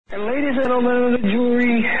And ladies and gentlemen of the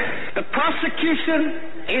jury, the prosecution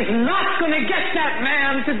is not going to get that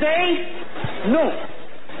man today. No,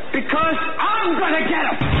 because I'm going to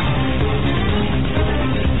get him.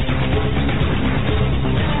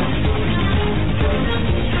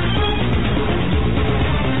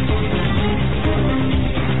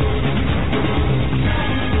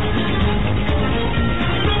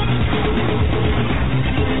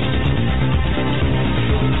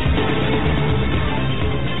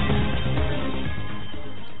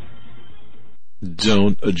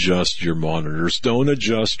 Don't adjust your monitors. Don't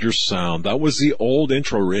adjust your sound. That was the old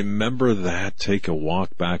intro. Remember that? Take a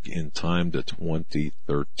walk back in time to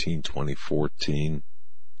 2013, 2014.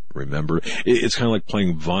 Remember? It's kind of like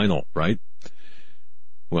playing vinyl, right?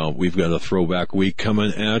 Well, we've got a throwback week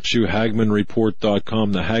coming at you.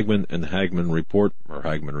 HagmannReport.com, the Hagmann and Hagmann Report, or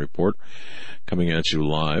Hagmann Report, coming at you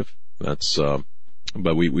live. That's,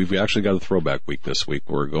 but we've actually got a throwback week this week.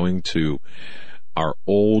 We're going to our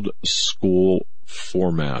old school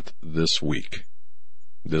format this week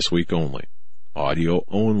only, audio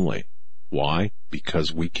only. Why?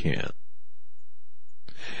 Because we can.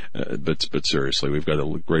 But seriously, we've got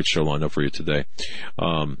a great show lined up for you today.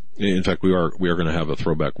 In fact, we are going to have a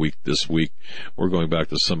throwback week this week. We're going back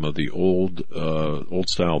to some of the old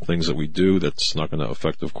style things that we do. That's not going to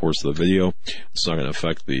affect, of course, the video. It's not going to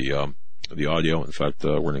affect the audio. In fact,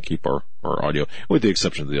 we're going to keep our audio, with the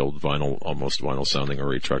exception of the old vinyl, almost vinyl sounding or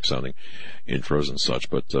 8-track sounding intros and such.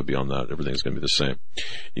 But beyond that, everything's going to be the same.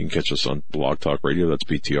 You can catch us on Blog Talk Radio. That's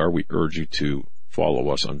BTR. We urge you to follow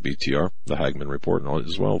us on BTR, the Hagmann Report, and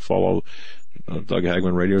as well follow Doug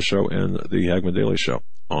Hagmann Radio Show and the Hagmann Daily Show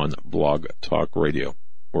on Blog Talk Radio,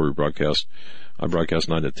 where we broadcast. I broadcast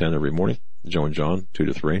 9 to 10 every morning. Joe and John, 2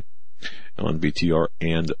 to 3 on BTR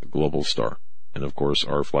and Global Star. And, of course,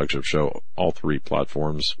 our flagship show, all three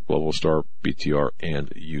platforms, Global Star, BTR, and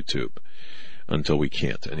YouTube, until we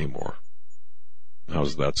can't anymore.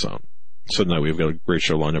 How's that sound? So tonight we've got a great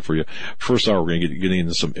show lined up for you. First hour, we're going to get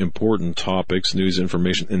into some important topics, news,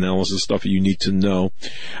 information, analysis, stuff you need to know.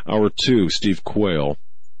 Hour 2, Steve Quayle.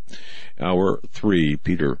 Hour 3,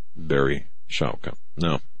 Peter Barry Schauka.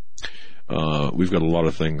 Now, we've got a lot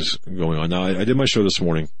of things going on. Now, I did my show this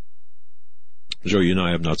morning. Joe, you and I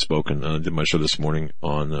have not spoken. I did my show this morning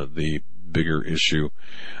on the bigger issue,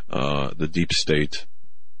 the deep state,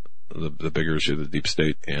 the bigger issue, the deep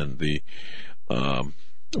state, and the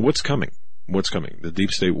what's coming. The deep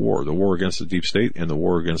state war, the war against the deep state and the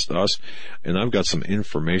war against us. And I've got some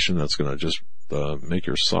information that's going to just make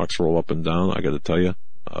your socks roll up and down, I got to tell you.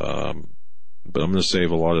 But I'm going to save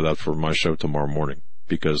a lot of that for my show tomorrow morning,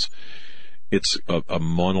 because it's a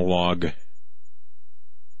monologue.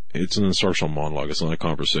 It's an instructional monologue. It's not a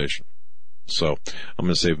conversation. So I'm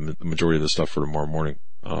going to save the majority of the stuff for tomorrow morning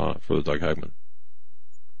for the Doug Hagmann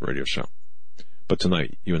Radio Show. But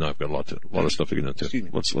tonight, you and I have got a lot of stuff to get into.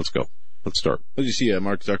 Let's go. Let's start. As you see,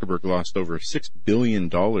 Mark Zuckerberg lost over $6 billion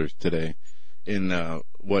today in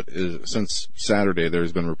what is, since Saturday,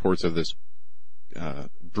 there's been reports of this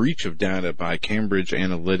breach of data by Cambridge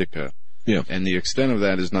Analytica. Yeah. And the extent of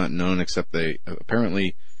that is not known, except they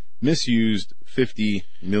apparently misused 50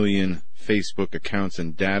 million Facebook accounts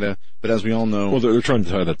and data. But as we all know... Well, they're trying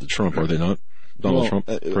to tie that to Trump, are they not? Donald Trump?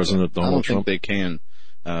 President Donald Trump? I don't think they can.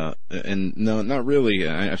 And no, not really.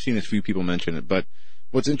 I've seen a few people mention it. But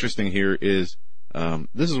what's interesting here is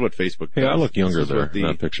this is what Facebook does. Hey, I look younger there in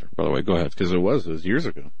that picture, by the way. Go ahead. Because it was years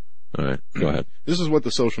ago. All right, go ahead. This is what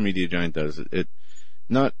the social media giant does. It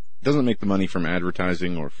doesn't make the money from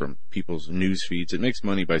advertising or from people's news feeds. It makes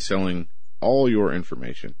money by selling all your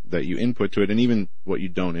information that you input to it, and even what you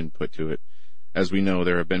don't input to it. As we know,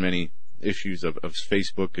 there have been many issues of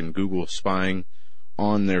Facebook and Google spying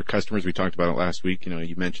on their customers. We talked about it last week. You know,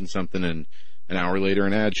 you mentioned something, and an hour later,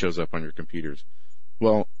 an ad shows up on your computers.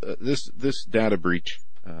 Well, this data breach,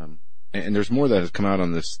 and there's more that has come out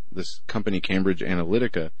on this company, Cambridge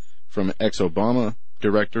Analytica, from ex-Obama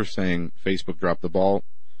director saying Facebook dropped the ball.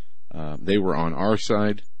 They were on our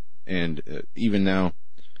side, and even now,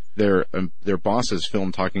 their bosses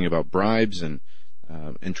filmed talking about bribes and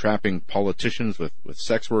entrapping politicians with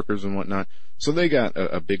sex workers and whatnot. So they got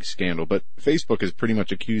a big scandal. But Facebook is pretty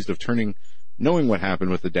much accused of knowing what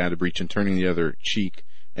happened with the data breach and turning the other cheek.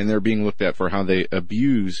 And they're being looked at for how they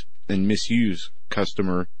abuse and misuse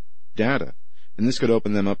customer data. And this could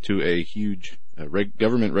open them up to a huge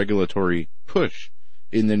government regulatory push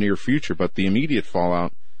in the near future. But the immediate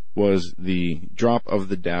fallout was the drop of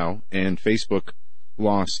the Dow, and Facebook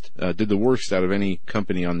did the worst out of any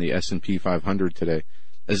company on the S&P 500 today,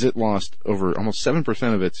 as it lost over almost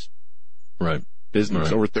 7% of its business,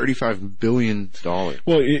 Right. over $35 billion.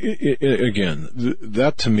 Well, again,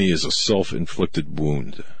 that to me is a self-inflicted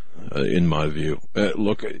wound, in my view.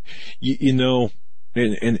 Look, you know,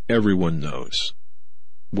 and everyone knows,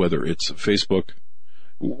 whether it's Facebook,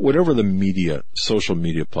 whatever the social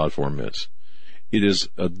media platform is, it is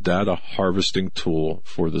a data harvesting tool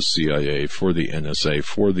for the CIA, for the NSA,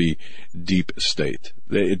 for the deep state.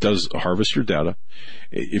 It does harvest your data.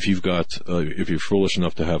 If you're foolish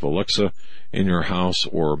enough to have Alexa in your house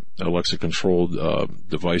or Alexa controlled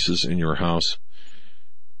devices in your house,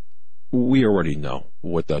 we already know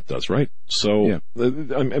what that does, right? So, Yeah.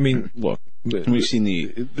 I mean, look, We've seen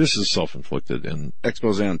this is self-inflicted, and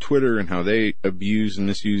expose on Twitter and how they abuse and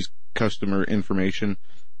misuse customer information,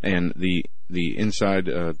 and the inside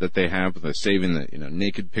that they have, the saving the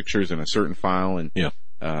naked pictures in a certain file, and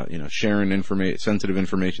sharing sensitive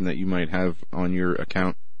information that you might have on your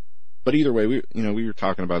account. But either way, we were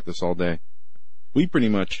talking about this all day. We pretty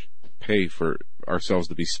much pay for ourselves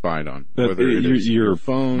to be spied on, whether it's your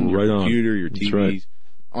phone, your computer, your TVs, right.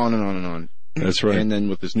 On and on and on. That's right. And then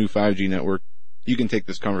with this new 5G network, you can take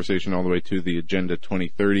this conversation all the way to the Agenda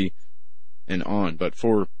 2030 and on. But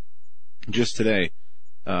for just today,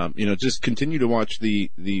 just continue to watch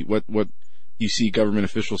what you see government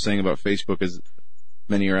officials saying about Facebook. As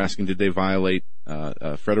many are asking, did they violate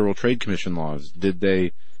Federal Trade Commission laws? Did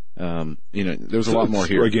they? There's a lot more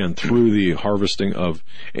here. Again, through the harvesting of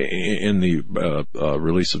and the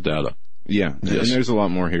release of data. Yeah, yes. And there's a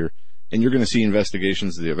lot more here. And you're going to see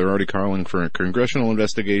investigations. They're already calling for congressional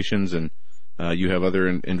investigations, and you have other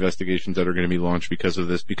investigations that are going to be launched because of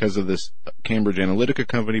this Cambridge Analytica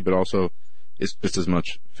company, but also it's just as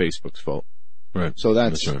much Facebook's fault. Right. So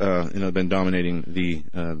that's right. Been dominating the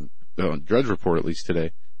Drudge Report, at least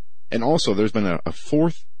today. And also, there's been a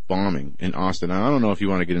fourth bombing in Austin. Now, I don't know if you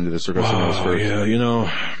want to get into this or go somewhere else first.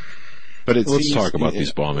 Yeah, But let's talk about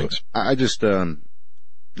these bombings. I just, they're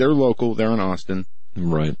local. They're in Austin.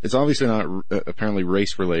 Right. It's obviously not apparently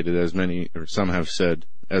race related, as many or some have said.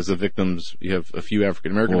 As the victims, you have a few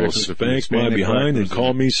African American victims. Spank my behind and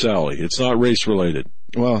call me Sally. It's not race related.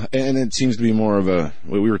 Well, and it seems to be more of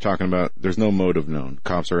what we were talking about. There's no motive known.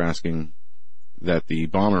 Cops are asking that the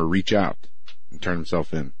bomber reach out and turn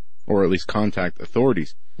himself in, or at least contact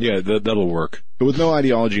authorities. Yeah, that'll work. But with no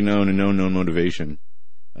ideology known and no known motivation,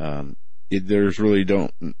 there's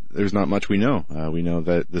not much we know. We know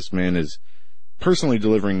that this man is personally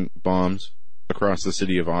delivering bombs across the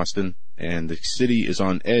city of Austin, and the city is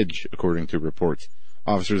on edge, according to reports.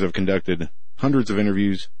 Officers have conducted hundreds of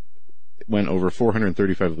interviews, went over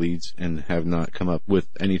 435 leads, and have not come up with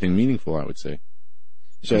anything meaningful, I would say.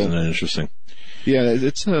 So, isn't that interesting? Yeah,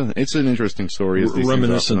 it's an interesting story.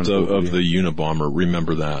 Reminiscent of the Unabomber.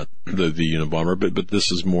 Remember that, the Unabomber, but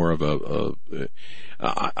this is more of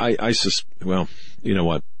well, you know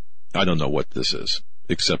what? I don't know what this is,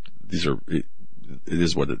 except it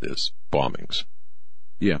is what it is. Bombings.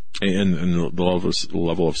 Yeah. And the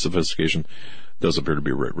level of sophistication does appear to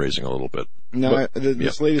be raising a little bit. Now,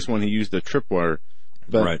 this latest one, he used a tripwire,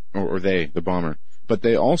 but, right. or they, the bomber, but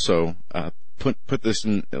they also, put this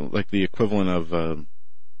in like the equivalent of,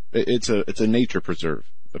 it's a nature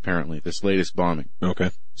preserve, apparently, this latest bombing.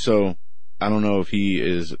 Okay. So, I don't know if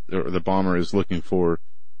the bomber is looking for,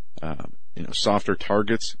 softer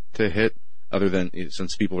targets to hit, other than,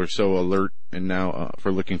 since people are so alert and now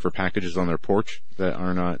for looking for packages on their porch that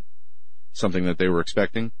are not something that they were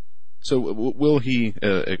expecting. So will he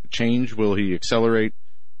change? Will he accelerate?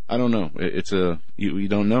 I don't know. You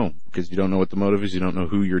don't know, because you don't know what the motive is. You don't know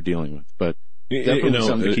who you're dealing with. But definitely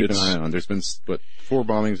something to keep an eye on. There's been 4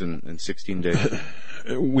 bombings in 16 days.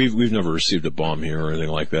 We've never received a bomb here or anything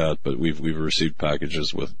like that, but we've received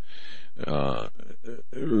packages with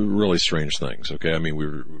really strange things. Okay, I mean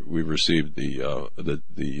we've received the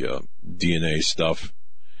DNA stuff.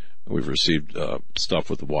 We've received stuff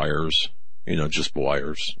with wires, just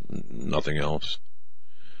wires, nothing else.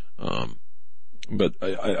 But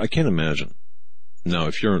I can't imagine. Now,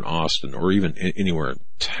 if you're in Austin or even anywhere in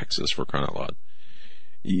Texas, for crying out loud,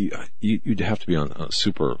 you'd have to be on a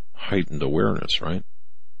super heightened awareness, right?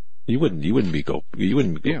 You wouldn't go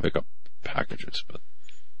pick up packages, but.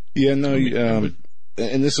 Yeah, no, and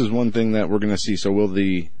this is one thing that we're going to see. So will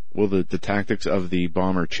the tactics of the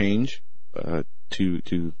bomber change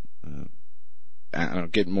to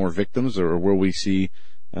get more victims, or will we see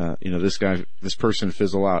this person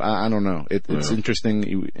fizzle out? I don't know. It's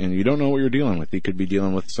interesting, and you don't know what you're dealing with. You could be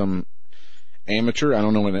dealing with some amateur. I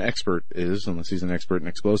don't know what an expert is, unless he's an expert in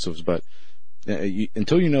explosives. But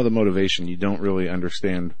until you know the motivation, you don't really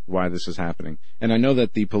understand why this is happening. And I know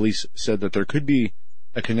that the police said that there could be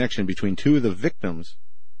a connection between 2 of the victims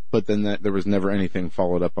but then there was never anything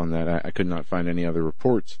followed up on that. I could not find any other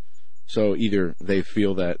reports. So either they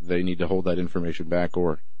feel that they need to hold that information back,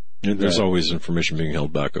 or there's always information being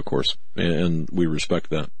held back, of course, and we respect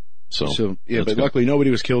that. So yeah, but good. Luckily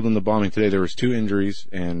nobody was killed in the bombing today. There was 2 injuries,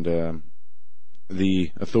 and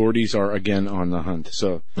the authorities are again on the hunt.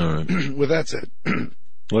 So, all right. With that said,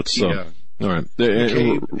 let's. All right.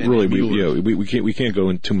 Really, we can't go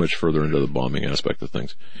in too much further into the bombing aspect of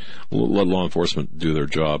things. Let law enforcement do their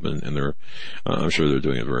job, and they're, I'm sure they're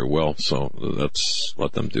doing it very well. So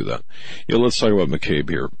let them do that. Let's talk about McCabe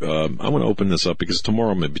here. I want to open this up because tomorrow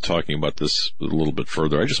I'm going to be talking about this a little bit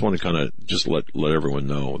further. I just want to kind of just let everyone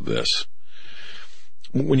know this.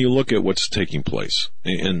 When you look at what's taking place,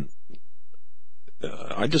 and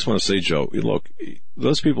I just want to say, Joe, look,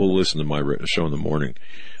 those people who listen to my show in the morning,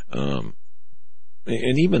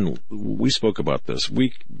 and even we spoke about this.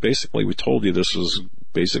 We told you this was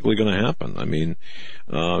basically going to happen. I mean,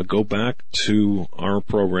 go back to our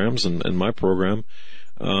programs and my program.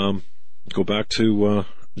 Go back to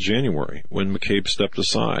January when McCabe stepped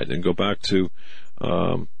aside, and go back to.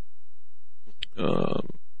 We'll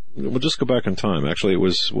just go back in time. Actually,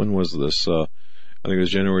 when was this? I think it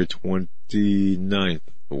was January 29th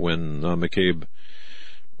when McCabe.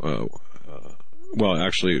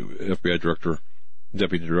 Actually, FBI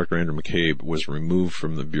Deputy Director Andrew McCabe was removed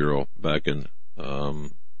from the Bureau back in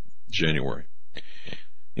January.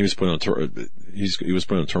 He was put on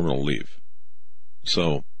terminal leave.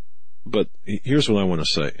 So, but here's what I want to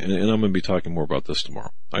say, and I'm going to be talking more about this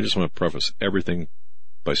tomorrow. I just want to preface everything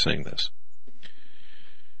by saying this.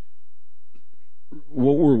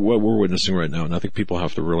 What we're witnessing right now, and I think people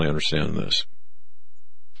have to really understand this,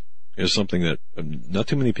 is something that not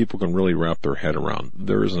too many people can really wrap their head around.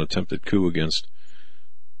 There is an attempted coup against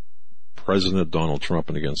President Donald Trump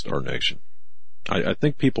and against our nation. I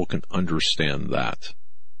think people can understand that.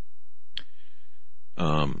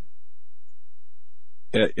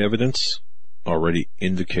 Evidence already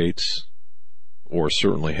indicates, or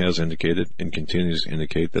certainly has indicated and continues to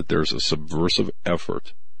indicate, that there's a subversive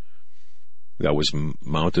effort that was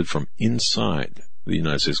mounted from inside the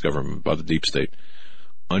United States government by the deep state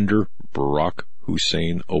under Barack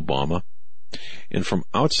Hussein Obama, and from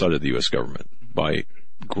outside of the U.S. government by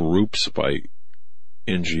groups, by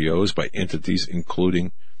NGOs, by entities,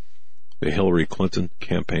 including the Hillary Clinton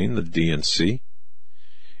campaign, the DNC,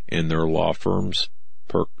 and their law firm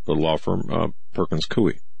Perkins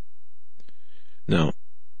Coie. Now,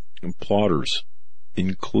 plotters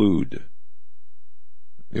include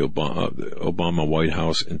the Obama White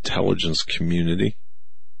House intelligence community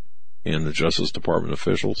and the Justice Department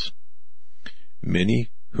officials, many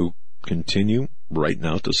who continue right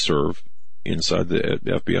now to serve inside the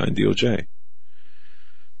FBI and DOJ.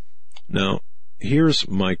 Now, here's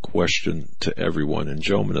my question to everyone, and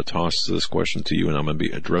Joe, I'm going to toss this question to you, and I'm going to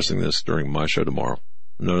be addressing this during my show tomorrow.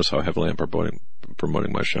 Notice how heavily I'm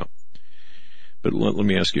promoting my show. But let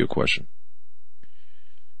me ask you a question.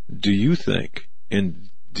 Do you think, and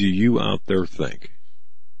do you out there think,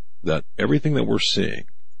 that everything that we're seeing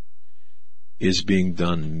is being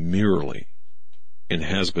done merely, and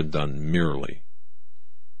has been done merely,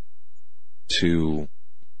 to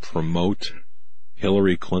promote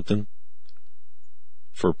Hillary Clinton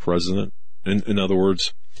for president? In other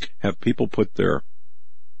words, have people put their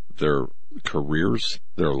careers,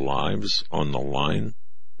 their lives on the line?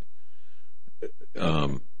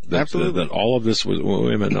 Absolutely. That all of this was,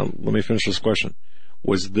 wait a minute, now let me finish this question.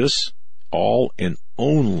 Was this all and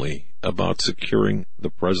only about securing the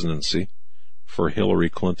presidency for Hillary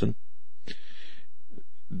Clinton?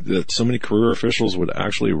 That so many career officials would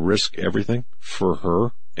actually risk everything for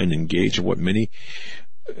her and engage in what many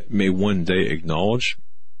may one day acknowledge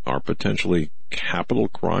are potentially capital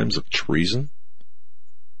crimes of treason?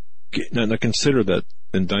 Now consider that,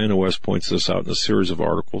 and Diana West points this out in a series of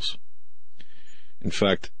articles. In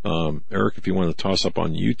fact, Eric, if you want to toss up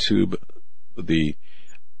on YouTube the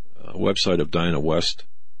website of Diana West,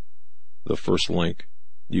 the first link,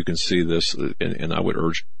 you can see this, and I would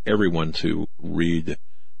urge everyone to read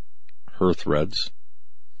her threads.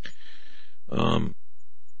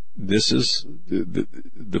 This is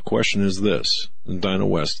the question is this, and Diana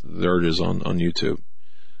West, there it is on YouTube.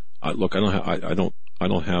 Look, I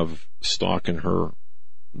don't have stock in her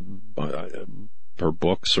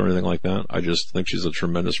books or anything like that. I just think she's a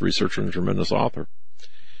tremendous researcher and a tremendous author.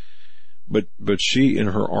 But she, in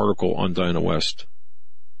her article on Diana West,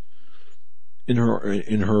 in her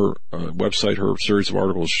website, her series of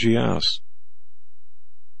articles, she asks,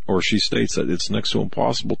 or she states that it's next to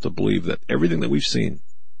impossible to believe that everything that we've seen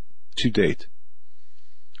to date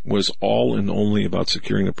was all and only about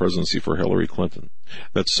securing the presidency for Hillary Clinton,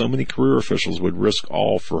 that so many career officials would risk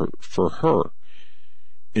all for her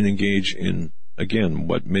and engage in, again,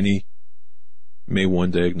 what many may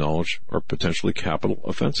one day acknowledge are potentially capital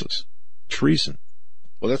offenses. Treason.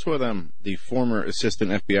 Well, that's what the former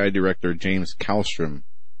assistant FBI director, James Kallstrom,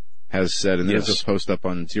 has said, and there's a post up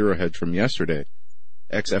on Zero Hedge from yesterday.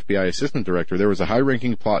 Ex-FBI assistant director, there was a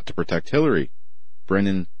high-ranking plot to protect Hillary,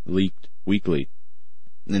 Brennan leaked weekly.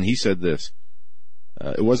 And then he said this,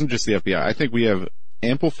 it wasn't just the FBI. I think we have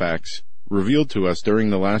ample facts revealed to us during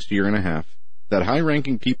the last year and a half that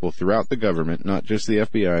high-ranking people throughout the government, not just the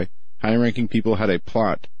FBI, high-ranking people had a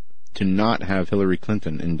plot to not have Hillary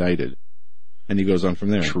Clinton indicted. And he goes on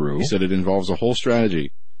from there. True. He said it involves a whole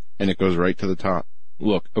strategy, and it goes right to the top.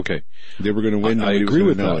 Look, okay. They were going to win. I agree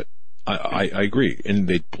with that. I agree. And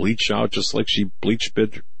they'd bleach out, just like she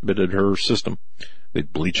bitted her system.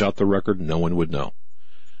 They'd bleach out the record. No one would know.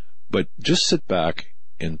 But just sit back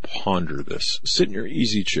and ponder this. Sit in your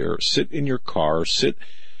easy chair. Sit in your car. Sit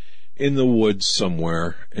in the woods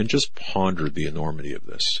somewhere and just ponder the enormity of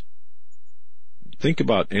this. Think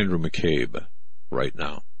about Andrew McCabe right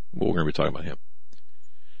now. Well, we're going to be talking about him.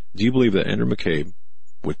 Do you believe that Andrew McCabe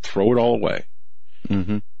would throw it all away?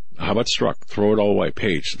 Mm-hmm. How about Strzok? Throw it all away.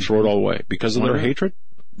 Page, throw it all away. Because of their hatred?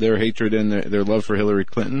 Their hatred and their love for Hillary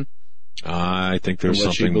Clinton. I think there's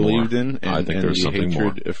what something she believed more. in, and, I think there's something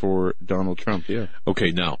more. Hatred for Donald Trump, yeah.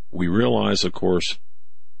 Okay, now, we realize, of course,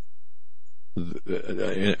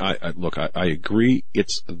 I agree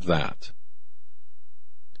it's that.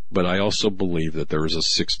 But I also believe that there is a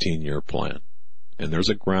 16-year plan. And there's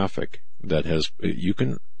a graphic that you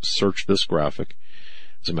can search this graphic.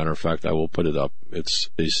 As a matter of fact, I will put it up.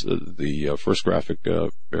 It's the first graphic,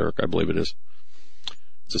 Eric, I believe it is.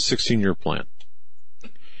 It's a 16-year plan.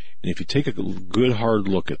 And if you take a good hard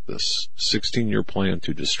look at this 16-year plan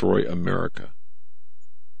to destroy America,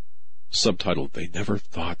 subtitled, "They Never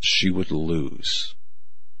Thought She Would Lose."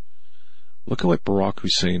 Look at what Barack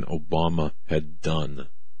Hussein Obama had done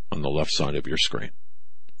on the left side of your screen.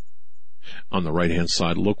 On the right-hand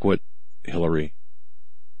side, look what Hillary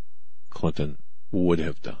Clinton would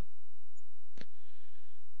have done.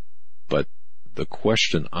 But the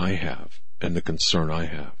question I have, and the concern I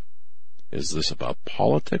have, is this about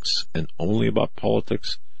politics and only about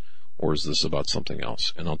politics, or is this about something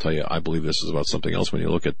else? And I'll tell you, I believe this is about something else. When you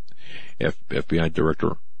look at FBI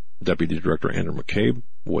Deputy Director Andrew McCabe,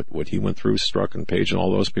 what he went through, Strzok and Page and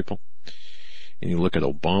all those people, and you look at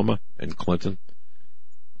Obama and Clinton,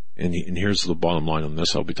 and here's the bottom line on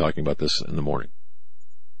this. I'll be talking about this in the morning.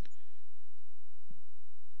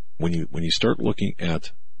 When you start looking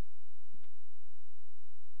at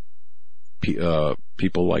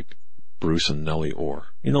people like Bruce and Nellie Orr,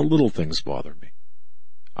 little things bother me.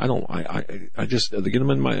 I just get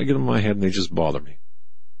them in my head and they just bother me.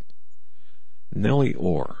 Nellie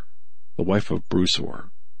Orr, the wife of Bruce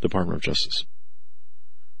Orr, Department of Justice,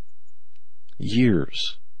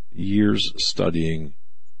 years studying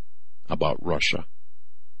about Russia,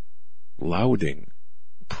 lauding,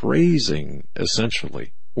 praising,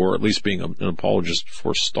 essentially, or at least being an apologist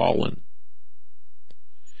for Stalin.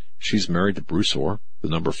 She's married to Bruce Orr, the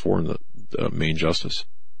number 4 in the main justice.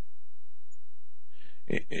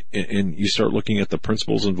 And you start looking at the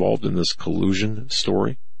principles involved in this collusion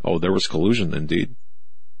story. Oh, there was collusion indeed.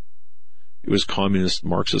 It was communist,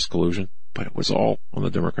 Marxist collusion, but it was all on the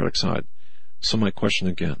Democratic side. So my question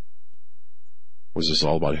again, was this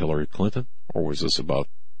all about Hillary Clinton, or was this about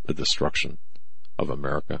the destruction of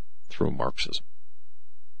America through Marxism?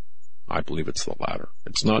 I believe it's the latter.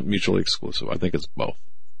 It's not mutually exclusive. I think it's both.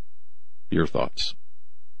 Your thoughts?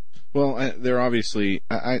 Well, they're obviously,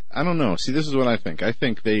 I don't know. See, this is what I think. I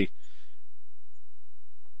think they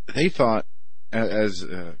thought, as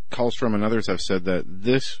Kallstrom and others have said, that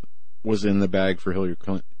this was in the bag for Hillary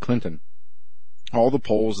Clinton. All the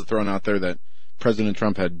polls thrown out there that President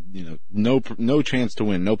Trump had, no chance to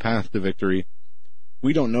win, no path to victory.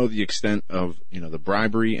 We don't know the extent of, the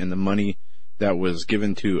bribery and the money that was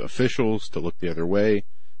given to officials to look the other way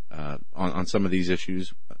on some of these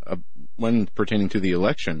issues when pertaining to the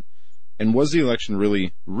election. And was the election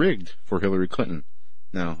really rigged for Hillary Clinton?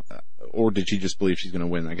 Now, or did she just believe she's going to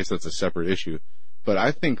win? I guess that's a separate issue. But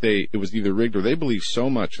I think it was either rigged or they believed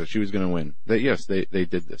so much that she was going to win that, yes, they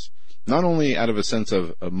did this. Not only out of a sense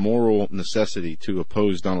of a moral necessity to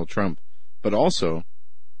oppose Donald Trump, but also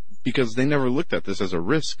because they never looked at this as a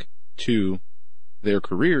risk to their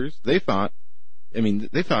careers. They thought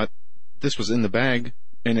this was in the bag,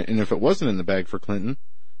 and if it wasn't in the bag for Clinton,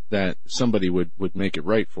 that somebody would make it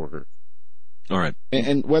right for her. All right.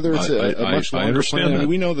 And whether it's a much longer plan,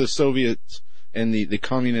 we know the Soviets and the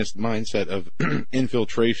communist mindset of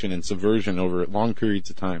infiltration and subversion over long periods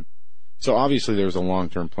of time. So obviously there was a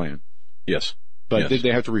long-term plan. Yes. But yes. Did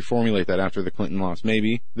they have to reformulate that after the Clinton loss?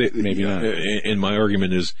 Maybe. Maybe not. And my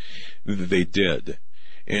argument is they did.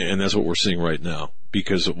 And that's what we're seeing right now.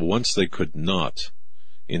 Because once they could not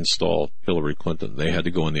install Hillary Clinton, they had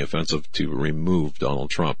to go on the offensive to remove Donald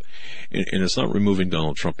Trump. And it's not removing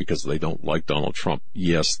Donald Trump because they don't like Donald Trump.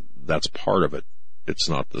 Yes, that's part of it. It's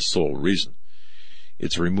not the sole reason.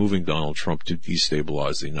 It's removing Donald Trump to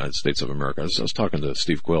destabilize the United States of America. I was talking to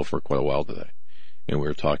Steve Quayle for quite a while today, and we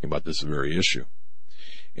were talking about this very issue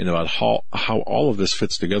and about how all of this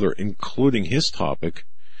fits together, including his topic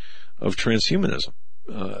of transhumanism.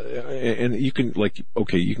 And you can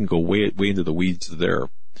you can go way into the weeds there.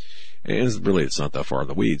 And really, it's not that far in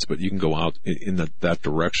the weeds, but you can go out in that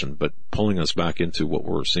direction. But pulling us back into what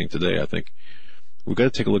we're seeing today, I think we've got to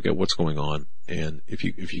take a look at what's going on. And if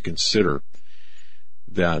you consider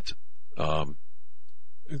that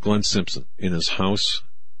Glenn Simpson in his house,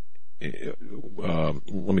 let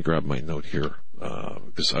me grab my note here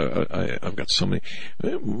because I've got so many.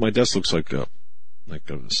 My desk looks like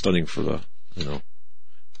I'm studying for the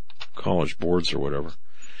college boards or whatever.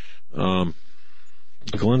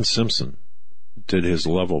 Glenn Simpson did his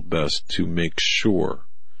level best to make sure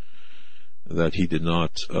that he did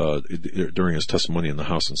not, during his testimony in the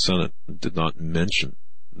House and Senate, did not mention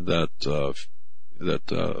that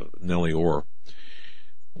Nellie Orr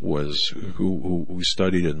was who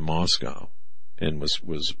studied in Moscow and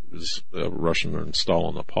was a Russian and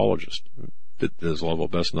Stalin apologist. Did his level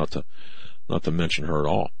best not to mention her at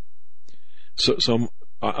all. So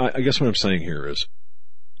I guess what I'm saying here is,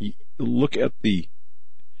 look at the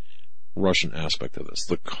Russian aspect of this,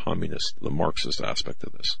 the communist, the Marxist aspect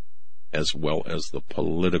of this, as well as the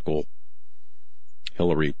political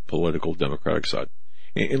Democratic side.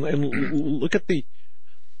 And look at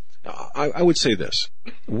I would say this.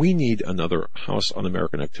 We need another House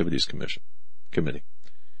Un-American Activities Committee.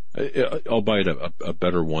 Albeit a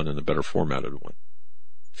better one and a better formatted one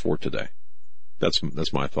for today. That's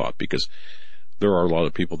my thought, because there are a lot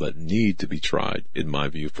of people that need to be tried, in my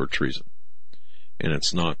view, for treason. And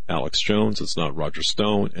it's not Alex Jones, it's not Roger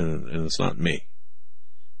Stone, and it's not me.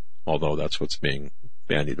 Although that's what's being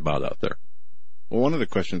bandied about out there. Well, one of the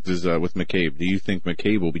questions is with McCabe. Do you think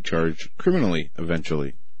McCabe will be charged criminally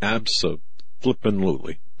eventually?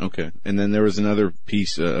 Absolutely. Okay. And then there was another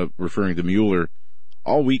piece referring to Mueller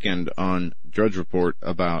all weekend on Drudge Report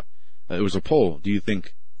about, it was a poll. Do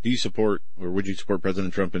you support, or would you support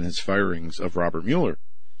President Trump in his firings of Robert Mueller?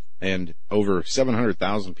 And over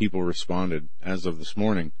 700,000 people responded as of this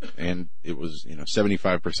morning. And it was,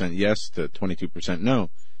 75% yes to 22%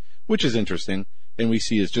 no, which is interesting. And we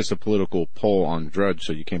see it's just a political poll on Drudge,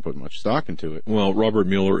 so you can't put much stock into it. Well, Robert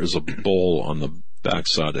Mueller is a bull on the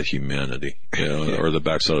backside of humanity, or the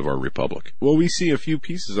backside of our republic. Well, we see a few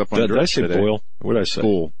pieces up on Drudge today. Did I say boil? What did I say?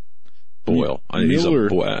 Bull. Boil. He's a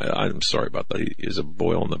boil. I'm sorry about that. He is a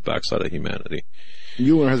boil on the backside of humanity.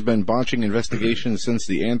 Mueller has been botching investigations since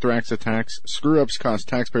the anthrax attacks. Screw-ups cost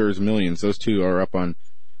taxpayers millions. Those two are up on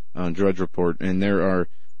Drudge Report, and there are,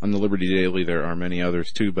 on the Liberty Daily, there are many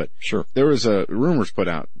others too. But sure, there was rumors put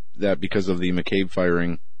out that because of the McCabe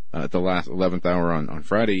firing at the last 11th hour on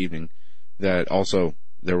Friday evening, that also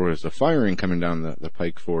there was a firing coming down the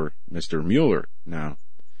pike for Mr. Mueller. Now,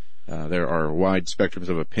 there are wide spectrums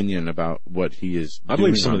of opinion about what he is doing. I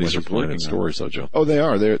believe some of these are planted stories, though, Joe. Oh, they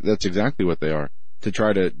are. That's exactly what they are. To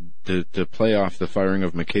try to play off the firing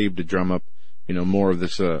of McCabe to drum up, more of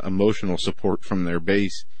this emotional support from their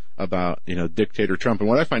base about, dictator Trump. And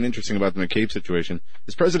what I find interesting about the McCabe situation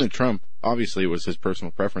is President Trump, obviously it was his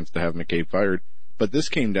personal preference to have McCabe fired, but this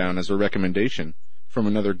came down as a recommendation from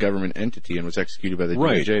another government entity and was executed by the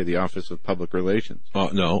DOJ, the Office of Public Relations.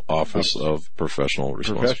 No, Office of Professional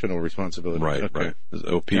Responsibility. Professional Responsibility. Right, okay. Right.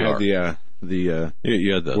 OPR.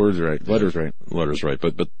 You had the words right. Letters right. Letters right.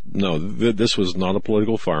 But no, this was not a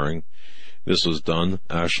political firing. This was done,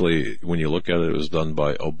 actually, when you look at it, it was done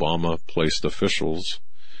by Obama-placed officials.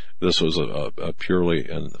 This was a purely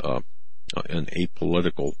an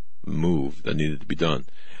apolitical move that needed to be done.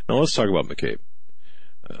 Now let's talk about McCabe.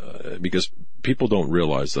 Because people don't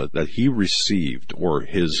realize that he received, or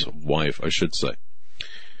his wife, I should say,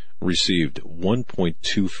 received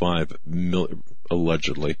 1.25 million,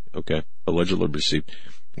 allegedly received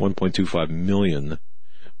 1.25 million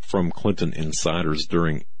from Clinton insiders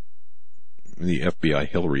during the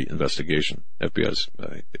FBI's investigation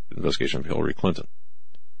of Hillary Clinton.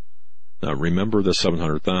 Now remember the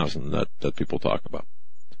 700,000 that people talk about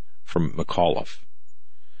from McAuliffe.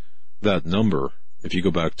 That number, if you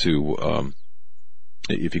go back to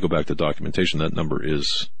If you go back to documentation, that number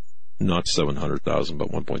is not 700,000,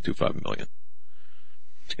 but 1.25 million.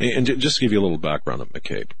 And just to give you a little background on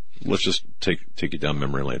McCabe, let's just take you down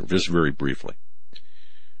memory lane, just very briefly.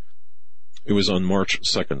 It was on March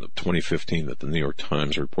 2nd of 2015 that the New York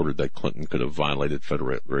Times reported that Clinton could have violated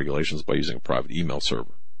federal regulations by using a private email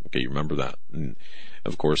server. Okay, you remember that. And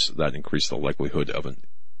of course, that increased the likelihood of an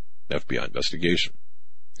FBI investigation.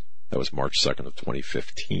 That was March 2nd of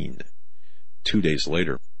 2015. 2 days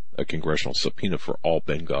later, a congressional subpoena for all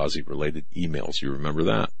Benghazi-related emails. You remember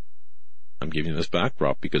that? I'm giving you this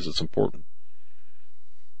backdrop because it's important.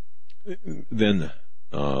 Then,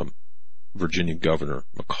 Virginia Governor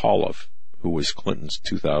McAuliffe, who was Clinton's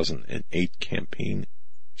 2008 campaign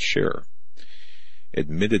chair,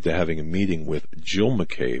 admitted to having a meeting with Jill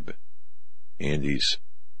McCabe, Andy's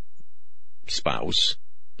spouse,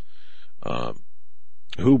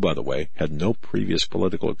 who, by the way, had no previous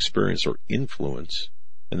political experience or influence,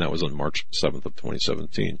 and that was on March 7th of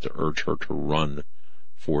 2017, to urge her to run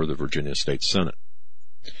for the Virginia State Senate.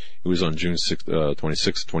 It was on June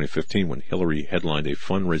 26, 2015, when Hillary headlined a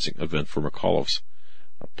fundraising event for McAuliffe's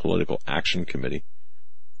Political Action Committee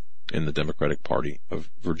in the Democratic Party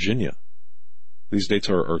of Virginia. These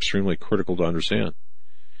dates are extremely critical to understand.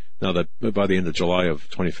 Now that by the end of July of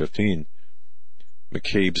 2015,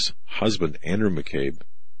 McCabe's husband, Andrew McCabe,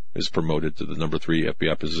 is promoted to the number 3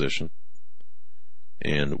 FBI position,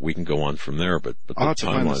 and we can go on from there, but the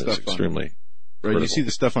timeline is extremely critical. You see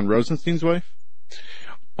the stuff on Rosenstein's wife?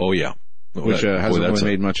 Oh, yeah. Which hasn't really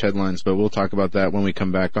made much headlines, but we'll talk about that when we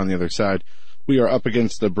come back on the other side. We are up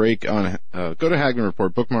against the break on, go to Hagman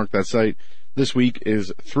Report, bookmark that site. This week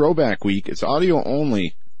is Throwback Week. It's audio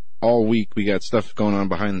only all week. We got stuff going on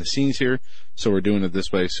behind the scenes here, so we're doing it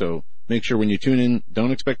this way. So make sure when you tune in,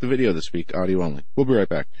 don't expect the video this week, audio only. We'll be right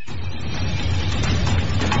back.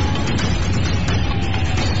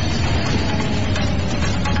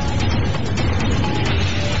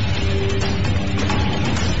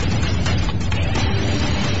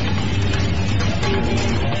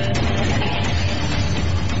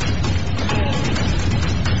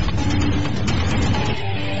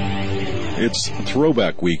 It's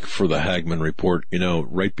Throwback Week for the Hagman Report. You know,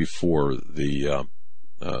 right before the,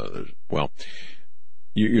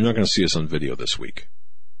 you're not going to see us on video this week.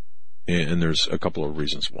 And there's a couple of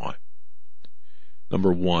reasons why.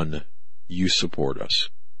 Number one, you support us.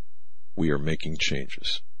 We are making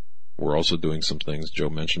changes. We're also doing some things Joe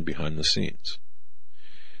mentioned behind the scenes.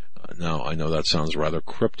 Now, I know that sounds rather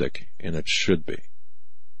cryptic, and it should be.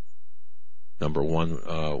 Number one,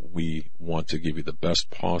 we want to give you the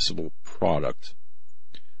best possible product,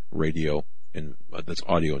 radio, and that's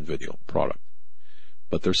audio and video product.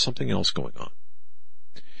 But there's something else going on.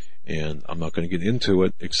 And I'm not going to get into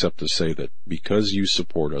it except to say that because you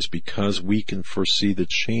support us, because we can foresee the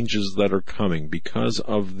changes that are coming, because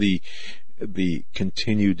of the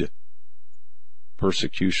continued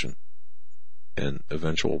persecution and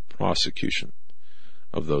eventual prosecution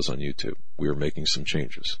of those on YouTube, we are making some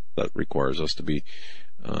changes. That requires us to be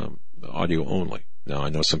audio only. Now, I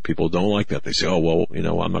know some people don't like that. They say, oh, well,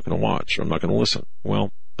 I'm not going to watch, or I'm not going to listen.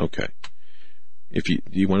 Well, okay. If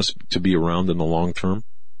you want us to be around in the long term,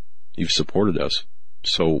 you've supported us,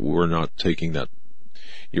 so we're not taking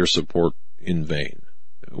your support in vain.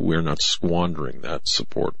 We're not squandering that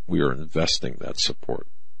support. We are investing that support.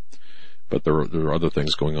 But there are other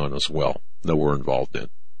things going on as well that we're involved in.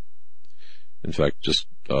 In fact, just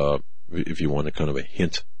if you want a kind of a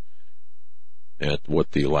hint at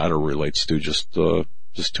what the latter relates to, just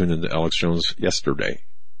tune into Alex Jones yesterday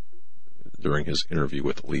during his interview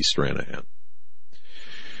with Lee Stranahan.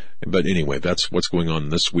 But anyway, that's what's going on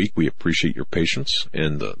this week. We appreciate your patience,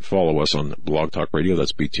 and follow us on Blog Talk Radio.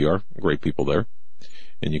 That's BTR. Great people there.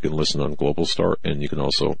 And you can listen on Global Star, and you can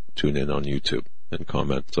also tune in on YouTube and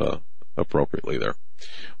comment appropriately there.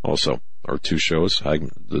 Also, our two shows,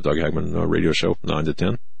 the Doug Hagman radio show, 9 to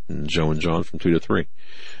 10, and Joe and John from 2 to 3.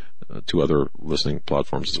 Two other listening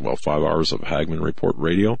platforms as well. 5 hours of Hagman Report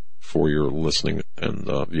radio for your listening and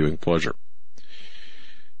viewing pleasure.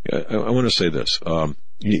 I want to say this.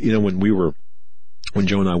 When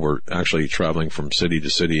Joe and I were actually traveling from city to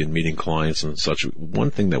city and meeting clients and such, one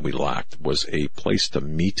thing that we lacked was a place to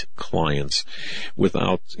meet clients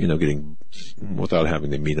without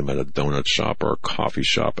having to meet them at a donut shop or a coffee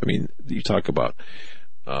shop. I mean, you talk about,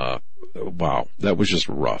 wow, that was just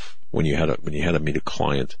rough when you had to meet a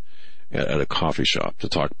client at a coffee shop to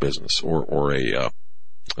talk business or a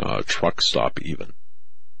truck stop even.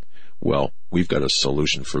 Well, we've got a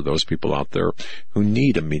solution for those people out there who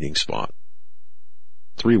need a meeting spot.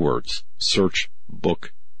 3 words: search,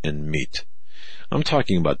 book, and meet. I'm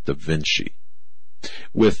talking about Da Vinci.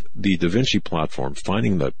 With the Da Vinci platform,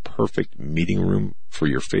 finding the perfect meeting room for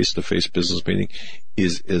your face-to-face business meeting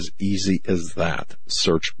is as easy as that.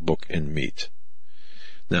 Search, book, and meet.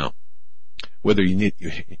 Now, whether you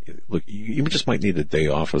just might need a day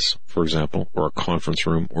office, for example, or a conference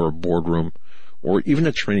room, or a boardroom, or even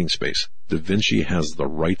a training space, Da Vinci has the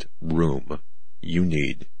right room you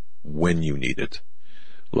need when you need it.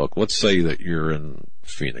 Look, let's say that you're in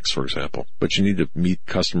Phoenix, for example, but you need to meet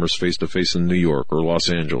customers face-to-face in New York or Los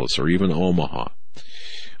Angeles or even Omaha.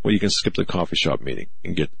 Well, you can skip the coffee shop meeting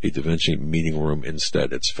and get a Da Vinci meeting room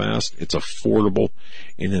instead. It's fast, it's affordable,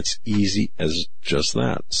 and it's easy as just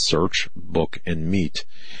that. Search, book, and meet.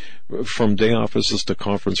 From day offices to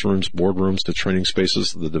conference rooms, boardrooms to training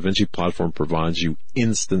spaces, the Da Vinci platform provides you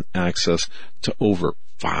instant access to over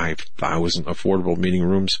 5,000 affordable meeting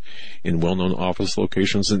rooms in well-known office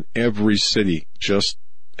locations in every city. Just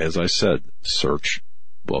as I said, search,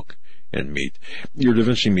 book, and meet. Your Da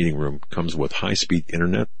Vinci meeting room comes with high-speed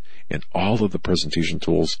internet and all of the presentation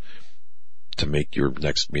tools to make your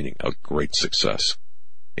next meeting a great success.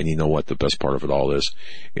 And you know what the best part of it all is?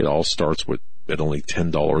 It all starts at only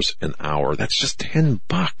 $10 an hour. That's just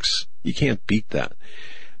 $10. You can't beat that.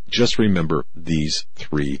 Just remember these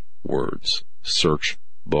 3 words: search,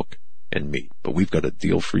 book, and meet. But we've got a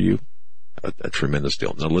deal for you, a tremendous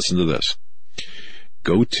deal. Now listen to this.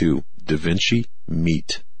 Go to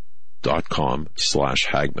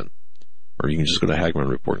DaVinciMeet.com/Hagman, or you can just go to Hagman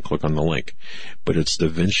Report and click on the link. But it's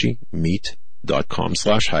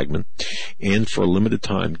DaVinciMeet.com/Hagman, and for a limited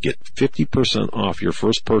time, get 50% off your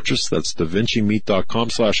first purchase. That's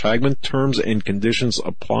DaVinciMeet.com/Hagman. Terms and conditions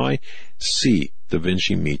apply. See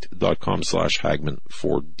DaVinciMeet.com/Hagman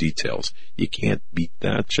for details. You can't beat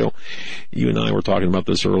that, Joe. You and I were talking about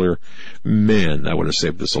this earlier. Man, that would have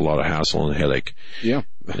saved us a lot of hassle and headache. Yeah.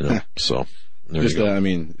 So there just, you go.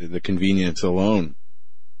 the convenience alone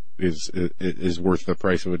is worth the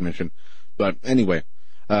price of admission. But anyway,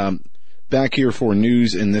 back here for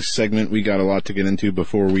news in this segment. We got a lot to get into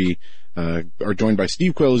before we are joined by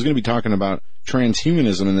Steve Quayle, who's going to be talking about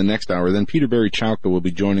transhumanism in the next hour. Then Peter Berry-Chowka will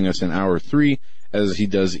be joining us in hour 3, as he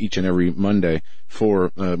does each and every Monday.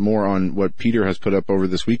 For more on what Peter has put up over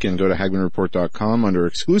this weekend, go to HagmanReport.com under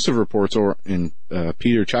exclusive reports, or in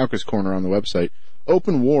Peter Chowka's corner on the website.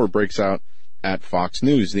 Open war breaks out at Fox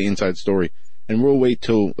News, the inside story. And we'll wait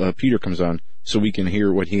till Peter comes on so we can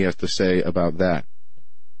hear what he has to say about that.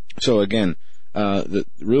 So again, the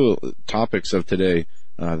real topics of today,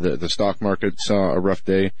 the stock market saw a rough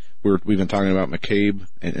day. We've been talking about McCabe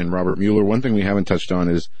and Robert Mueller. One thing we haven't touched on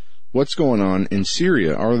is what's going on in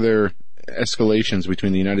Syria. Are there escalations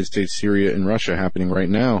between the United States, Syria, and Russia happening right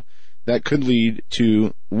now that could lead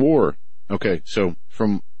to war? Okay, so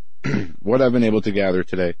from what I've been able to gather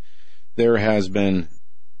today, there has been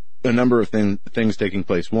a number of things taking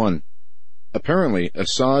place. One, apparently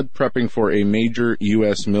Assad prepping for a major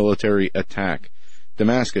U.S. military attack.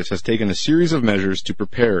 Damascus has taken a series of measures to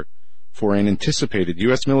prepare for an anticipated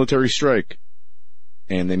U.S. military strike.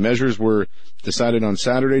 And the measures were decided on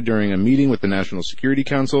Saturday during a meeting with the National Security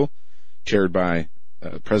Council, chaired by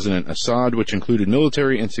President Assad, which included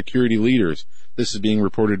military and security leaders. This is being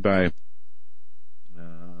reported by,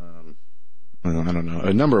 I don't know,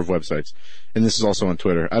 a number of websites. And this is also on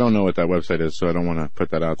Twitter. I don't know what that website is, so I don't want to put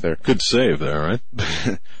that out there. Good save there, right?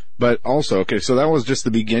 But also, okay, so that was just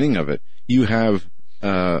the beginning of it. You have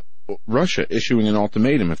Russia issuing an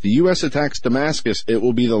ultimatum. If the U.S. attacks Damascus, it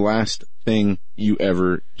will be the last thing you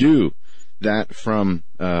ever do. That from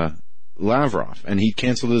Lavrov. And he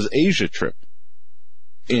canceled his Asia trip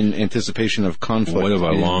in anticipation of conflict. What have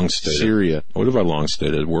I long stated? Syria. What have I long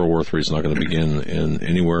stated? World War III is not going to begin in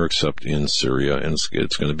anywhere except in Syria, and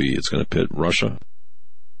it's going to pit Russia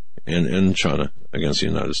and China against the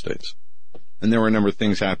United States. And there were a number of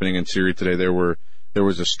things happening in Syria today. There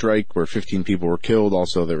was a strike where 15 people were killed.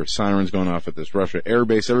 Also, there were sirens going off at this Russia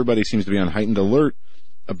airbase. Everybody seems to be on heightened alert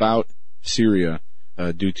about Syria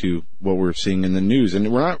due to what we're seeing in the news.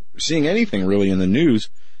 And we're not seeing anything really in the news.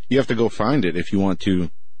 You have to go find it if you want to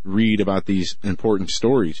read about these important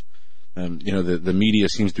stories. The media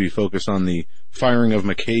seems to be focused on the firing of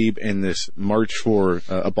McCabe and this march for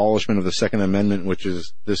abolishment of the Second Amendment, which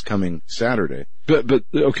is this coming Saturday. But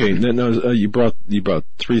okay, now you brought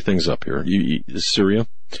 3 things up here: Syria,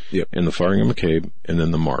 yep, and the firing of McCabe, and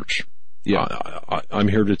then the march. Yeah, I'm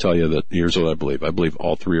here to tell you that here's what I believe. I believe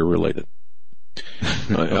all 3 are related.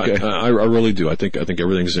 Okay. I really do. I think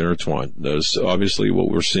everything's intertwined. There's obviously what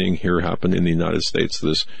we're seeing here happen in the United States.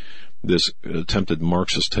 This attempted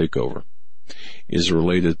Marxist takeover is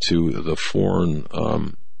related to the foreign,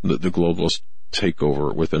 the globalist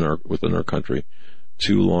takeover within our country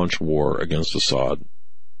to launch war against Assad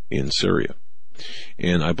in Syria.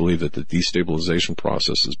 And I believe that the destabilization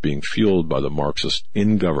process is being fueled by the Marxists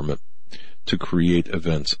in government to create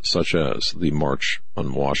events such as the March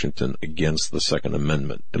on Washington against the Second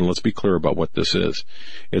Amendment. And let's be clear about what this is.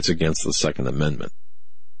 It's against the Second Amendment.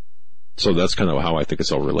 So that's kind of how I think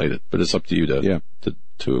it's all related. But it's up to you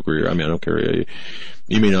to agree. I mean, I don't care.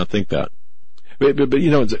 You may not think that. But you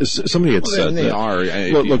know, somebody had said they that, are.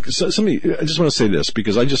 Look, somebody. I just want to say this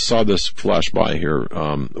because I just saw this flash by here.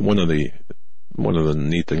 One of the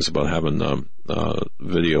neat things about having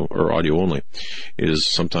video or audio only is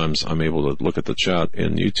sometimes I'm able to look at the chat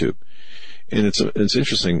in YouTube, and it's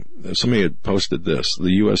interesting. Somebody had posted this: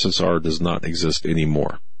 the USSR does not exist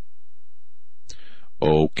anymore.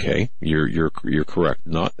 Okay, you're correct.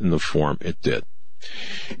 Not in the form it did,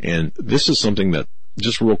 and this is something that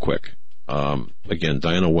just real quick. Again,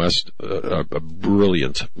 Diana West, a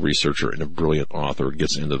brilliant researcher and a brilliant author,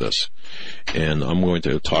 gets into this. And I'm going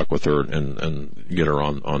to talk with her and get her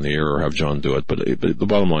on the air or have John do it. But the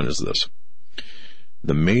bottom line is this.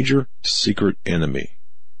 The major secret enemy,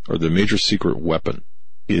 or the major secret weapon,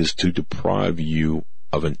 is to deprive you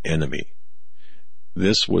of an enemy.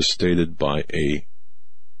 This was stated by a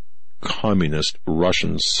communist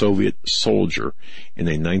Russian Soviet soldier in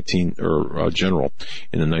a general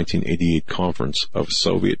in a 1988 conference of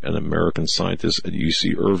Soviet and American scientists at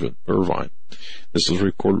UC Irvine. This was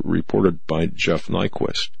reported by Jeff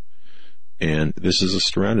Nyquist, and this is a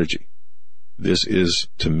strategy. This is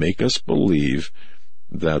to make us believe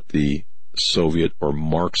that the Soviet or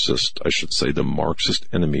Marxist, I should say, the Marxist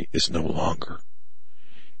enemy is no longer.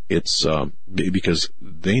 It's because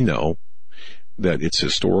they know that it's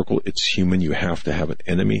historical, it's human. You have to have an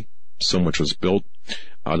enemy. So much was built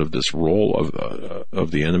out of this role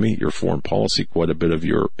of the enemy, your foreign policy, quite a bit of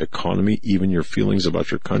your economy, even your feelings about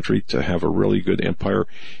your country. To have a really good empire,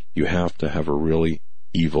 you have to have a really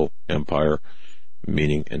evil empire,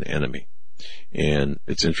 meaning an enemy. And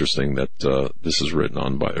it's interesting that this is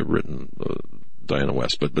written Diana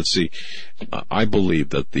West. But see, I believe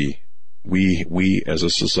that we as a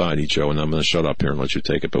society, Joe, and I'm going to shut up here and let you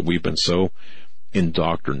take it, but we've been so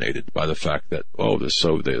indoctrinated by the fact that,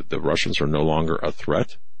 the Russians are no longer a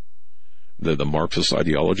threat. The Marxist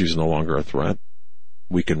ideology is no longer a threat.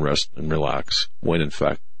 We can rest and relax when, in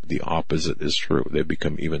fact, the opposite is true. They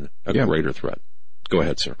become even a greater threat. Go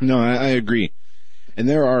ahead, sir. No, I agree. And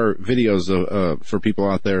there are videos for people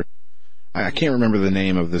out there. I can't remember the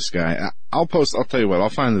name of this guy. I'll tell you what, I'll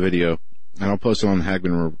find the video and I'll post it on the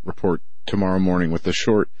Hagman Report tomorrow morning with a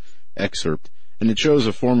short excerpt. And it shows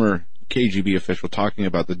a former KGB official talking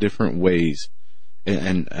about the different ways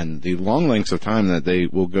and the long lengths of time that they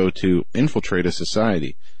will go to infiltrate a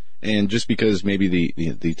society. And just because maybe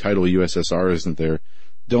the title USSR isn't there,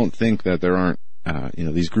 don't think that there aren't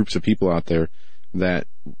these groups of people out there that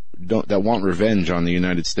want revenge on the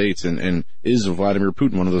United States. And is Vladimir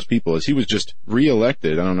Putin one of those people? As he was just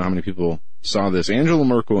reelected, I don't know how many people saw this. Angela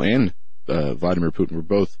Merkel and Vladimir Putin were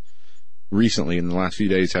both recently in the last few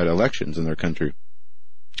days had elections in their country.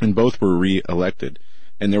 And both were re-elected.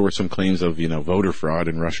 And there were some claims of, voter fraud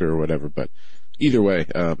in Russia or whatever. But either way,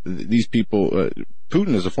 these people,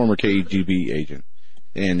 Putin is a former KGB agent.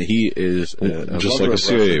 And he is just like a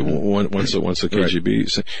CIA once the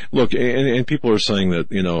KGB. Right. Look, and people are saying that,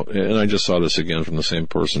 and I just saw this again from the same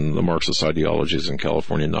person, the Marxist ideologies in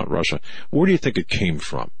California, not Russia. Where do you think it came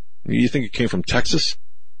from? You think it came from Texas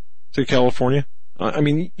to California? I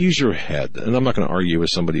mean, use your head. And I'm not going to argue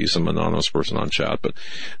with some anonymous person on chat, but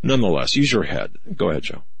nonetheless, use your head. Go ahead,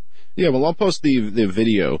 Joe. Yeah, well, I'll post the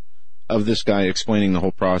video of this guy explaining the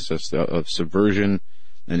whole process of subversion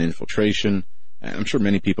and infiltration. I'm sure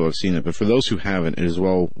many people have seen it, but for those who haven't, it is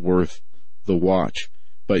well worth the watch.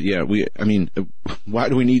 But yeah, why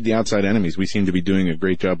do we need the outside enemies? We seem to be doing a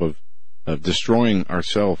great job of destroying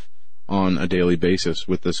ourselves on a daily basis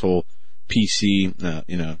with this whole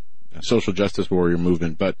PC, social justice warrior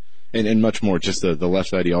movement, but and much more, just the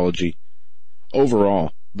left ideology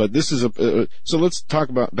overall. But this is so let's talk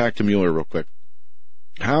about back to Mueller real quick.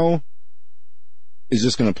 How is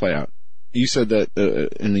this going to play out? You said that,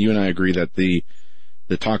 and you and I agree that the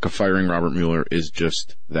talk of firing Robert Mueller is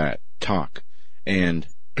just that, talk. And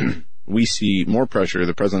we see more pressure.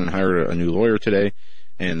 The president hired a new lawyer today,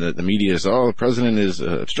 and the media is, the president is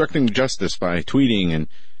obstructing justice by tweeting, and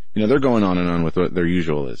they're going on and on with what their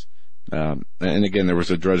usual is. And again, there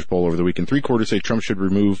was a Drudge poll over the weekend. 3/4 say Trump should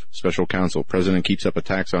remove special counsel. President keeps up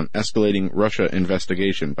attacks on escalating Russia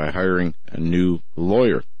investigation by hiring a new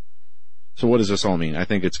lawyer. So what does this all mean? I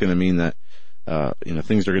think it's going to mean that,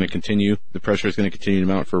 things are going to continue. The pressure is going to continue to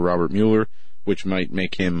mount for Robert Mueller, which might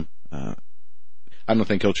make him, I don't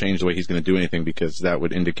think he'll change the way he's going to do anything, because that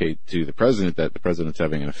would indicate to the president that the president's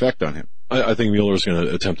having an effect on him. I think Mueller's going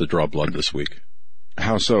to attempt to draw blood this week.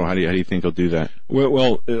 How so? How do you think he'll do that?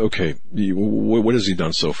 Well, okay. What has he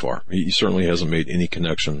done so far? He certainly hasn't made any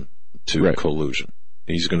connection to collusion.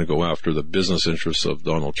 He's going to go after the business interests of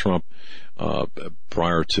Donald Trump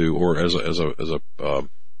prior to, or as a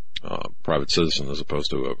private citizen as opposed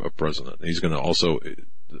to a president. He's going to also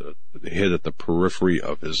hit at the periphery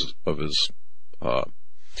of his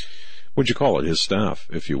what'd you call it? His staff,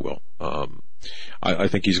 if you will. I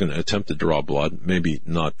think he's going to attempt to draw blood, maybe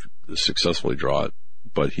not successfully draw it,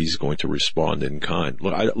 but he's going to respond in kind.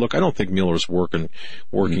 Look, I don't think Mueller's working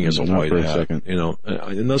as a white hat. Second. You know,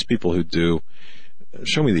 and those people who do,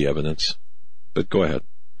 show me the evidence. But go ahead.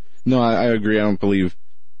 No, I agree. I don't believe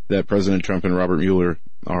that President Trump and Robert Mueller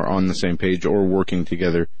are on the same page or working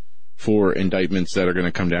together for indictments that are going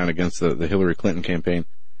to come down against the Hillary Clinton campaign.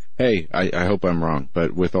 Hey, I hope I'm wrong,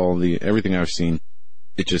 but with everything I've seen,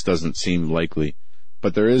 it just doesn't seem likely.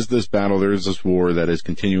 But there is this battle, there is this war that is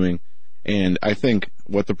continuing, and I think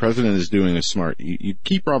what the president is doing is smart. You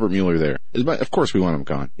keep Robert Mueller there. Of course we want him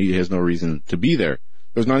gone. He has no reason to be there.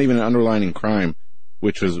 There's not even an underlying crime,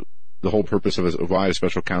 which was the whole purpose of why a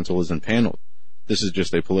special counsel is impaneled. This is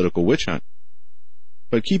just a political witch hunt.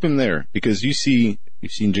 But keep him there, because you've seen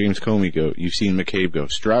James Comey go, you've seen McCabe go.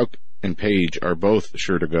 Strzok and Page are both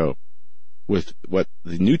sure to go, with what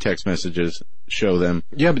the new text messages show them.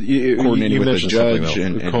 Yeah, but coordinating with the judge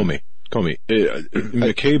and Comey.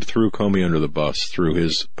 McCabe threw Comey under the bus through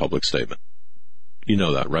his public statement. You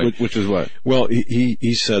know that, right? Which is what? Well,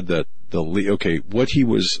 he said that what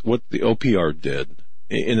the OPR did,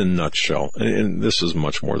 in a nutshell, and this is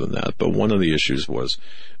much more than that, but one of the issues was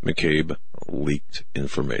McCabe leaked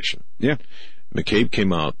information. Yeah. McCabe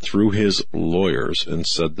came out through his lawyers and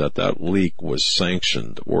said that leak was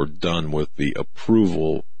sanctioned or done with the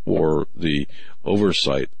approval or the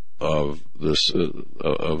oversight of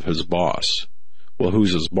of his boss. Well,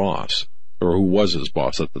 who's his boss? Or who was his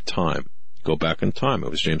boss at the time? Go back in time. It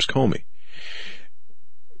was James Comey.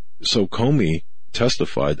 So Comey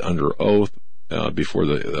testified under oath before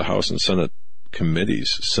the House and Senate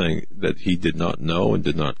committees, saying that he did not know and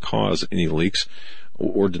did not cause any leaks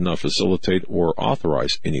or did not facilitate or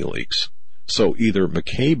authorize any leaks. So either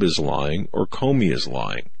McCabe is lying or Comey is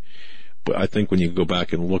lying. But I think when you go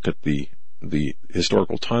back and look at the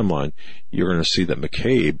historical timeline, you're going to see that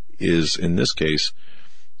McCabe is, in this case,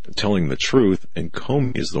 telling the truth, and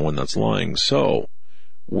Comey is the one that's lying. So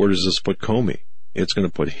where does this put Comey? It's going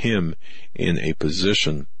to put him in a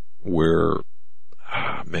position where,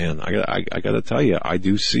 man, I got to tell you, I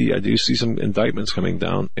do see some indictments coming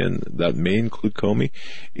down, and that may include Comey.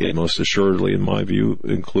 It most assuredly, in my view,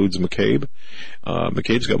 includes McCabe.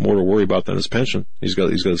 McCabe's got more to worry about than his pension. He's got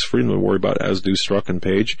his freedom to worry about, as do Strzok and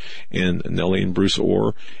Page and Nellie and Bruce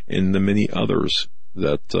Orr and the many others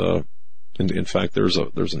that. In fact, there's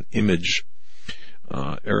an image,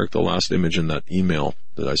 Eric, the last image in that email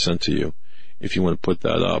that I sent to you. If you want to put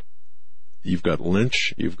that up, you've got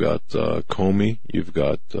Lynch, you've got Comey, you've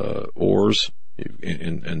got Orrs,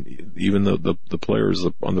 and even the players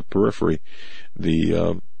on the periphery,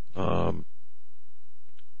 the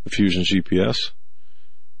Fusion GPS.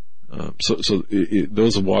 So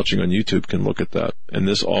those watching on YouTube can look at that, and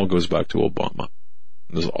this all goes back to Obama.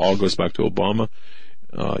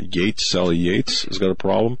 Sally Yates has got a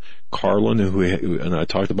problem. Carlin, and I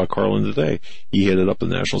talked about Carlin today, he headed up the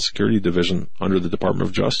National Security Division under the Department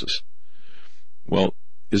of Justice. Well,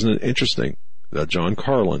 isn't it interesting that John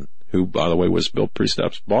Carlin, who, by the way, was Bill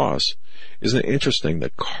Priestap's boss, isn't it interesting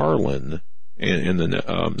that Carlin and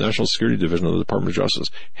the National Security Division of the Department of Justice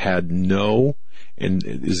had no, and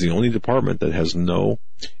is the only department that has no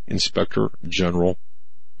inspector general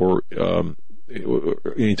or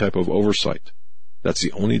any type of oversight. That's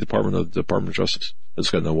the only department of the Department of Justice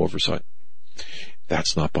that's got no oversight.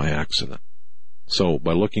 That's not by accident. So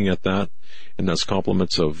by looking at that, and that's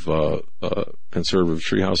compliments of Conservative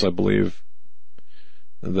Treehouse, I believe,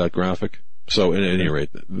 that graphic. So at any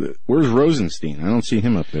rate, where's Rosenstein? I don't see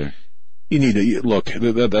him up there. You need to look.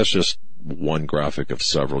 That's just one graphic of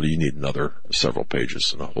several. You need another several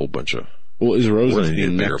pages and a whole bunch of. Well, is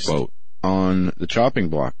Rosenstein next on the chopping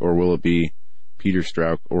block, or will it be Peter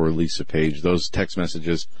Strzok or Lisa Page? Those text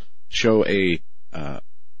messages show a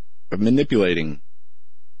manipulating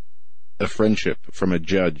a friendship from a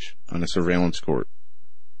judge on a surveillance court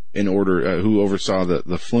in order who oversaw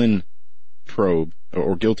the Flynn probe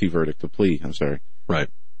or guilty verdict, the plea. I'm sorry, right,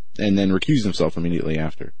 and then recused himself immediately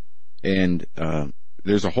after. And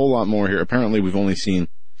there's a whole lot more here. Apparently, we've only seen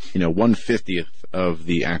 1/50th of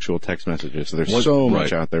the actual text messages. So there's so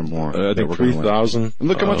much out there more. I think 3,000.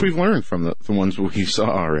 Look how much we've learned from the ones we saw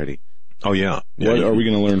already. Oh yeah. What are we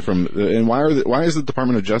going to learn from? And why is the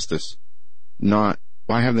Department of Justice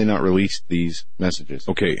why have they not released these messages?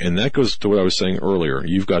 Okay, and that goes to what I was saying earlier.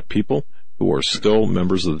 You've got people who are still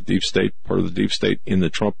members of the deep state, part of the deep state in the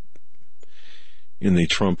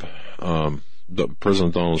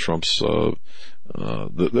President Donald Trump's,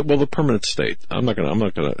 the permanent state. I'm not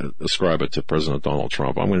going to ascribe it to President Donald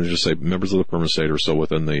Trump. I'm going to just say members of the permanent state are still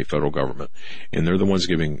within the federal government. And they're the ones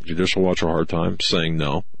giving Judicial Watch a hard time, saying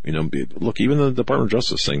no. Look, even the Department of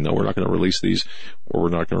Justice saying no, we're not going to release these, or we're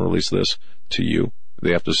not going to release this to you.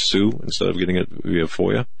 They have to sue instead of getting it via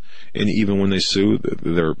FOIA. And even when they sue,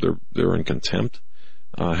 they're in contempt,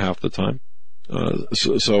 half the time.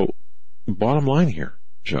 So bottom line here,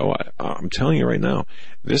 Joe, I'm telling you right now,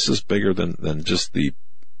 this is bigger than just the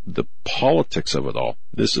politics of it all.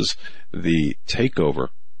 This is the takeover,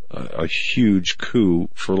 a huge coup,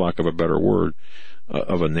 for lack of a better word,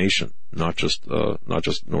 of a nation, not just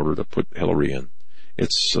in order to put Hillary in.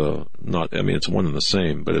 It's it's one and the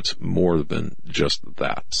same, but it's more than just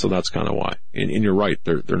that. So that's kind of why. And you're right,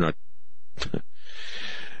 they're not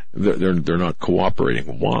they're not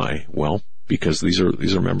cooperating. Why? Well, because these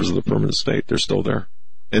are members of the permanent state. They're still there.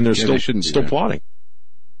 And they're still plotting.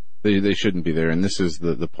 They shouldn't be there, and this is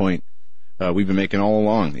the point we've been making all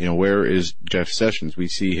along. Where is Jeff Sessions? We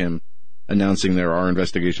see him announcing there are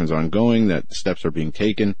investigations ongoing, that steps are being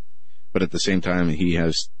taken, but at the same time he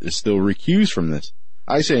is still recused from this.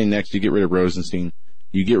 I say next you get rid of Rosenstein,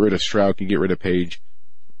 you get rid of Strzok, you get rid of Page,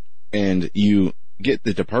 and you get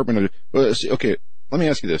the Department of... Okay, let me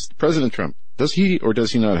ask you this. President Trump, does he or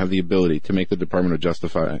does he not have the ability to make the Department of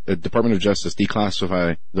Justice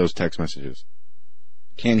declassify those text messages?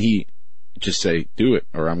 Can he just say, do it,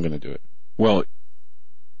 or I'm going to do it? Well,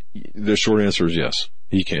 the short answer is yes,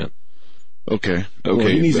 he can. Okay. Well,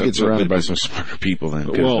 he needs to get surrounded by some smarter people then.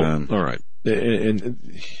 Well, all right.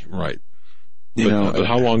 Right. But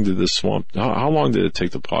how long did this swamp, how long did it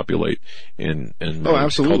take to populate and oh,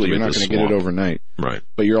 absolutely. You're not going to get it overnight. Right.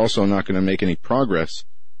 But you're also not going to make any progress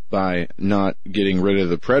by not getting rid of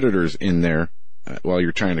the predators in there while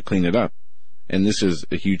you're trying to clean it up. And this is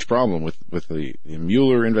a huge problem with the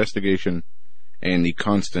Mueller investigation and the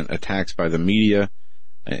constant attacks by the media,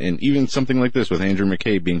 and even something like this with Andrew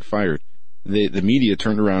McCabe being fired. The media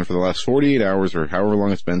turned around for the last 48 hours or however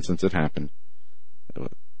long it's been since it happened,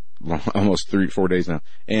 almost 3-4 days now,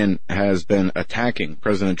 and has been attacking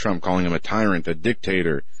President Trump, calling him a tyrant, a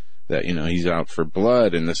dictator, that, he's out for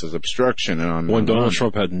blood and this is obstruction. And when Donald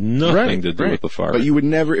Trump had nothing to do with the fire. But you would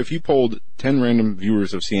never, if you polled 10 random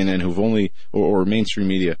viewers of CNN who've only, or mainstream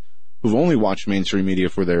media, who've only watched mainstream media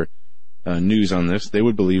for their news on this, they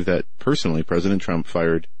would believe that personally President Trump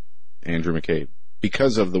fired Andrew McCabe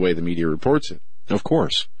because of the way the media reports it. Of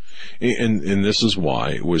course. And this is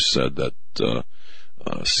why it was said that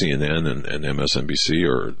CNN and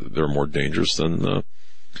MSNBC they're more dangerous than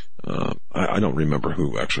I don't remember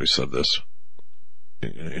who actually said this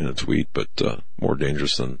in a tweet, but more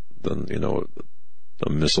dangerous than a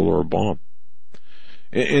missile or a bomb.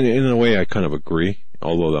 And in a way, I kind of agree.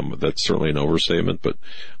 Although that's certainly an overstatement, but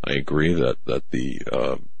I agree that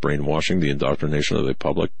the brainwashing, the indoctrination of the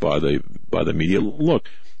public by the media. Look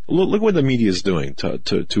what the media is doing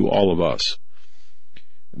to all of us.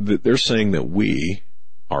 They're saying that we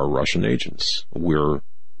are Russian agents. We're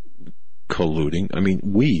colluding. I mean,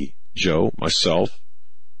 we, Joe, myself,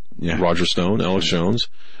 Roger Stone, Alex Jones,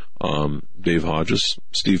 Dave Hodges,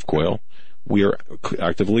 Steve Quayle, we are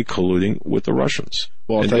actively colluding with the Russians.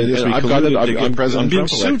 Well, I'll tell you this, I'm being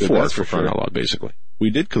sued for it, for crying out loud, basically. We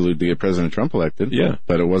did collude to get President Trump elected. Yeah.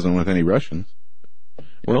 But it wasn't with any Russians.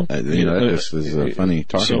 Well, this is a funny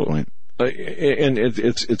talking point. And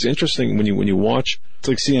it's interesting when you watch. It's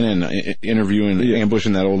like CNN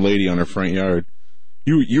ambushing that old lady on her front yard.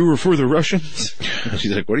 You were for the Russians?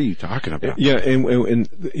 She's like, what are you talking about? Yeah, and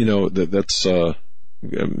that's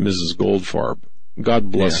Mrs. Goldfarb.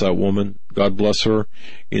 God bless that woman. God bless her.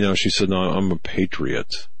 She said, no, I'm a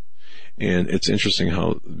patriot. And it's interesting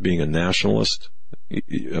how being a nationalist,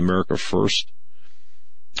 America first,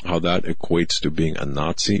 how that equates to being a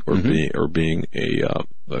Nazi or being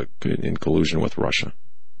in collusion with Russia.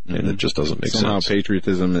 Mm-hmm. And it just doesn't make sense. Somehow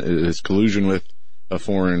patriotism is collusion with a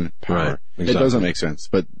foreign power. Right. Exactly. It doesn't make sense.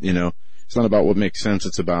 But, it's not about what makes sense.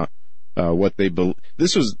 It's about what they believe.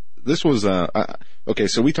 This was okay,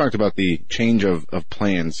 so we talked about the change of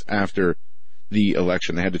plans after the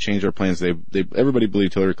election. They had to change their plans. Everybody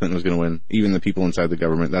believed Hillary Clinton was going to win, even the people inside the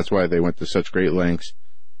government. That's why they went to such great lengths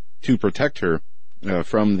to protect her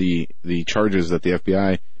from the charges that the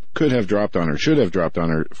FBI could have dropped on her, should have dropped on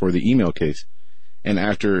her for the email case. And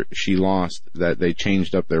after she lost, that they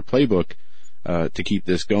changed up their playbook to keep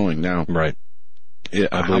this going. Now, right?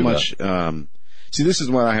 How much? See, this is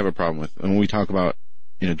what I have a problem with. And when we talk about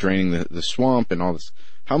draining the swamp and all this,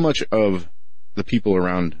 how much of the people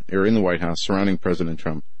around or in the White House surrounding President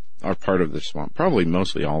Trump are part of this swamp? Probably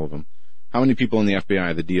mostly all of them. How many people in the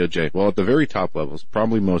FBI, the DOJ? Well, at the very top levels,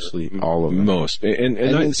 probably mostly all of them. Most.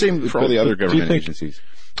 And same for all the other government agencies.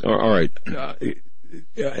 All right.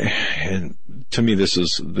 And to me, this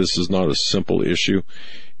is not a simple issue.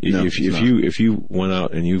 No, if you went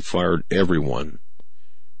out and you fired everyone,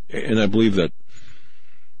 and I believe that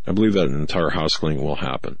an entire house cleaning will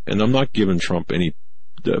happen. And I'm not giving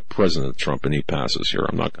President Trump any passes here.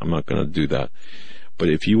 I'm not going to do that. But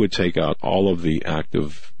if you would take out all of the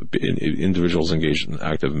active individuals engaged in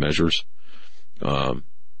active measures,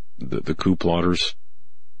 the coup plotters,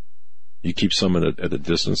 you keep some at a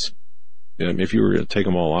distance. If you were to take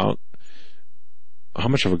them all out, how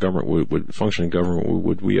much of a government would functioning government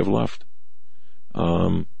would we have left?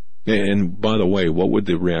 And by the way, what would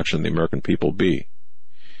the reaction of the American people be?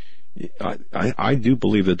 I do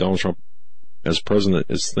believe that Donald Trump, as president,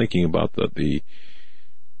 is thinking about the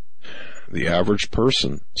average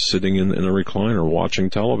person sitting in a recliner watching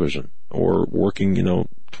television or working,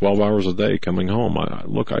 12 hours a day coming home.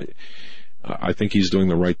 I think he's doing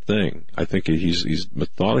the right thing. I think he's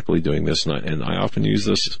methodically doing this, and I often use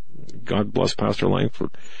this. God bless Pastor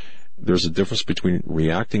Langford. There's a difference between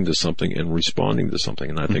reacting to something and responding to something,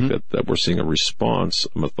 and I think that we're seeing a response,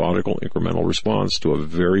 a methodical, incremental response to a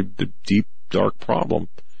very deep, dark problem,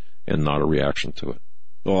 and not a reaction to it.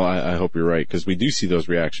 Well, I hope you're right, because we do see those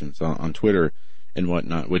reactions on Twitter and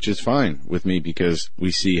whatnot, which is fine with me because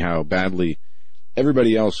we see how badly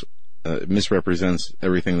everybody else misrepresents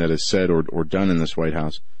everything that is said or done in this White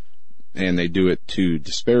House, and they do it to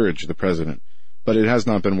disparage the president. But it has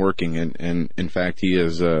not been working, and in fact, he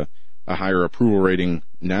has a higher approval rating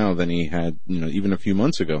now than he had, even a few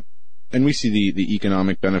months ago. And we see the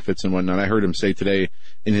economic benefits and whatnot. I heard him say today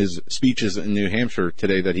in his speeches in New Hampshire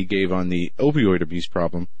today that he gave on the opioid abuse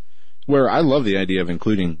problem, where I love the idea of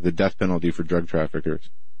including the death penalty for drug traffickers.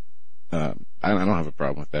 I don't have a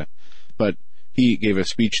problem with that. But he gave a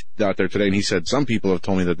speech out there today, and he said, some people have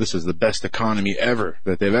told me that this is the best economy ever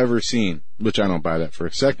that they've ever seen, which I don't buy that for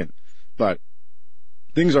a second. But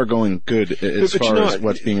things are going good as far as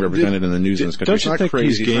what's being represented in the news in this country. Don't you think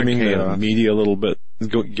he's gaming the media a little bit?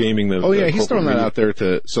 Gaming the... Oh, yeah, he's throwing that out there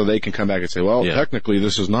so they can come back and say, well, technically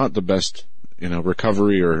this is not the best,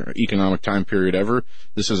 recovery or economic time period ever.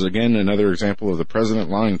 This is, again, another example of the president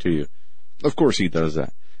lying to you. Of course he does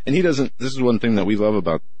that. And he doesn't... This is one thing that we love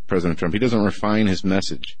about President Trump. He doesn't refine his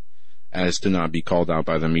message as to not be called out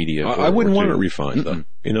by the media. I wouldn't want it refined,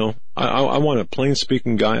 though. I want a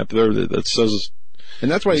plain-speaking guy up there that says... And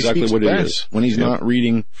that's why exactly he speaks best when he's not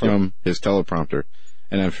reading from his teleprompter.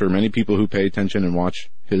 And I'm sure many people who pay attention and watch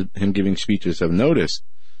him giving speeches have noticed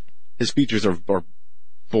his speeches are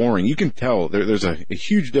boring. You can tell there's a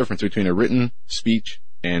huge difference between a written speech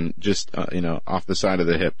and just, off the side of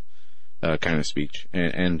the hip kind of speech.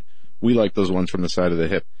 And we like those ones from the side of the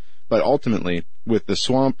hip. But ultimately, with the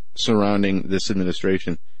swamp surrounding this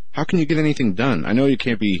administration, how can you get anything done? I know you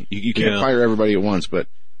can't fire everybody at once, but...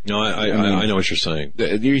 No, I know what you're saying.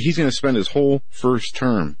 He's going to spend his whole first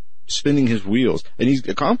term spinning his wheels, and he's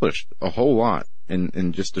accomplished a whole lot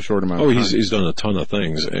in just a short amount of time. He's done a ton of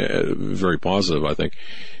things, very positive, I think.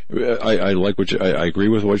 I like I agree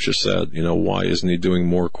with what you said. Why isn't he doing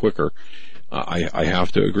more quicker? I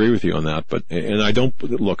have to agree with you on that, and I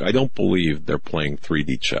don't believe they're playing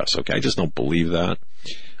 3D chess, okay? I just don't believe that.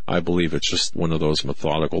 I believe it's just one of those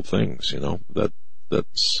methodical things,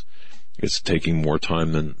 that's it's taking more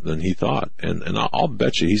time than he thought. And I'll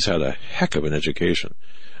bet you he's had a heck of an education.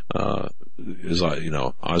 His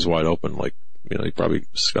eyes wide open, like, he's probably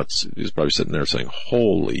sitting there saying,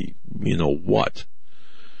 holy, what?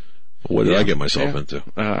 What did I get myself into?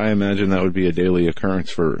 I imagine that would be a daily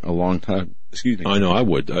occurrence for a long time. Excuse me. I know I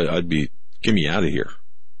would. I'd be, get me out of here.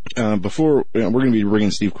 Before, we're going to be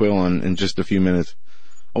bringing Steve Quayle on in just a few minutes.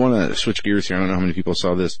 I want to switch gears here. I don't know how many people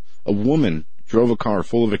saw this. A woman drove a car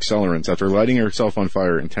full of accelerants after lighting herself on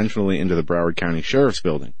fire intentionally into the Broward County Sheriff's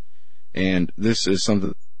Building. And this is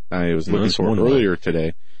something I was looking for earlier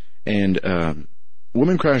today. And a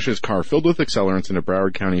woman crashed his car filled with accelerants in a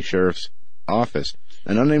Broward County Sheriff's office.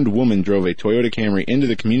 An unnamed woman drove a Toyota Camry into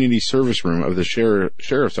the community service room of the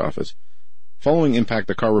sheriff's office. Following impact,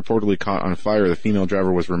 the car reportedly caught on fire. The female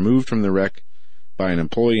driver was removed from the wreck by an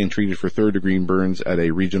employee and treated for third-degree burns at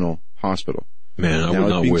a regional hospital. Man, I would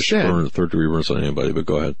not wish third-degree burns on anybody, but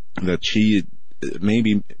go ahead. That she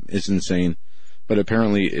maybe is insane, but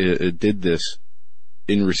apparently it did this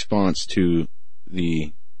in response to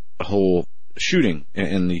the whole shooting,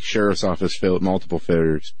 and the sheriff's office failed multiple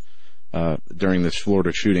failures during this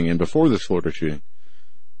Florida shooting and before this Florida shooting.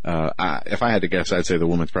 If I had to guess, I'd say the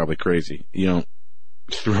woman's probably crazy. You don't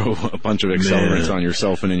throw a bunch of accelerants on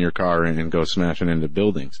yourself and in your car and go smashing into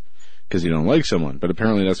buildings because you don't like someone. But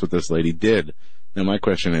apparently that's what this lady did. Now my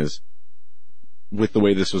question is, with the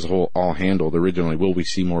way this was all handled originally, will we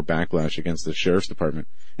see more backlash against the sheriff's department?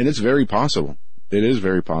 And it's very possible. It is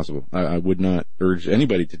very possible. I would not urge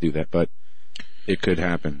anybody to do that, but it could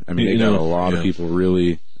happen. I mean, they got a lot of people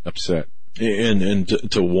really upset. And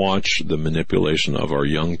to watch the manipulation of our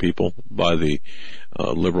young people by the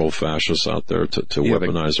liberal fascists out there to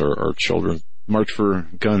weaponize our children. March for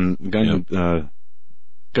gun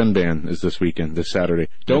ban is this weekend, this Saturday.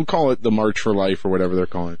 Don't call it the March for Life or whatever they're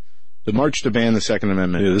calling it. The March to ban the Second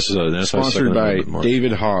Amendment. Yeah, this is sponsored by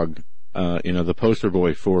David Hogg, the poster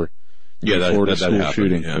boy for Florida school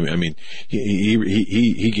shooting. Yeah, I mean,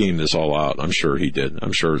 he gamed this all out. I'm sure he did.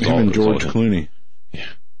 I'm sure it's him all and George Clooney. Yeah.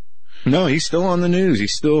 No, he's still on the news.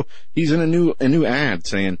 He's in a new ad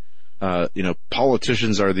saying,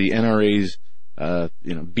 politicians are the NRA's,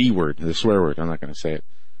 B word, the swear word. I'm not going to say it.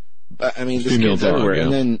 But I mean, this kid's everywhere. Yeah.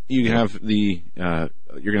 And then you have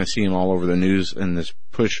you're going to see him all over the news and this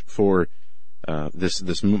push for,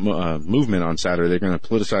 this movement on Saturday. They're going to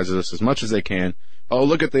politicize this as much as they can. Oh,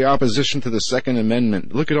 look at the opposition to the Second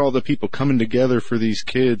Amendment. Look at all the people coming together for these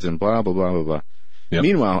kids and blah, blah, blah, blah, blah. Yep.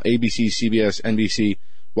 Meanwhile, ABC, CBS, NBC,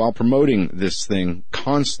 while promoting this thing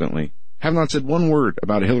constantly, have not said one word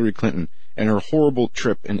about Hillary Clinton and her horrible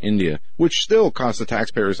trip in India, which still cost the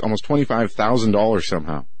taxpayers almost $25,000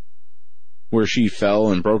 somehow, where she fell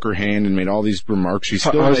and broke her hand and made all these remarks. She's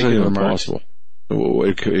still making remarks. Possible?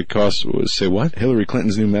 It cost, say what? Hillary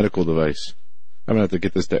Clinton's new medical device. I'm going to have to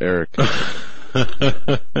get this to Eric.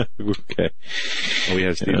 Okay. Oh, we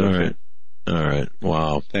have Steve. All right.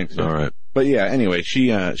 Wow. Thanks. All right. But yeah, anyway, she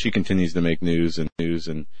continues to make news,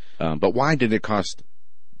 but why did it cost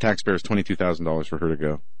taxpayers $22,000 for her to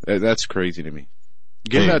go? That's crazy to me.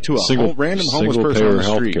 Give that to a random homeless person on the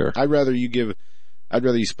street. I'd rather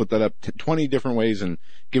you split that up 20 different ways and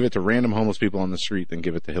give it to random homeless people on the street than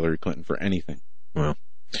give it to Hillary Clinton for anything. Well,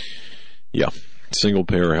 yeah. Single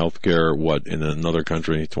payer health care, in another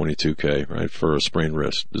country, $22K, right, for a sprained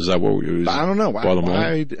wrist. Is that what we use? I don't know.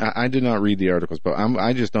 I did not read the articles, but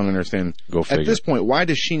I just don't understand. Go figure. At this point, why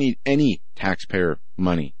does she need any taxpayer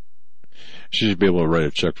money? She should be able to write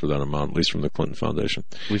a check for that amount, at least from the Clinton Foundation.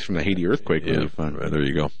 At least from the Haiti earthquake relief fund. There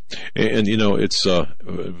you go. And it's,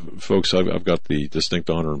 folks, I've got the distinct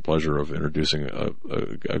honor and pleasure of introducing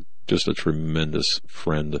just a tremendous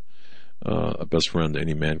friend, a best friend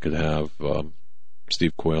any man could have.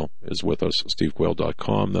 Steve Quayle is with us,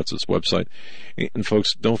 stevequayle.com. That's his website. And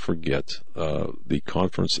folks, don't forget the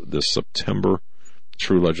conference this September,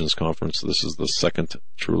 True Legends Conference. This is the second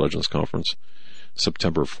True Legends Conference,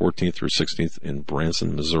 September 14th through 16th in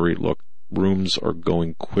Branson, Missouri. Look, rooms are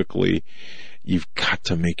going quickly. You've got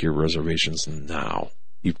to make your reservations now.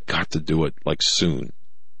 You've got to do it soon,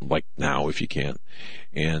 now if you can.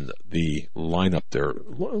 And the lineup there,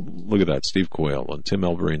 look at that, Steve Quayle and Tim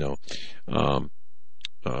Alberino,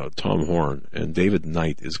 Tom Horn, and David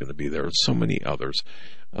Knight is going to be there, and so many others.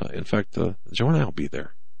 In fact, Joe and I will be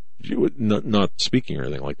there. Not speaking or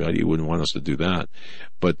anything like that. You wouldn't want us to do that,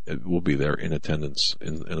 but we'll be there in attendance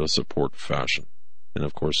in a support fashion. And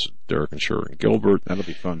of course, Derek and Sharon Gilbert. That'll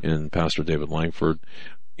be fun. And Pastor David Langford.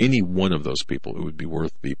 Any one of those people, it would be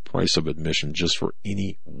worth the price of admission just for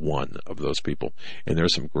any one of those people. And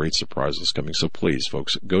there's some great surprises coming. So please,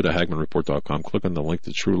 folks, go to HagmannReport.com, click on the link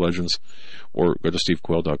to True Legends, or go to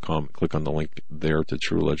SteveQuayle.com, click on the link there to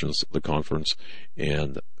True Legends, the conference,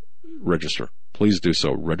 and register. Please do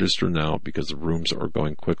so. Register now because the rooms are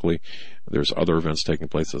going quickly. There's other events taking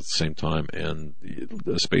place at the same time, and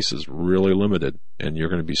the space is really limited, and you're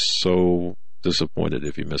going to be so disappointed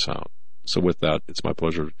if you miss out. So with that, it's my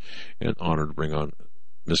pleasure and honor to bring on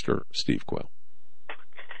Mr. Steve Quayle.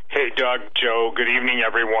 Hey, Doug, Joe, good evening,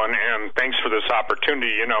 everyone, and thanks for this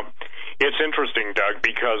opportunity. It's interesting, Doug,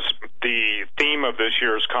 because the theme of this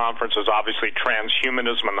year's conference is obviously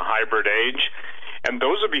transhumanism in the hybrid age. And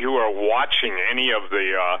those of you who are watching any of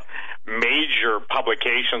the major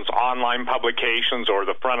publications, online publications, or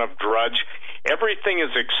the front of Drudge, everything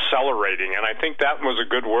is accelerating. And I think that was a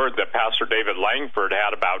good word that Pastor David Langford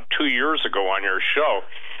had about 2 years ago on your show,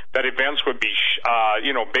 that events would be,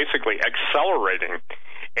 basically accelerating.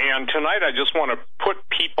 And tonight I just want to put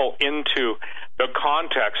people into the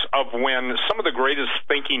context of when some of the greatest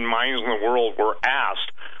thinking minds in the world were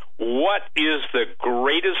asked, what is the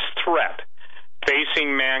greatest threat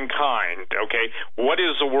facing mankind, okay? What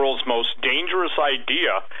is the world's most dangerous idea?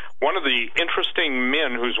 One of the interesting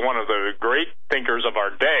men, who's one of the great thinkers of our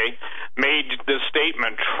day, made this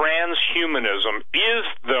statement: transhumanism is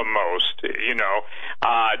the most,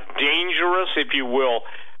 dangerous, if you will,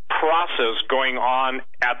 process going on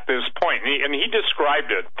at this point. And he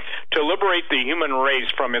described it: to liberate the human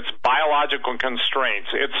race from its biological constraints.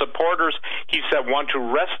 Its supporters, he said, want to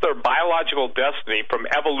wrest their biological destiny from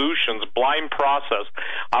evolution's blind process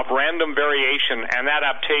of random variation and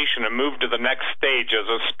adaptation and move to the next stage as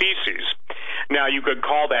a species. Now, you could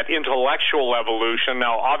call that intellectual evolution.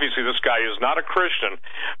 Now, obviously, this guy is not a Christian,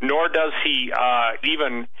 nor does he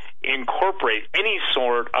even incorporate any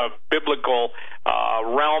sort of biblical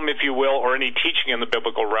realm, if you will, or any teaching in the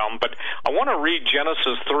biblical realm. But I want to read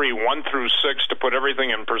Genesis 3:1 through 6 to put everything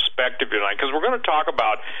in perspective tonight, because we're going to talk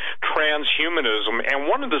about transhumanism. And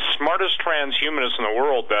one of the smartest transhumanists in the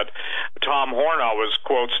world that Tom Horn always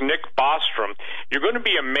quotes, Nick Bostrom. You're going to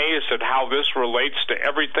be amazed at how this relates to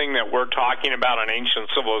everything that we're talking about in ancient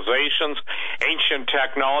civilizations, ancient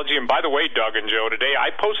technology. And by the way, Doug and Joe, today I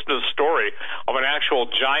posted a story of an actual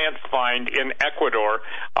giant find in Ecuador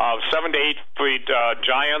of 7 to 8 feet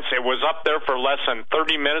giants. It was up there for less than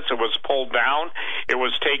 30 minutes. It was pulled down. It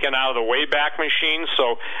was taken out of the Wayback Machine.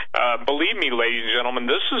 So believe me, ladies and gentlemen,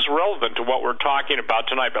 this is relevant to what we're talking about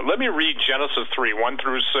tonight. But let me read Genesis 3:1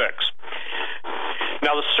 through 6.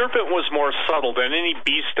 Now the serpent was more subtle than any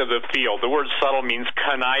beast of the field. The word subtle means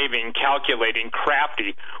conniving, calculating,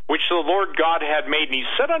 crafty, which the Lord God had made. And he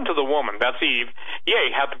said unto the woman, that's Eve,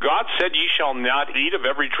 Yea, hath God said, Ye shall not eat of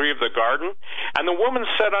every tree of the garden? And the woman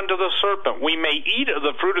said unto the serpent, We may eat of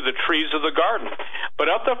the fruit of the trees of the garden, but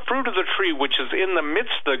of the fruit of the tree which is in the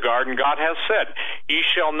midst of the garden, God hath said, Ye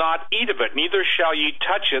shall not eat of it, neither shall ye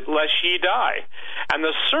touch it, lest ye die. And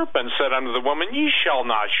the serpent said unto the woman, Ye shall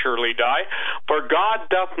not surely die, for God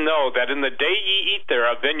doth know that in the day ye eat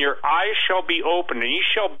thereof, then your eyes shall be opened, and ye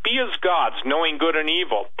shall be as gods, knowing good and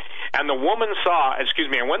evil. And the woman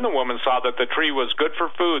and when the woman saw that the tree was good for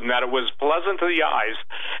food, and that it was pleasant to the eyes,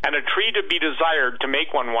 and a tree to be desired to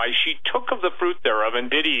make one wise, she took of the fruit thereof, and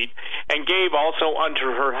did eat, and gave also unto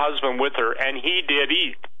her husband with her, and he did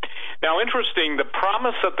eat. Now, interesting, the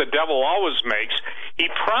promise that the devil always makes, he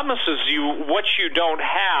promises you what you don't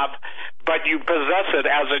have, but you possess it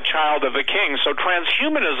as a child of the king. So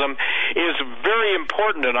transhumanism is very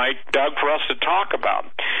important tonight, Doug, for us to talk about.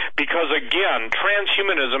 Because, again,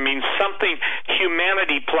 transhumanism means something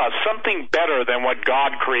humanity plus, something better than what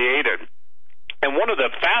God created. And one of the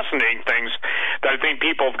fascinating things that I think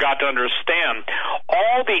people have got to understand,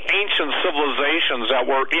 all the ancient civilizations that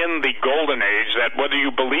were in the Golden Age, that whether you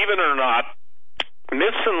believe it or not,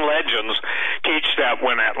 myths and legends teach that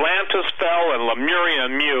when Atlantis fell and Lemuria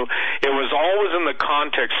and Mu, it was always in the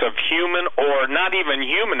context of human, or not even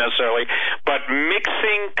human necessarily, but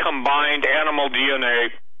mixing combined animal DNA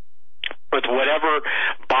with whatever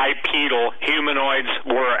bipedal humanoids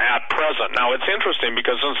were at present. Now, it's interesting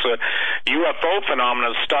because since the UFO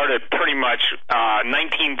phenomenon started pretty much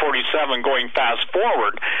 1947 going fast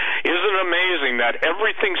forward, isn't it amazing that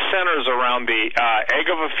everything centers around the egg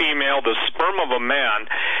of a female, the sperm of a man,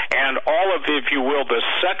 and all of, if you will, the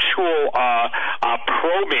sexual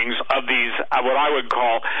probings of these, what I would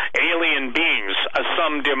call alien beings,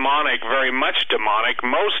 some demonic, very much demonic,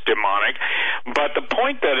 most demonic. But the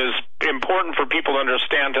point that is important for people to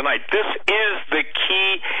understand tonight, this is the key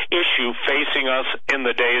issue facing us in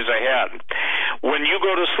the days ahead. When you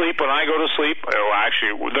go to sleep, when I go to sleep,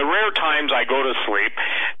 the rare times I go to sleep,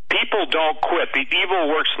 people don't quit. The evil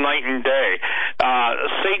works night and day.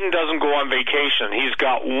 Satan doesn't go on vacation. He's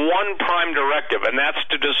got one prime directive, and that's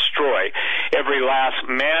to destroy every last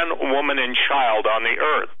man, woman, and child on the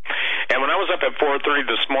earth. And when I was up at 4:30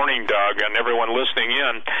 this morning, Doug, and everyone listening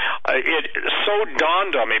in, it so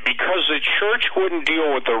dawned on me, because the church wouldn't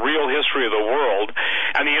deal with the real history of the world,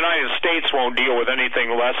 and the United States won't deal with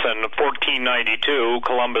anything less than 1492,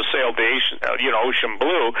 Columbus sailed the ocean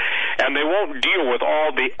blue, and they won't deal with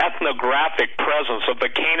all the ethnographic presence of the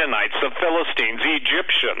Canaanites, the Philistines, the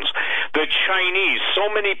Egyptians, the Chinese. So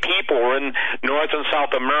many people were in North and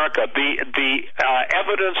South America. The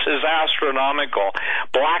evidence is astronomical.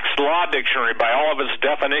 Black's Law Dictionary, by all of its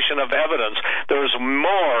definition of evidence, there's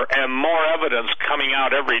more and more evidence coming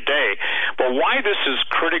out every day. But why this is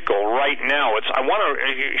critical right now, I want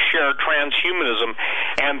to share transhumanism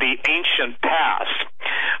and the ancient past.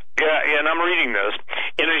 and I'm reading this,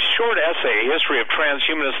 in a short essay, History of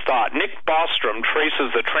Transhumanist Thought, Nick Bostrom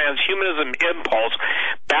traces the transhumanism impulse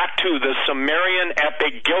back to the Sumerian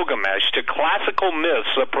epic Gilgamesh, to classical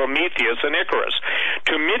myths of Prometheus and Icarus,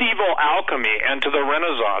 to medieval alchemy, and to the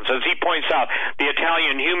Renaissance. As he points out, the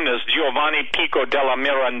Italian humanist Giovanni Pico della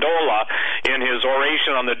Mirandola, in his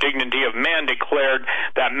oration on the dignity of man, declared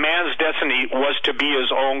that man's destiny was to be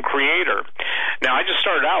his own creator. Now, I just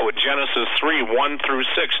started out with Genesis 3:1 through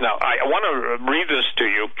 6. Now, I want to read this to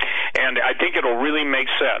you, and I think it'll really make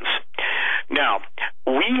sense. Now,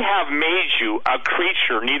 we have made you a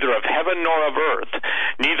creature neither of heaven nor of earth,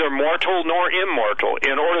 neither mortal nor immortal,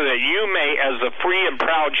 in order that you may, as the free and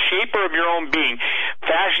proud shaper of your own being,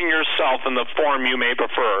 fashion yourself in the form you may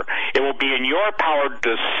prefer. It will be in your power to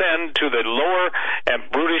descend to the lower and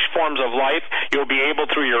brutish forms of life. You'll be able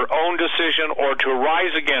through your own decision or to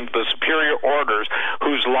rise again to the superior orders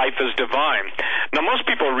whose life is divine. Now, most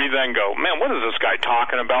people read that and go, man, what is this guy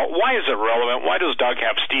talking about? Why is it relevant? Why does Doug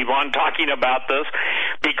have Steve on talking about this?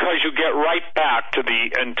 Because you get right back to the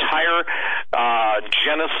entire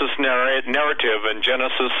Genesis narrative in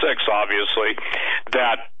Genesis 6, obviously,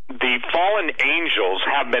 that the fallen angels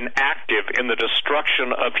have been active in the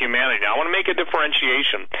destruction of humanity. Now, I want to make a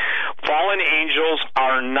differentiation. Fallen angels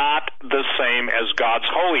are not the same as God's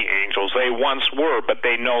holy angels. They once were, but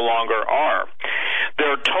they no longer are.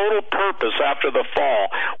 Their total purpose after the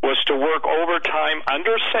fall was to work overtime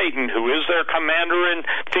under Satan, who is their commander and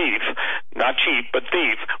thief, not cheat, but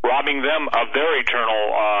thief, robbing them of their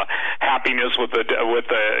eternal happiness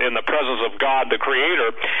in the presence of God, the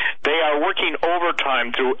Creator. They are working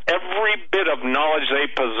overtime through every bit of knowledge they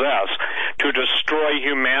possess to destroy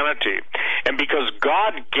humanity. And because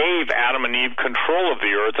God gave Adam and Eve control of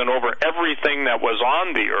the earth and over everything that was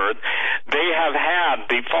on the earth,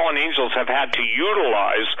 the fallen angels have had to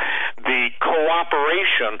utilize the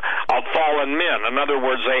cooperation of fallen men. In other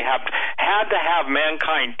words, they have had to have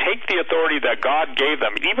mankind take the authority that God gave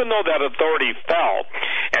them, even though that authority fell,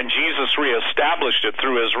 and Jesus reestablished it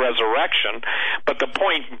through his resurrection. But the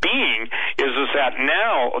point being is that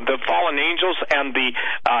now the fallen angels and the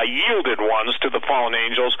yielded ones to the fallen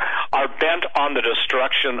angels are bent on the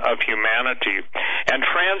destruction of humanity. And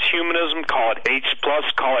transhumanism, call it H+,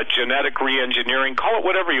 call it genetic reengineering, call it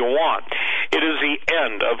whatever you want. It is the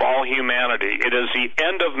end of all humanity. It is the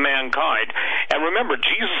end of mankind. And remember,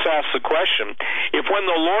 Jesus asked the question, if when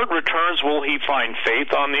the Lord returns, will he find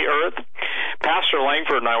faith on the earth? Pastor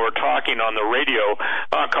Langford and I were talking on the radio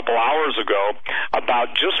a couple hours ago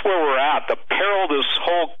about just where we're at, the peril this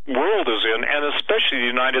whole world is in, and especially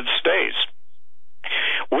the United States.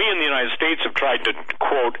 We in the United States have tried to,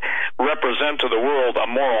 quote, represent to the world a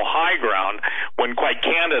moral high ground when, quite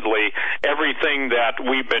candidly, everything that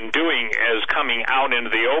we've been doing is coming out into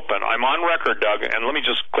the open. I'm on record, Doug, and let me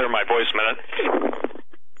just clear my voice a minute.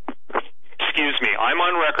 Excuse me. I'm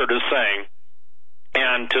on record as saying,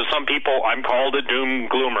 and to some people, I'm called a doom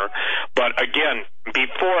gloomer. But again,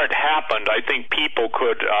 before it happened, I think people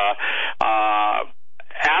could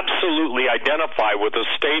absolutely identify with a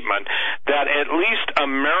statement that at least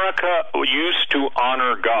America used to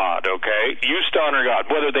honor God, okay? Used to honor God,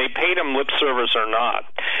 whether they paid him lip service or not.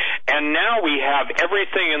 And now we have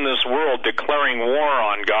everything in this world declaring war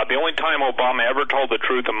on God. The only time Obama ever told the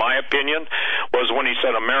truth, in my opinion, was when he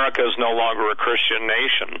said America is no longer a Christian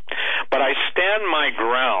nation. But I stand my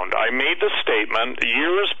ground. I made the statement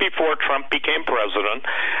years before Trump became president,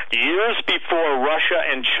 years before Russia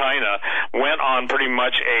and China went on pretty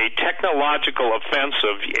much a technological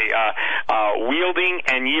offensive, wielding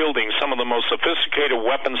and yielding some of the most sophisticated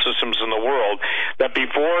weapon systems in the world, that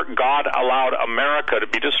before God allowed America to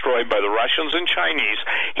be destroyed by the Russians and Chinese,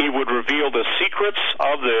 he would reveal the secrets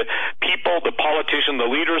of the people, the politician,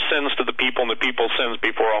 the leader sins to the people, and the people sins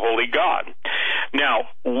before a holy God.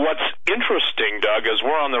 Now, what's interesting, Doug, as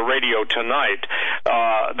we're on the radio tonight,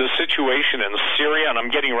 the situation in Syria, and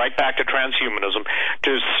I'm getting right back to transhumanism,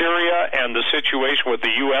 to Syria and the situation with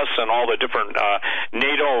the U.S. and all the different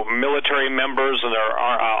NATO military members and their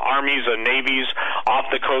armies and navies off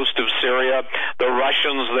the coast of Syria, the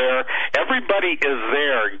Russians there, everybody is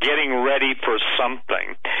there getting ready for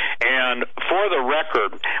something. And for the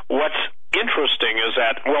record, what's interesting is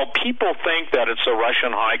that, well, people think that it's the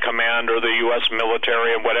Russian high command or the U.S.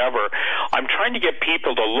 military and whatever. I'm trying to get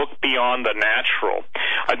people to look beyond the natural.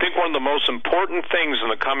 I think one of the most important things in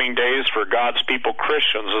the coming days for God's people,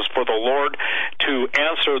 Christians, is for the Lord to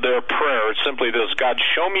answer their prayer. It's simply this: God,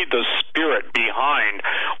 show me the spirit behind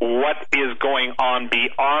what is going on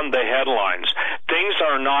beyond the headlines. things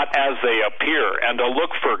are not as they appear, and to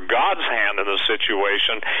look for God's hand in the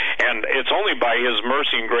situation, and it's only by His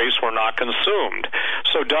mercy and grace we're not consumed.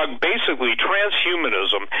 So, Doug, basically,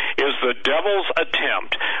 transhumanism is the devil's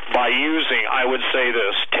attempt by using, I would say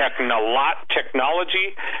this,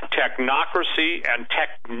 technology, technocracy, and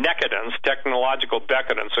technological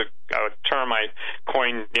decadence, a term I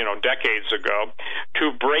coined, decades ago,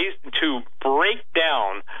 to break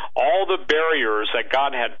down all the barriers that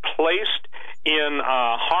God had placed in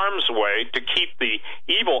harm's way to keep the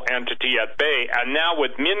evil entity at bay, and now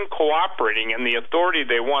with men cooperating in the authority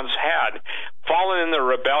they once had, fallen in their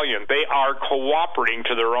rebellion, they are cooperating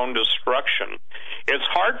to their own destruction. It's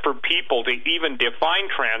hard for people to even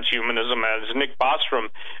define transhumanism, as Nick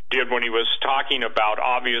Bostrom did when he was talking about,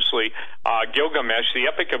 obviously, Gilgamesh. The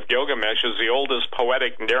Epic of Gilgamesh is the oldest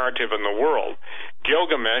poetic narrative in the world.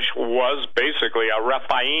 Gilgamesh was basically a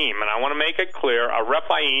Rephaim, and I want to make it clear, a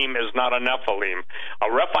Rephaim is not a Nephilim. A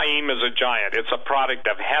Rephaim is a giant. It's a product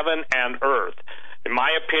of heaven and earth. In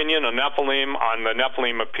my opinion, the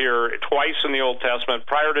Nephilim appear twice in the Old Testament,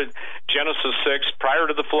 prior to Genesis 6, prior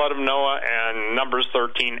to the flood of Noah, and Numbers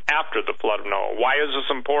 13 after the flood of Noah. Why is this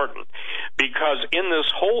important? Because in this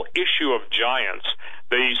whole issue of giants,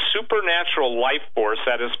 the supernatural life force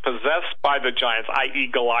that is possessed by the giants, i.e.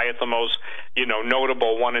 Goliath, the most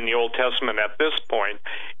notable one in the Old Testament at this point,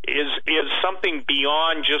 is something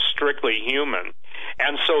beyond just strictly human.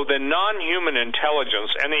 And so the non-human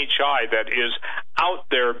intelligence, NHI, that is out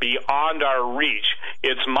there beyond our reach,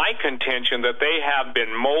 it's my contention that they have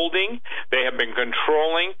been molding, they have been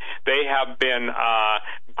controlling, they have been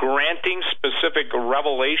granting specific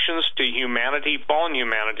revelations to humanity, fallen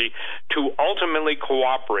humanity, to ultimately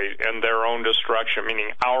cooperate in their own destruction,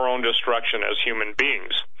 meaning our own destruction as human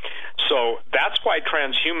beings. So that's why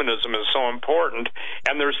transhumanism is so important,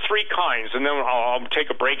 and there's three kinds, and then I'll take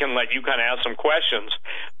a break and let you kind of ask some questions.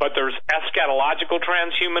 But there's eschatological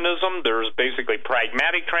transhumanism, there's basically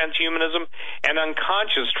pragmatic transhumanism, and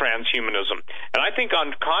unconscious transhumanism. And I think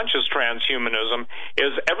unconscious transhumanism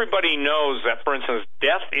is everybody knows that, for instance,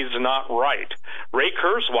 death is not right. Ray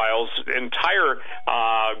Kurzweil's entire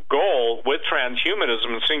goal with transhumanism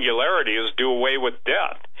and singularity is do away with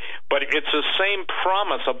death. But it's the same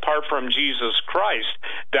promise apart from Jesus Christ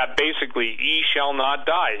that basically ye shall not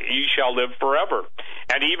die, ye shall live forever.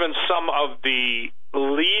 And even some of the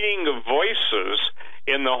leading voices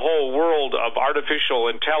in the whole world of artificial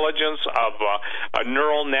intelligence, of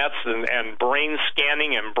neural nets and brain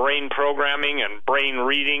scanning and brain programming and brain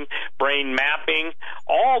reading, brain mapping,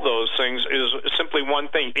 all those things is simply one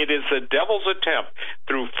thing. It is the devil's attempt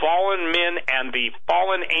through fallen men and the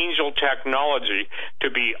fallen angel technology to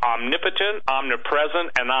be omnipotent,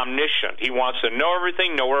 omnipresent, and omniscient. He wants to know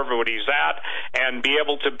everything, know wherever he's at, and be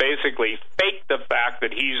able to basically fake the fact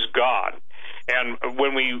that he's God. And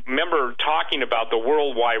when we remember talking about the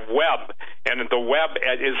World Wide Web, and the web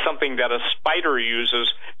is something that a spider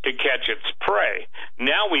uses to catch its prey.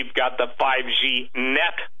 Now we've got the 5G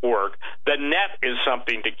network. The net is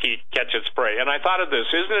something to catch its prey. And I thought of this,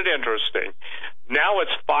 isn't it interesting? Now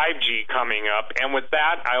it's 5G coming up, and with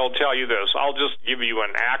that, I'll tell you this. I'll just give you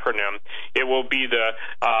an acronym. It will be the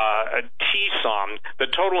TESOM, the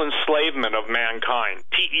total enslavement of mankind,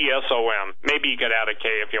 TESOM. Maybe you could add a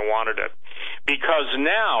K if you wanted it. Because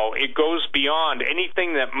now it goes beyond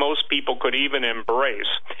anything that most people could even embrace.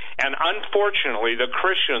 And unfortunately, the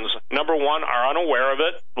Christians, number one, are unaware of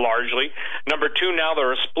it, largely. Number two, now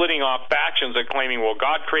they're splitting off factions and claiming, well,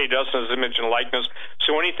 God created us in His image and likeness,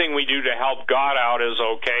 so anything we do to help God out is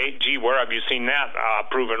okay. Gee, where have you seen that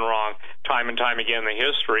proven wrong time and time again in the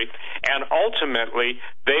history? And ultimately,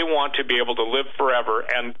 they want to be able to live forever,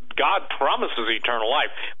 and God promises eternal life,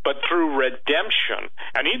 but through redemption.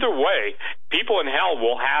 And either way, people in hell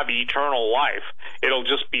will have eternal life. It'll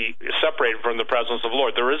just be separated from the presence of the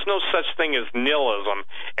Lord. There is no such thing as nihilism,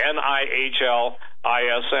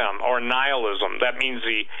 NIHLISM, or nihilism. That means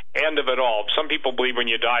the end of it all. Some people believe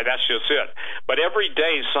when you die, that's just it. But every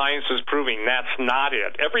day, science is proving that's not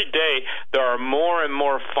it. Every day, there are more and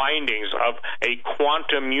more findings of a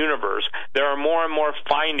quantum universe. There are more and more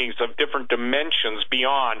findings of different dimensions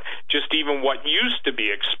beyond just even what used to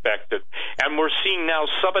be expected. And we're seeing now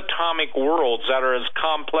subatomic worlds that are as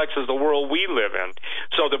complex as the world we live in.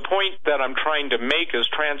 So the point that I'm trying to make is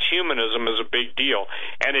transhumanism is a big deal.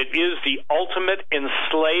 And it is the ultimate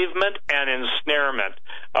enslavement and ensnarement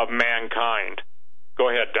of mankind. Go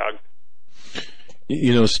ahead, Doug.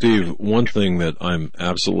 You know, Steve, one thing that I'm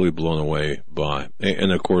absolutely blown away by,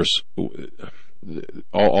 and of course,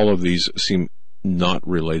 all of these seem not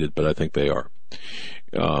related, but I think they are.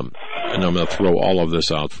 And I'm going to throw all of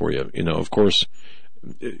this out for you. You know, of course,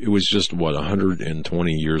 it was just,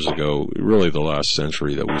 120 years ago, really the last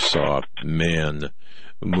century, that we saw man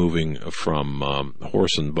moving from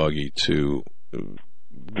horse and buggy to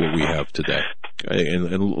what we have today. And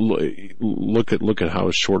look at how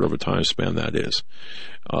short of a time span that is.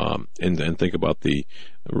 And think about the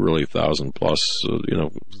really 1,000 plus,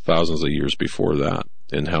 thousands of years before that,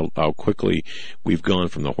 and how quickly we've gone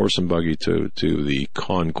from the horse and buggy to the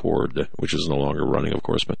Concorde, which is no longer running, of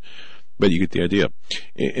course, but you get the idea.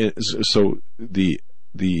 So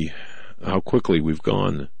how quickly we've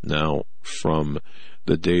gone now from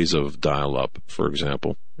the days of dial-up, for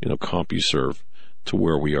example, CompuServe, to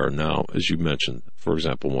where we are now, as you mentioned. For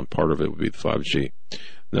example, one part of it would be the 5G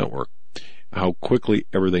network. How quickly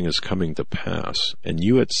everything is coming to pass. And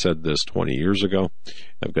you had said this 20 years ago.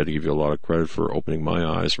 I've got to give you a lot of credit for opening my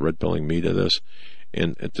eyes, red-pilling me to this,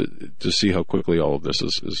 and to see how quickly all of this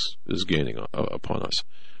is gaining upon us.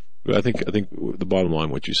 But I think the bottom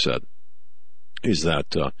line, what you said, is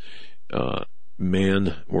that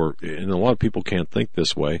man, and a lot of people don't think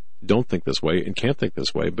this way, and can't think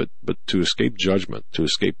this way, but to escape judgment, to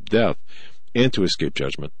escape death, and to escape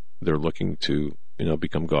judgment, they're looking to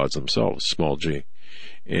become gods themselves, small g,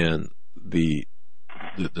 and the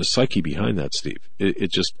psyche behind that, Steve,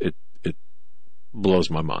 it blows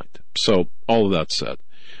my mind. So all of that said,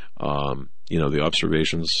 the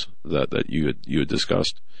observations that you had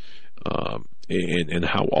discussed, and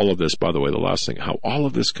how all of this, by the way, the last thing, how all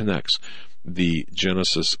of this connects. The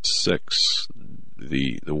Genesis 6,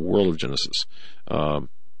 the world of Genesis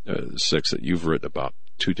 6 that you've written about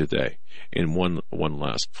to today. And one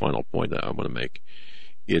last final point that I want to make.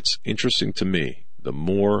 It's interesting to me, the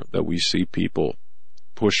more that we see people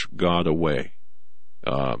push God away,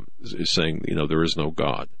 saying, there is no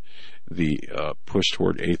God, the push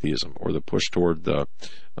toward atheism, or the push toward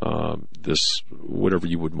this, whatever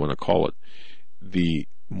you would want to call it, the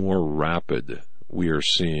more rapid we are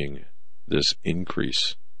seeing this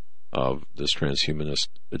increase of this transhumanist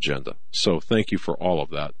agenda. So thank you for all of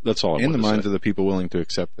that. That's all I want to say. In the minds of the people willing to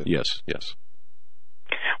accept it. Yes.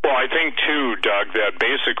 Well, I think, too, Doug, that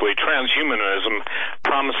basically transhumanism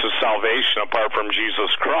promises salvation apart from Jesus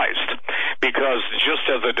Christ. Because just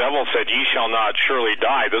as the devil said, ye shall not surely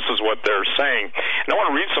die, this is what they're saying. And I want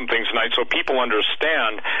to read some things tonight so people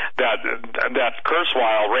understand that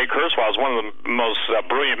Ray Kurzweil, is one of the most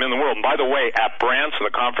brilliant men in the world. And by the way, at Branson,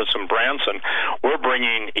 the conference in Branson, we're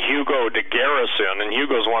bringing Hugo de Garis in, and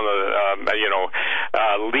Hugo's one of the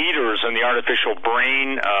leaders in the artificial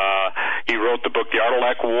brain. He wrote the book The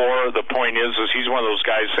Artilect War. The point is he's one of those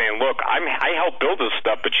guys saying, look, I helped build this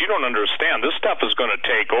stuff, but you don't understand. This stuff is going to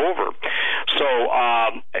take over. So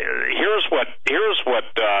here's what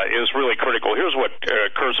is really critical. Here's what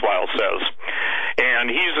Kurzweil says.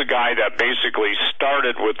 And he's the guy that basically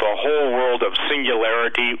started with the whole world of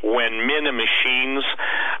singularity when men and machines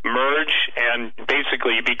merge and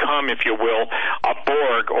basically become, if you will, a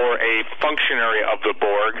Borg or a functionary of the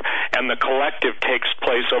Borg, and the collective takes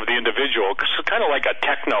place over the individual. It's kind of like a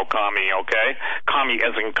techno-commie, okay? Commie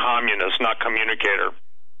as in communist, not communicator.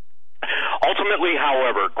 Ultimately,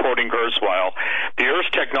 however, quoting Kurzweil, the Earth's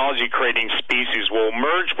technology-creating species will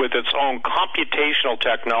merge with its own computational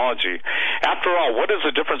technology. After all, what is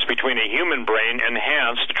the difference between a human brain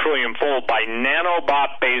enhanced a trillion-fold by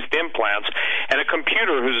nanobot-based implants and a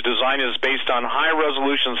computer whose design is based on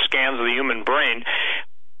high-resolution scans of the human brain,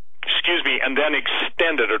 and then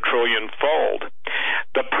extended a trillion-fold?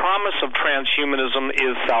 The promise of transhumanism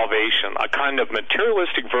is salvation, a kind of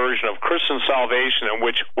materialistic version of Christian salvation in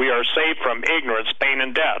which we are saved from ignorance, pain,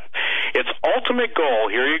 and death. Its ultimate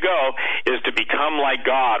goal, here you go, is to become like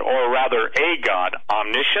God, or rather a God,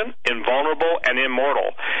 omniscient, invulnerable, and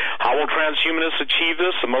immortal. How will transhumanists achieve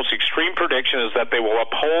this? The most extreme prediction is that they will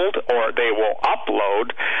uphold, or they will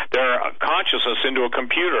upload, their consciousness into a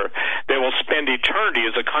computer. They will spend eternity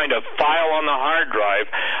as a kind of file on the hard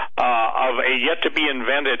drive of a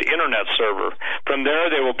yet-to-be-invented internet server. From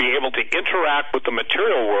there, they will be able to interact with the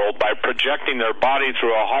material world by projecting their body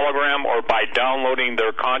through a hologram or by downloading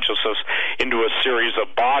their consciousness into a series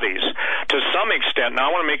of bodies. To some extent, now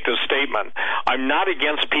I want to make this statement, I'm not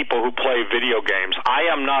against people who play video games.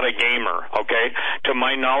 I am not a gamer, okay? To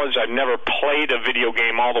my knowledge, I've never played a video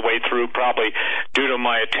game all the way through, probably due to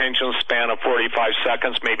my attention span of 45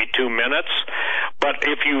 seconds, maybe 2 minutes. But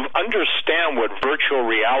if you understand what virtual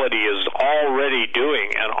reality is already doing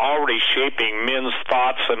and already shaping men's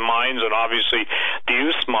thoughts and minds, and obviously the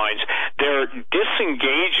youth's minds, they're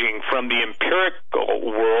disengaging from the empirical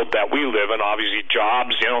world that we live in, obviously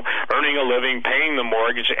jobs, earning a living, paying the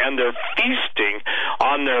mortgage, and they're feasting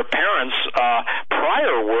on their parents'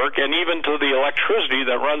 prior work and even to the electricity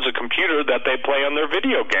that runs a computer that they play on their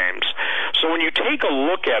video games. So when you take a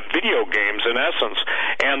look at video games, in essence,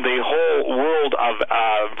 and the whole world of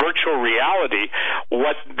virtual reality,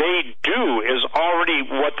 what they do is already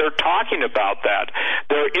what they're talking about. That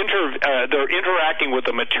they're interacting with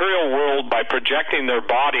the material world by projecting their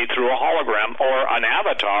body through a hologram or an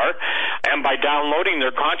avatar, and by downloading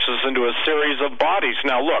their consciousness into a series of bodies.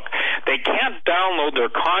 Now, look, they can't download their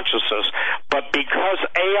consciousness, but because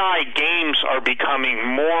AI games are becoming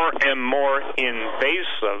more and more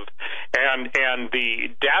invasive, and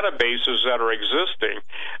the databases that are existing,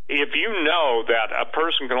 if you know that a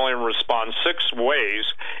person can only respond 6 ways,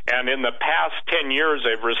 and in the past 10 years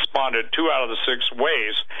they've responded 2 out of the 6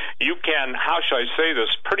 ways, you can, how should I say this,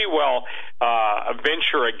 pretty well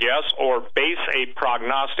venture a guess or base a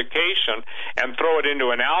prognostication and throw it into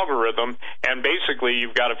an algorithm, and basically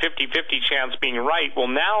you've got a 50-50 chance being right. Well,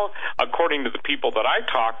 now, according to the people that I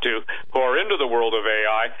talk to who are into the world of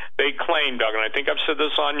AI, they claim, Doug, and I think I've said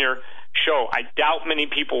this on your show, I doubt many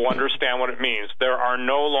people understand what it means. There are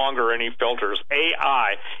no longer any filters.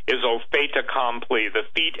 AI is au fait accompli. The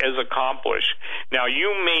feat is accomplished. Now,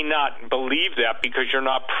 you may not believe that because you're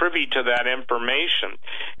not privy to that information.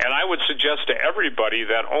 And I would suggest to everybody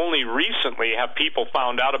that only recently have people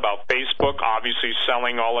found out about Facebook, obviously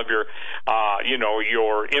selling all of your,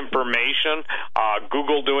 your information.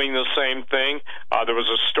 Google doing the same thing. There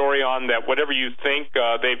was a story on that whatever you think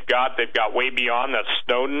they've got way beyond that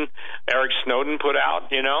Eric Snowden put out,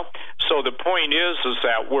 So the point is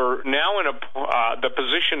that we're now in the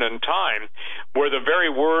position in time where the very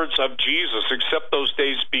words of Jesus, except those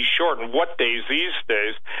days be short, and what days these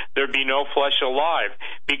days, there'd be no flesh alive.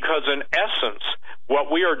 Because in essence, what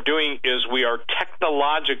we are doing is we are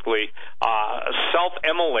technologically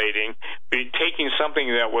self-immolating, taking something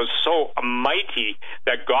that was so mighty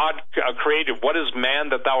that God created. What is man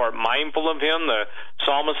that thou art mindful of him? The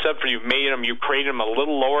psalmist said, for you've made him, you created him a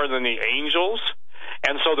little lower than the angels.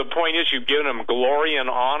 And so the point is you've given him glory and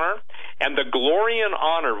honor. And the glory and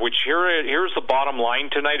honor, which here's the bottom line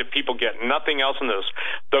tonight, if people get nothing else in this,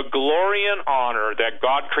 the glory and honor that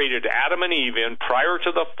God created Adam and Eve in prior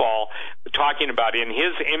to the fall, talking about in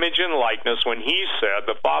his image and likeness, when he said,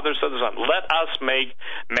 the Father said to the Son, let us make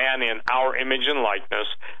man in our image and likeness.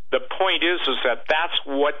 The point is that that's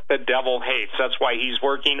what the devil hates. That's why he's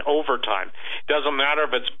working overtime. It doesn't matter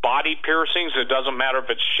if it's body piercings. It doesn't matter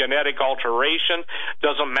if it's genetic alteration. It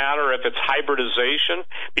doesn't matter if it's hybridization,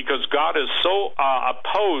 because God is so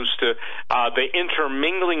opposed to the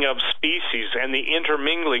intermingling of species and the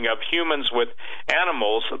intermingling of humans with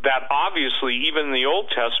animals that obviously, even in the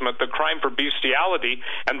Old Testament, the crime for bestiality,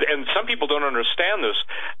 and some people don't understand this,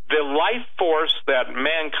 the life force that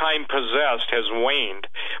mankind possessed has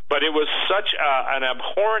waned. But it was such an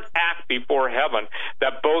abhorrent act before heaven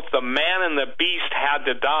that both the man and the beast had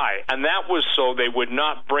to die, and that was so they would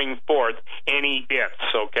not bring forth any its,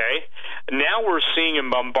 okay? Now we're seeing them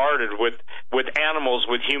bombarded with animals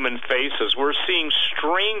with human faces. We're seeing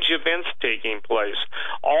strange events taking place.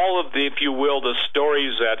 All of the, if you will, the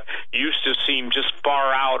stories that used to seem just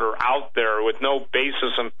far out or out there with no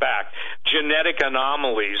basis in fact, genetic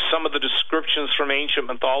anomalies, some of the descriptions from ancient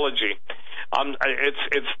mythology.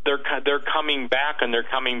 They're coming back, and they're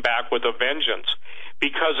coming back with a vengeance.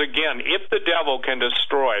 Because again, if the devil can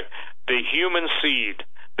destroy the human seed,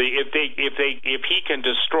 if he can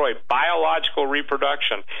destroy biological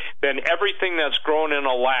reproduction, then everything that's grown in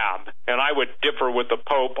a lab, and I would differ with the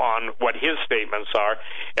Pope on what his statements are,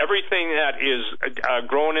 everything that is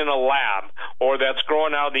grown in a lab or that's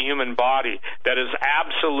grown out of the human body that is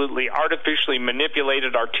absolutely artificially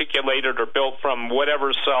manipulated, articulated, or built from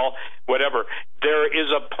whatever cell, whatever, there is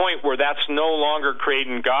a point where that's no longer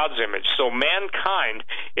creating God's image. So mankind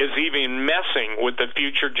is even messing with the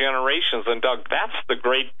future generations. And Doug, that's the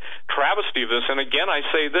great travesty of this. And again, I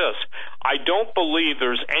say this, I don't believe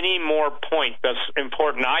there's any more point that's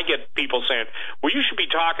important. I get people saying, well, you should be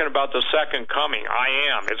talking about the second coming.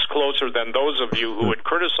 I am. It's closer than those of you who would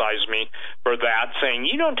criticize me for that, saying,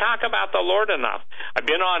 you don't talk about the Lord enough. I've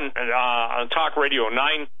been on talk radio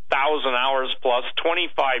 9,000 hours plus,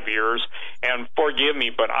 25 years, and forgive me,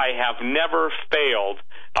 but I have never failed,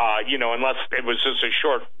 unless it was just a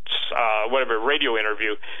short, radio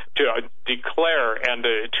interview, to declare and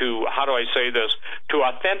to, how do I say this, to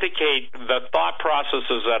authenticate the thought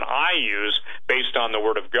processes that I use based on the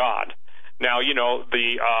Word of God. Now,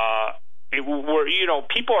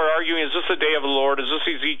 people are arguing, is this the day of the Lord? Is this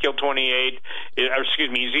Ezekiel 28?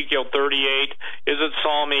 Ezekiel 38? Is it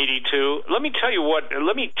Psalm 82? Let me tell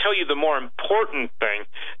you the more important thing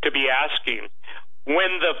to be asking.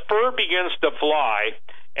 When the fur begins to fly,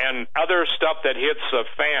 and other stuff that hits the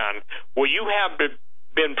fan, will you have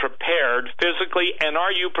been prepared physically, and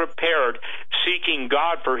are you prepared seeking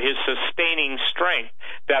God for his sustaining strength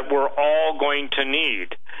that we're all going to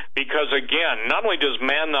need? Because again, not only does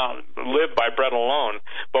man not live by bread alone,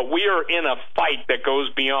 but we are in a fight that goes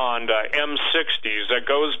beyond M60s, that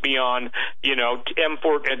goes beyond,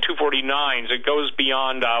 M4 and 249s, it goes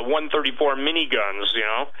beyond 134 miniguns,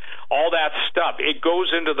 all that stuff. It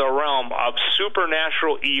goes into the realm of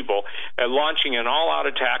supernatural evil, launching an all-out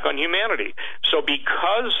attack on humanity. So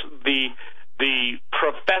because the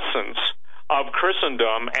professance of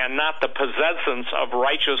Christendom and not the possessance of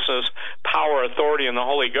righteousness, power, authority, and the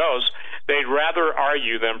Holy Ghost, they'd rather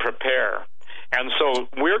argue than prepare. And so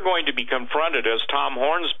we're going to be confronted, as Tom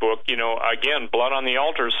Horn's book, again, Blood on the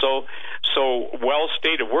Altar, so well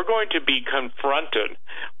stated. We're going to be confronted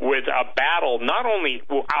with a battle not only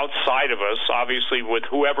outside of us, obviously with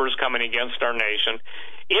whoever's coming against our nation,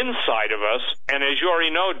 inside of us. And as you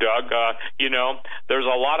already know, Doug, there's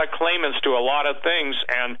a lot of claimants to a lot of things,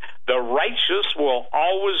 and the righteous will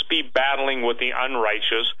always be battling with the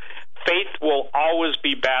unrighteous. Faith will always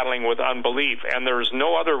be battling with unbelief, and there's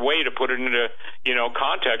no other way to put it into,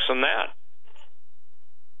 context than that.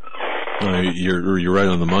 You're right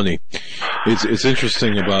on the money. It's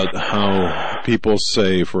interesting about how people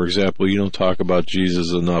say, for example, you don't talk about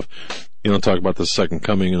Jesus enough. You don't talk about the second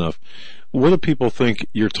coming enough. What do people think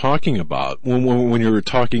you're talking about when you're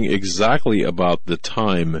talking exactly about the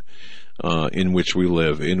time in which we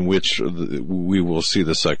live, in which we will see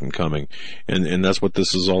the second coming, and that's what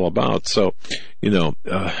this is all about. So,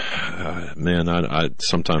 man, I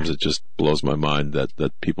sometimes it just blows my mind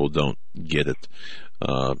that people don't get it.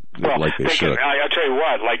 Like they should. I'll tell you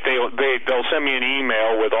what, like they'll send me an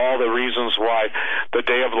email with all the reasons why the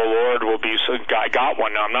day of the Lord will be. So I got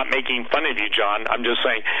one. Now, I'm not making fun of you, John. I'm just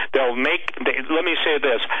saying let me say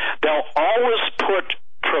this. They'll always put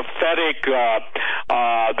their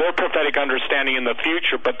prophetic understanding in the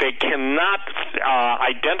future, but they cannot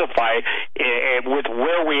identify with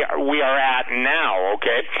where we are at now.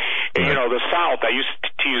 Okay, right. The South. I used to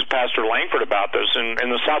tease Pastor Langford about this. In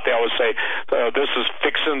the South, they always say this is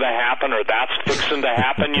fixing to happen or that's fixing to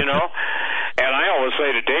happen. And I always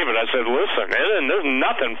say to David, I said, listen, there's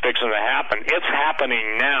nothing fixing to happen. It's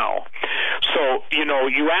happening now. So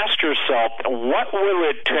you ask yourself, what will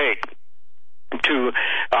it take to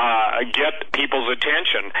get people's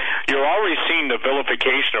attention? You're already seeing the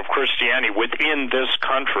vilification of Christianity within this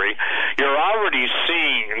country. You're already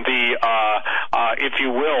seeing if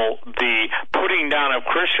you will, the putting down of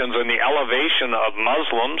Christians and the elevation of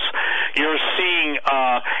Muslims. You're seeing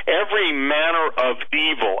every manner of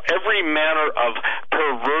evil, every manner of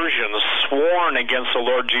perversion sworn against the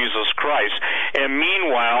Lord Jesus Christ. And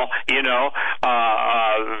meanwhile, the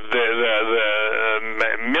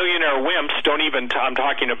millionaire wimps don't even, I'm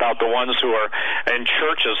talking about the ones who are in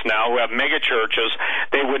churches now, who have mega churches,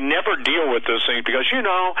 they would never deal with this thing because,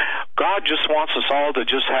 God just wants us all to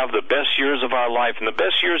just have the best years of our life, and the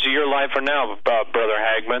best years of your life are now, Brother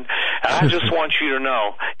Hagman. And I just want you to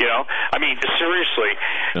know, seriously.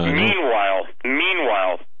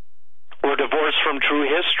 Meanwhile, we're divorced from true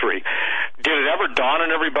history. Did it ever dawn on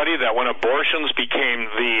everybody that when abortions became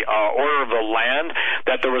the order of the land,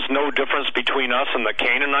 that there was no difference between us and the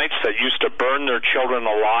Canaanites that used to burn their children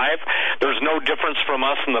alive? There's no difference from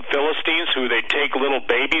us and the Philistines, who they'd take little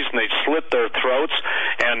babies and they'd slit their throats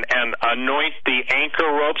and anoint the anchor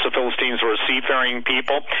ropes. The Philistines were seafaring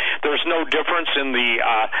people. There's no difference in the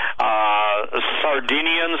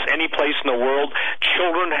Sardinians, any place in the world.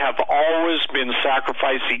 Children have always been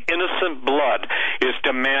sacrificed. The innocent blood is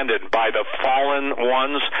demanded by the fallen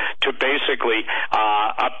ones to basically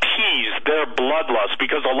appease their bloodlust,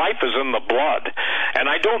 because the life is in the blood. And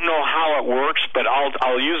I don't know how it works, but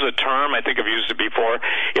I'll use a term, I think I've used it before.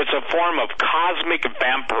 It's a form of cosmic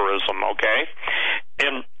vampirism, okay?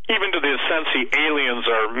 And even to the sense the aliens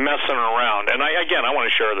are messing around. And I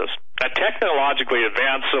want to share this. A technologically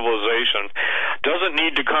advanced civilization doesn't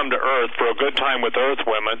need to come to Earth for a good time with Earth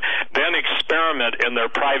women, then experiment in their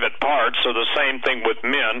private parts, or the same thing with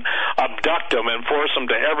men, abduct them and force them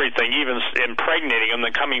to everything, even impregnating them,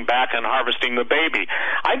 then coming back and harvesting the baby.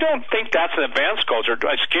 I don't think that's an advanced culture.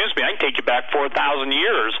 Excuse me, I can take you back 4,000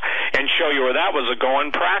 years and show you where that was a going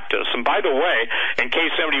practice. And by the way, in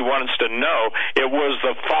case somebody wants to know, it was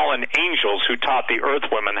the fallen angels who taught the Earth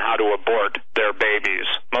women how to abort their babies.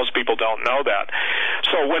 Most people don't know that.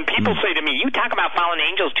 So when people say to me, you talk about fallen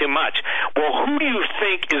angels too much, well, who do you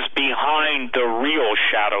think is behind the real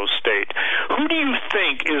shadow state? Who do you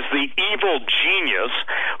think is the evil genius?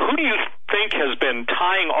 Who do you think think has been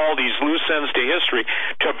tying all these loose ends to history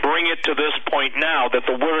to bring it to this point now that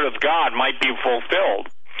the Word of God might be fulfilled?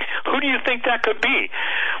 Who do you think that could be?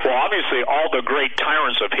 Well, obviously, all the great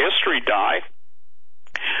tyrants of history die.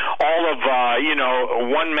 All of,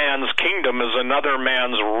 one man's kingdom is another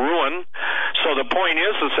man's ruin. So the point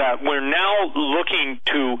is that we're now looking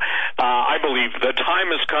to, I believe, the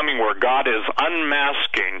time is coming where God is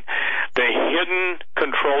unmasking the hidden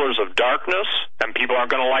controllers of darkness, and people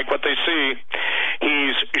aren't going to like what they see.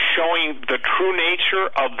 He's showing the true nature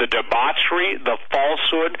of the debauchery, the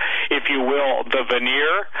falsehood, if you will, the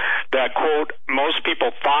veneer that, quote, most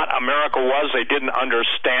people thought America was. They didn't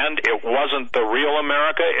understand. It wasn't the real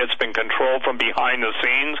America. It's been controlled from behind the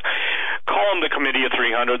scenes. Call them the Committee of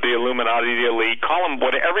 300, the Illuminati, the elite. Call them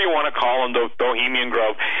whatever you want to call them, the Bohemian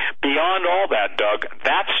Grove. Beyond all that, Doug,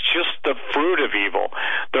 that's just the fruit of evil.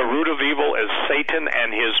 The root of evil is Satan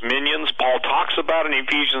and his minions. Paul talks about in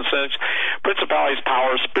Ephesians 6, principalities,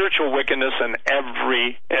 powers, spiritual wickedness in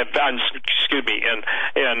heavenly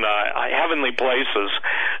places.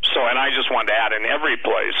 So, and I just want to add in every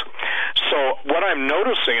place. So what I'm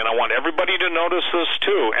noticing, and I want everybody to notice this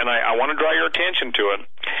too, and I want to draw your attention to it,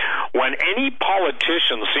 when any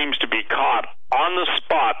politician seems to be caught on the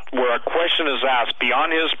spot where a question is asked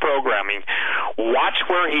beyond his programming, watch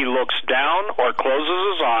where he looks down or closes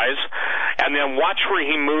his eyes, and then watch where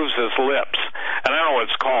he moves his lips. And I don't know what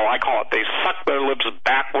it's called. I call it they suck their lips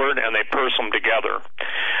backward and they purse them together.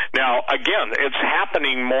 Now, again, it's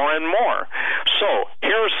happening more and more. So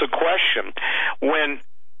here's the question. When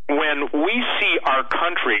we see our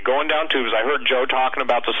country going down tubes, I heard Joe talking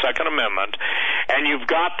about the Second Amendment, and you've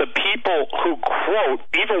got the people who quote,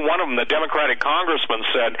 even one of them, the Democratic congressman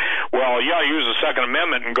said, well, yeah, use the Second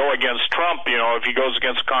Amendment and go against Trump, if he goes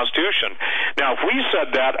against the Constitution. Now, if we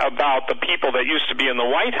said that about the people that used to be in the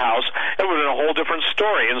White House, it would have been a whole different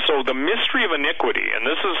story. And so the mystery of iniquity, and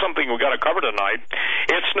this is something we've got to cover tonight,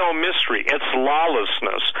 it's no mystery. It's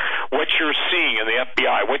lawlessness. What you're seeing in the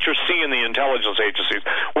FBI, what you're seeing in the intelligence agencies,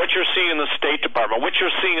 what you're seeing in the State Department, what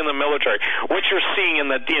you're seeing in the military, what you're seeing in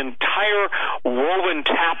the entire woven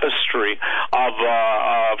tapestry of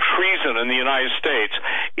treason in the United States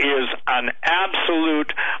is an absolute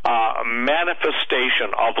manifestation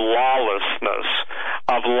of lawlessness,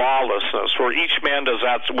 where each man does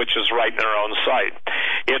that which is right in their own sight.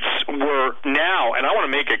 We're now, and I want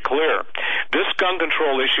to make it clear, this gun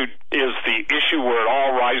control issue is the issue where it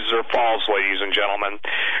all rises or falls, ladies and gentlemen.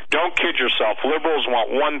 Don't kid yourself. Liberals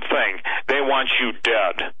want one thing. They want you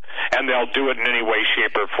dead. And they'll do it in any way,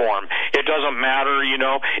 shape, or form. It doesn't matter,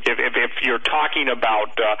 if you're talking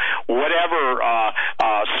about whatever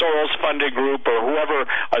Soros-funded group or whoever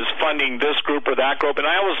is funding this group or that group. And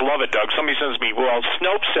I always love it, Doug. Somebody says to me, well,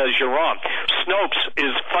 Snopes says you're wrong. Snopes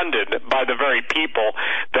is funded by the very people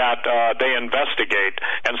that they investigate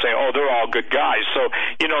and say, oh, they're all good guys. So,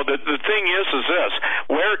 the thing is this.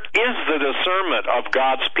 Where is the discernment of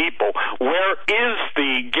God's people? Where is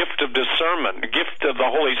the gift of discernment, the gift of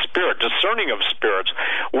the Holy Spirit, discerning of spirits?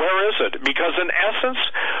 Where is it? Because in essence,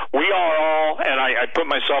 we are all, and I put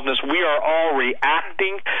myself in this, we are all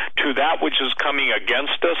reacting to that which is coming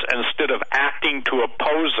against us instead of acting to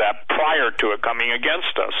oppose that prior to it coming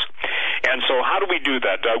against us. And so how do we do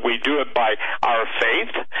that, Doug? We do it by our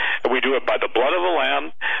faith, we do it by the blood of the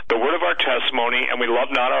Lamb, the word of our testimony, and we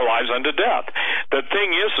love not our lives unto death. The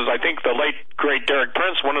thing is I think the late, great Derek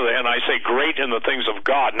Prince, and I say great in the things of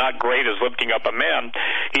God, not great as lifting up a man,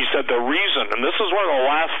 he said the reason, and this is one of the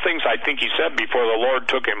last things I think he said before the Lord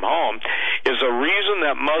took him home, is the reason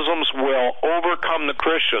that Muslims will overcome the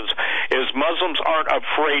Christians is Muslims aren't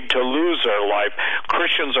afraid to lose their life.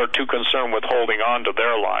 Christians are too concerned with holding on to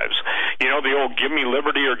their lives. The old give me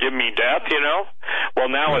liberty or give me death, Well,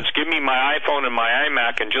 now it's give me my iPhone and my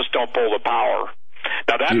iMac and just don't pull the power.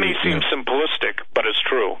 Now, that may seem simplistic, but it's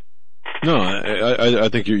true. No, I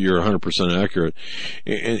think you're 100% accurate.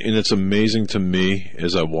 And it's amazing to me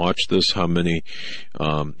as I watch this how many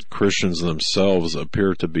Christians themselves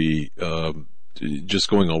appear to be just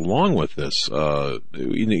going along with this.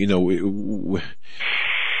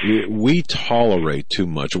 We tolerate too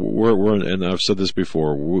much. And I've said this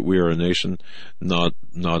before. We are a nation not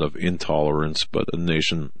of intolerance, but a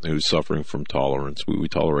nation who's suffering from tolerance. We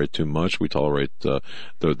tolerate too much. We tolerate the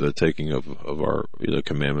taking of our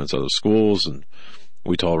commandments out of schools, and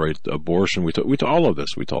we tolerate abortion. We all of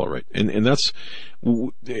this we tolerate, and that's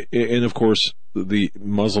and of course the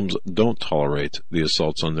Muslims don't tolerate the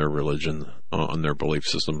assaults on their religion, on their belief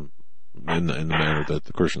system, in the manner that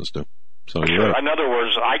the Christians do. So you're right. In other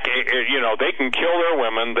words, they can kill their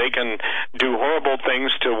women. They can do horrible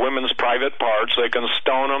things to women's private parts. They can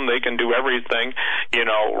stone them. They can do everything.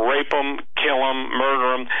 Rape them, kill them,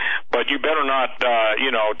 murder them, but you better not,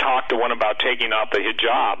 talk to one about taking out the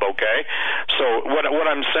hijab, okay? So what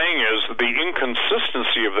I'm saying is the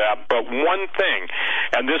inconsistency of that, but one thing,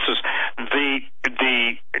 and this is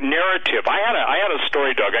the narrative. I had a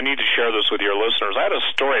story, Doug. I need to share this with your listeners. I had a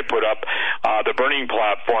story put up, the Burning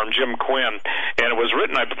Platform, Jim Quinn, and it was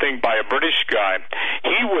written, I think, by a British guy.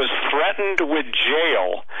 He was threatened with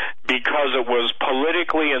jail because it was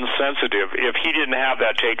politically insensitive if he didn't have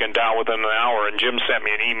that taken down within an hour, and Jim sent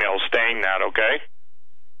me an email saying that, okay?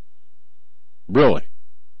 Really?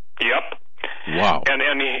 Yep. Wow. And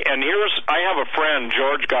here's, I have a friend,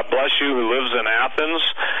 George, God bless you, who lives in Athens,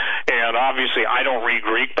 and obviously I don't read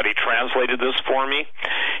Greek, but he translated this for me.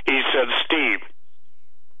 He said, Steve,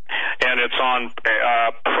 and it's on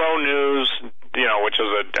Pro News, which is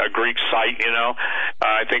a Greek site,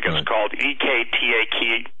 I think it's called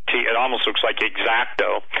EKTAKT. It almost looks like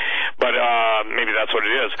Exacto, but maybe that's what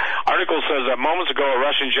it is. Article says that moments ago a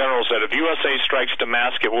Russian general said if USA strikes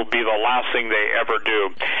Damascus, it will be the last thing they ever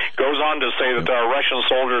do. Goes on to say that there are Russian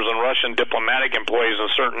soldiers and Russian diplomatic employees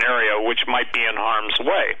in a certain area which might be in harm's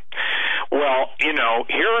way. Well,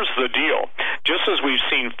 here's the deal. Just as we've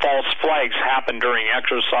seen false flags happen during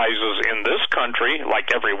exercises in this country,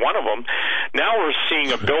 like every one of them, now we're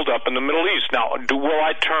seeing a buildup in the Middle East. Now, will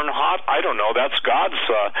I turn hot? I don't know. That's God's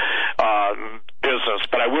business.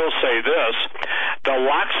 But I will say this, the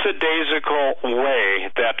lackadaisical way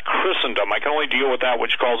that Christendom, I can only deal with that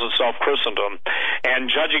which calls itself Christendom, and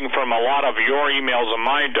judging from a lot of your emails and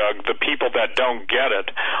mine, Doug, the people that don't get it,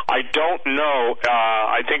 I don't know,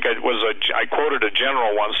 I think I quoted a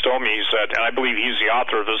general once told me, he said, and I believe he's the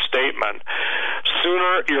author of this statement,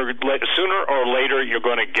 sooner or later you're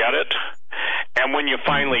going to get it, and when you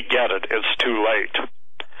finally get it, it's too late.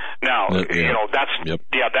 Now, that's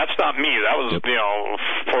not me. That was,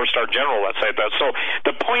 four-star general that said that. So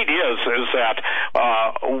the point is that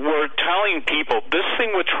we're telling people this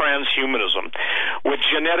thing with transhumanism, with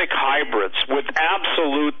genetic hybrids, with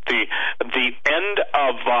absolute the end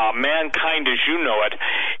of mankind as you know it,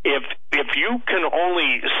 if you can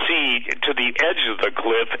only see to the edge of the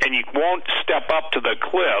cliff and you won't step up to the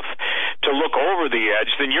cliff to look over the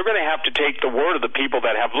edge, then you're going to have to take the word of the people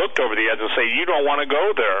that have looked over the edge and say, you don't want to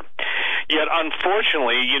go there. Yet,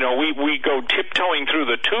 unfortunately, we go tiptoeing through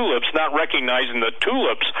the tulips, not recognizing the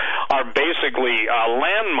tulips are basically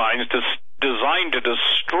landmines designed to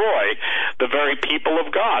destroy the very people of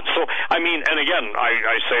God. So, and again,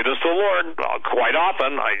 I say this to the Lord quite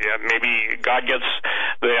often. Maybe God gets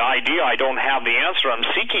the idea I don't have the answer I'm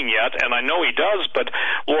seeking yet, and I know He does, but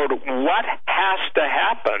Lord, what has to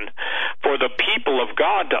happen for the people of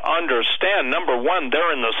God to understand, number one,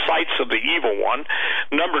 they're in the sights of the evil one.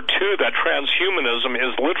 Number two, that transhumanism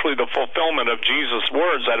is literally the fulfillment of Jesus'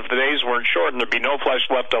 words, that if the days weren't short and there'd be no flesh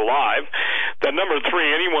left alive. That number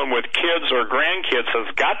three, anyone with kids or grandkids has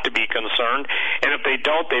got to be concerned, and if they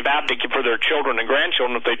don't, they've abdicated for their children and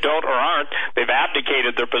grandchildren. If they don't or aren't, they've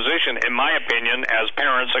abdicated their position, in my opinion, as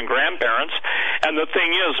parents and grandparents. And the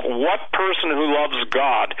thing is, what person who loves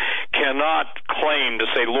God cannot claim to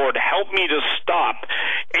say, Lord, help me to stop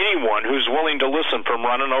anyone who's willing to listen from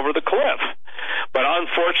running over the cliff? But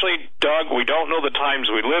unfortunately, Doug, we don't know the times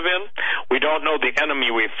we live in. We don't know the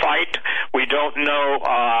enemy we fight. We don't know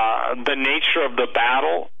the nature of the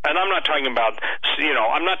battle. And I'm not talking about,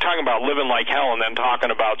 I'm not talking about living like hell and then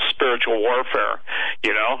talking about spiritual warfare.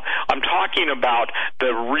 I'm talking about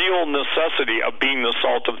the real necessity of being the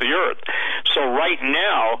salt of the earth. So right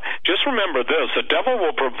now, just remember this: the devil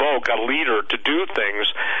will provoke a leader to do things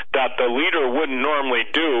that the leader wouldn't normally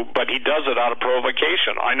do, but he does it out of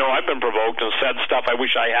provocation. I know I've been provoked and said stuff I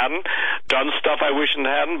wish I hadn't, done stuff I wish I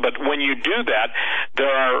hadn't, but when you do that,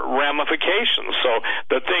 there are ramifications. So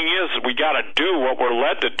the thing is, we got to do what we're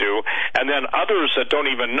led to do, and then others that don't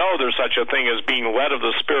even know there's such a thing as being led of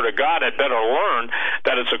the Spirit of God had better learn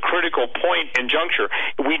that it's a critical point and juncture.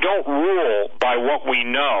 We don't rule by what we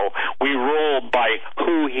know. We rule by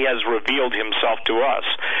who He has revealed Himself to us.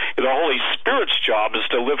 The Holy Spirit's job is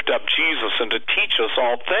to lift up Jesus and to teach us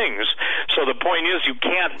all things. So the point is, you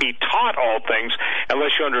can't be taught all things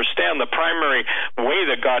unless you understand the primary way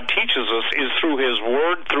that God teaches us is through His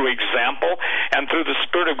Word, through example, and through the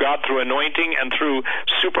Spirit of God, through anointing, and through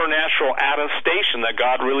supernatural attestation that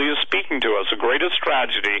God really is speaking to us. The greatest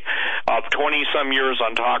tragedy of 20-some years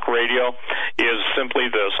on talk radio is simply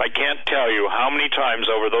this. I can't tell you how many times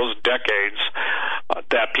over those decades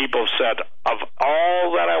that people said, of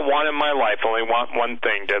all that I want in my life, I only want one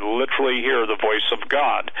thing, to literally hear the voice of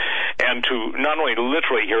God. And to to not only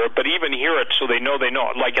literally hear it, but even hear it so they know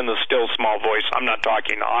it, like in the still small voice. I'm not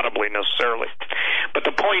talking audibly necessarily. But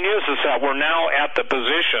the point is that we're now at the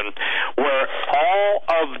position where all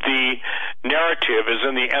of the narrative is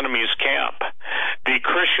in the enemy's camp. The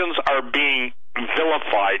Christians are being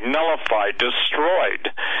vilified, nullified, destroyed.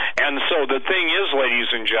 And so the thing is, ladies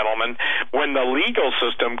and gentlemen, when the legal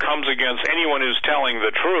system comes against anyone who's telling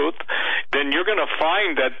the truth, then you're going to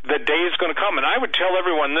find that the day is going to come. And I would tell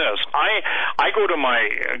everyone this. I go to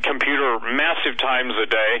my computer massive times a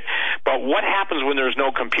day, but what happens when there's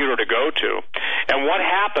no computer to go to? And what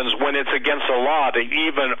happens when it's against the law to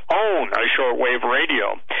even own a shortwave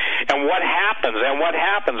radio? And what happens, and what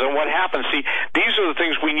happens, and what happens? See, these are the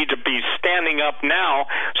things we need to be standing up now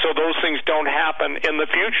so those things don't happen in the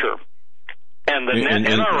future. And the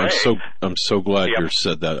NRA. I'm so glad you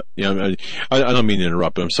said that. Yeah, I don't mean to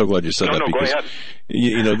interrupt, but I'm so glad you said that. No, because, go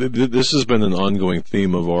ahead. This has been an ongoing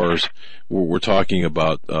theme of ours. We're talking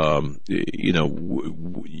about,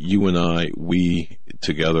 you and I, we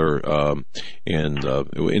together, and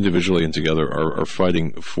individually and together are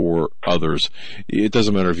fighting for others. It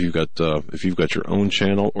doesn't matter if you've got your own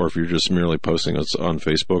channel or if you're just merely posting us on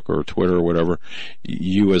Facebook or Twitter or whatever.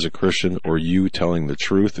 You as a Christian or you telling the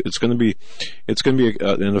truth, it's going to be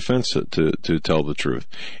an offense to tell the truth,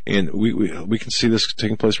 and we can see this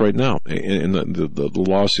taking place right now in the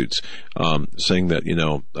lawsuits, saying that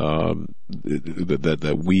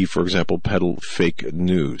that we, for example, peddle fake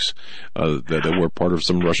news, that we're part of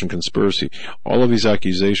some Russian conspiracy. All of these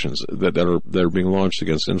accusations that are being launched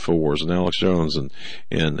against InfoWars and Alex Jones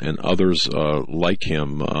and others like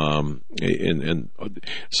him, and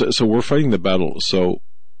so we're fighting the battle. So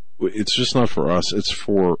it's just not for us; it's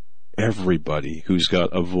for everybody who's got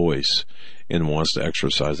a voice and wants to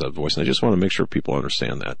exercise that voice. And I just want to make sure people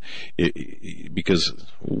understand that, because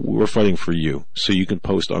we're fighting for you, so you can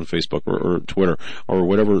post on Facebook or Twitter or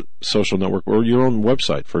whatever social network or your own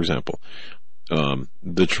website, for example,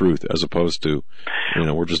 the truth, as opposed to,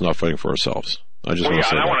 we're just not fighting for ourselves. I just want to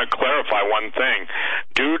say that. I want to clarify one thing.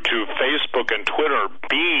 Due to Facebook and Twitter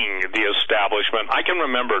being the establishment, I can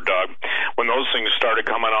remember, Doug, when those things started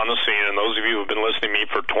coming on the scene, and those of you who have been listening to me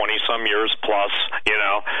for 20-some years plus,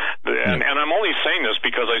 and I'm only saying this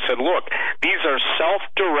because I said, look, these are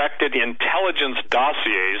self-directed intelligence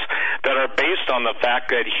dossiers that are based on the fact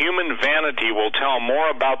that human vanity will tell more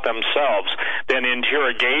about themselves than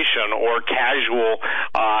interrogation or casual,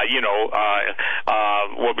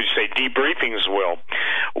 what would you say, debriefings will.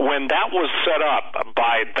 When that was set up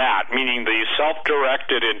by that, meaning the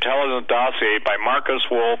self-directed intelligence dossier by Marcus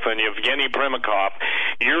Wolf and Yevgeny Primakov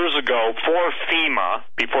years ago for FEMA,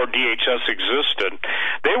 before DHS existed,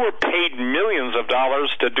 they were paid millions of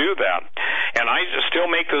dollars to do that. And I still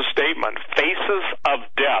make this statement: Faces of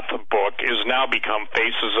Death book is now become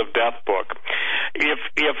Faces of Death book.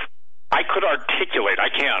 If I could articulate,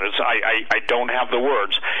 I can't, I don't have the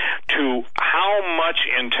words, to how much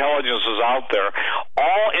intelligence is out there.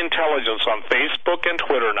 All intelligence on Facebook and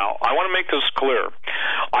Twitter now, I want to make this clear.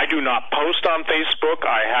 I do not post on Facebook.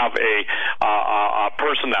 I have a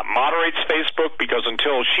person that moderates Facebook, because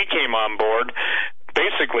until she came on board,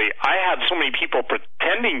 basically, I had so many people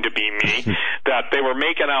pretending to be me that they were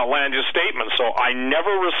making outlandish statements. So I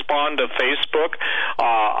never respond to Facebook.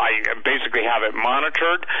 I basically have it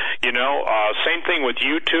monitored. Same thing with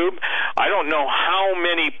YouTube. I don't know how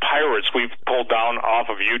many pirates we've pulled down off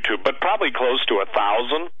of YouTube, but probably close to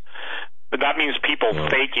 1,000. But that means people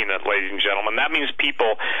faking it, ladies and gentlemen. That means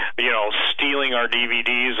people, stealing our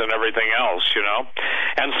DVDs and everything else,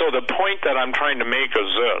 And so the point that I'm trying to make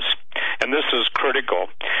is this, and this is critical.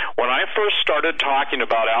 When I first started talking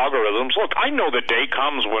about algorithms, look, I know the day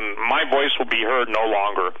comes when my voice will be heard no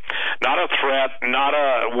longer. Not a threat, not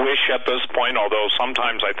a wish at this point, although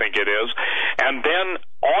sometimes I think it is. And then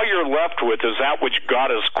all you're left with is that which God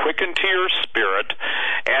has quickened to your spirit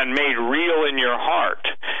and made real in your heart.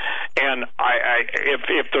 And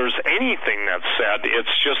if there's anything that's said,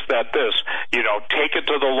 it's just that take it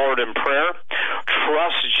to the Lord in prayer.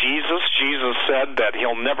 Trust Jesus. Jesus said that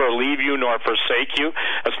He'll never leave you nor forsake you.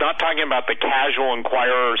 It's not talking about the casual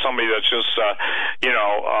inquirer or somebody that's just,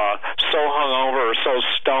 so hungover or so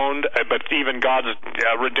stoned, but even God's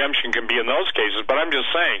redemption can be in those cases. But I'm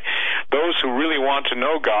just saying, those who really want to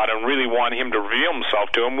know God and really want Him to reveal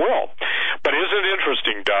Himself to them will. But isn't it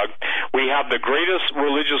interesting, Doug? We have the greatest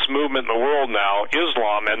religious movement in the world now,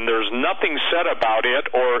 Islam, and there's nothing said about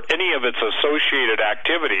it or any of its associated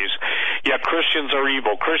activities, yet Christians are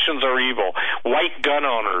evil. Christians are evil. White gun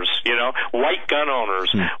owners, white gun owners.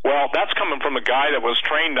 Well, that's coming from a guy that was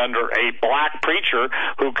trained under a black preacher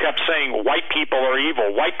who kept saying saying white people are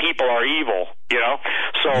evil. White people are evil, you know.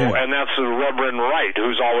 So, and that's the Reverend Wright,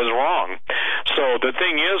 who's always wrong. So the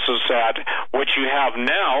thing is that what you have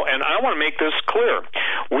now, and I want to make this clear.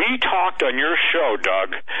 We talked on your show,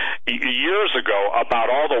 Doug, years ago about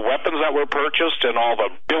all the weapons that were purchased and all the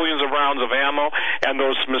billions of rounds of ammo, and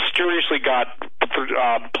those mysteriously got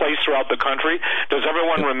placed throughout the country. Does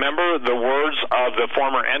everyone remember the words of the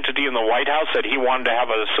former entity in the White House that he wanted to have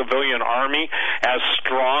a civilian army as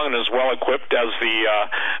strong and as well equipped as the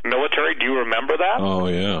military? Do you remember that? Oh,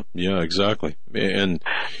 yeah, exactly. And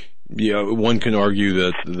yeah, one can argue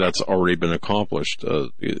that that's already been accomplished,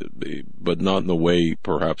 but not in the way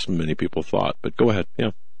perhaps many people thought. But go ahead,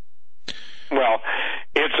 yeah. Well,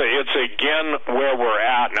 it's again where we're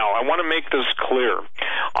at now. I want to make this clear.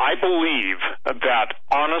 I believe that,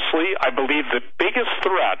 honestly, the biggest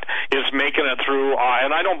threat is making it through,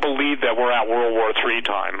 and I don't believe that we're at World War III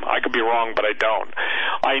time. I could be wrong, but I don't.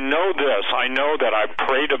 I know this. I know that I've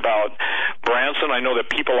prayed about Branson. I know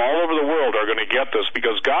that people all over the world are going to get this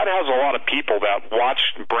because God has a lot of people that watch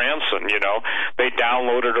Branson, you know. They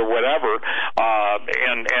download it or whatever,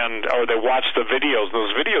 or they watch the videos.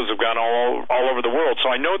 Those videos have gone all over the world. So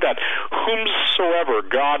I know that whomsoever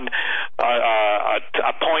God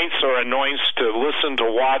appoints or anoints to listen, to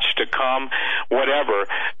watch, to come, whatever,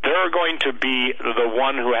 they're going to be the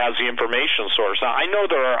one who has the information source. Now, I know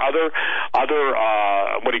there are other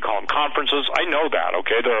what do you call them, conferences. I know that,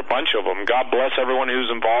 okay? There are a bunch of them. God bless everyone who's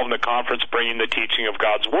involved in the conference bringing the teaching of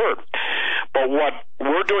God's Word. But what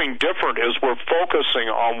we're doing different is we're focusing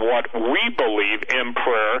on what we believe in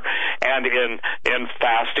prayer and in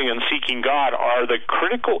fasting and seeking God are the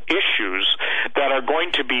critical issues that are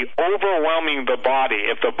going to be overwhelming the body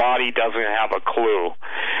if the body doesn't have a clue.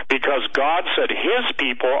 Because God said His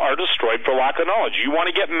people are destroyed for lack of knowledge. You want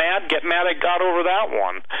to get mad at God over that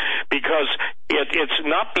one. Because it's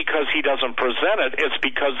not because He doesn't present it, it's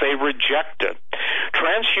because they reject it.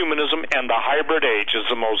 Transhumanism and the hybrid age is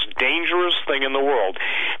the most dangerous thing in the world,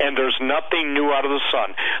 and there's nothing new out of the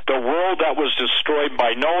sun. The world that was destroyed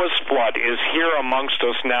by Noah's flood is here amongst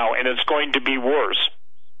us now, and it's going to be worse.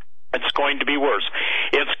 It's going to be worse.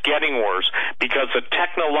 It's getting worse because the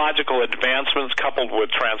technological advancements coupled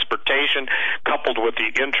with transportation, coupled with the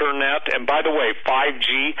internet, and by the way,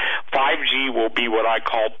 5G will be what I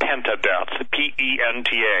call pentadeath,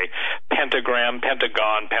 P-E-N-T-A, pentagram,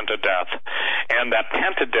 pentagon, pentadeath. And that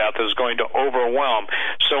pentadeath is going to overwhelm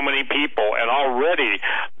so many people, and already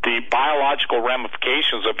the biological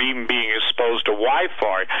ramifications of even being exposed to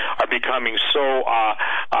Wi-Fi are becoming so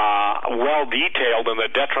well detailed in the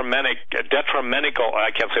detrimental,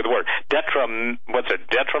 I can't say the word, what's it,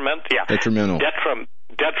 detriment? Yeah. Detrimental.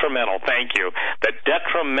 Detrimental, thank you. The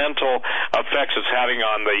detrimental effects it's having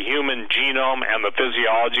on the human genome and the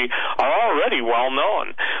physiology are already well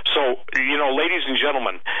known. So, you know, ladies and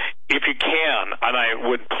gentlemen, if you can, and I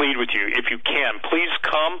would plead with you, if you can, please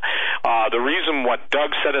come. The reason what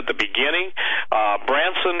Doug said at the beginning,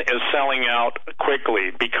 Branson is selling out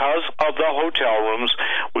quickly because of the hotel rooms.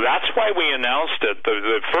 That's why we announced it.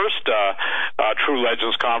 The first True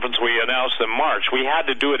Legends conference we announced in March. We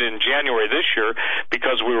had to do it in January this year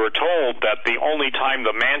because we were told that the only time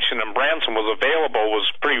the mansion in Branson was available was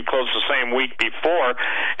pretty close to the same week before,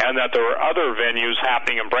 and that there were other venues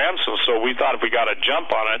happening in Branson. So we thought if we got a jump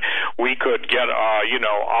on it, we could get our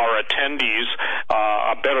attendees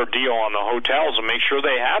a better deal on the hotels and make sure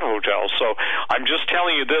they had hotels. So I'm just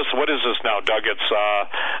telling you this. What is this now, Doug? It's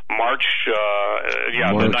March.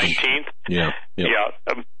 The 19th. Yeah.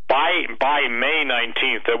 By May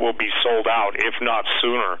 19th, it will be sold out, if not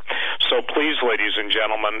sooner. So please, ladies and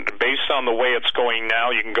gentlemen, based on the way it's going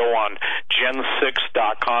now, you can go on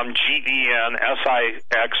gen6.com, GENSIX.com,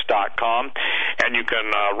 and you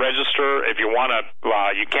can register. If you want to,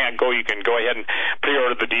 you can't go, you can go ahead and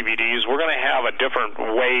pre-order the DVDs. We're going to have a different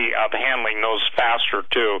way of handling those faster,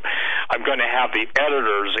 too. I'm going to have the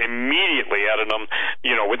editors immediately edit them,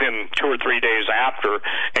 within 2 or 3 days after,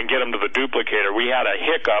 and get them to the duplicator. We had a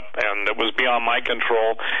hiccup, and it was beyond my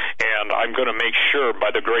control, and I'm going to make sure,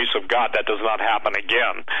 by the grace of God, that does not happen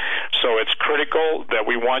again. So it's critical that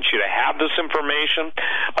we want you to have this information.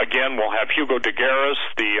 Again, we'll have Hugo de Garis,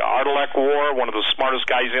 the Artilec War, one of the smartest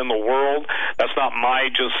guys in the world. That's not my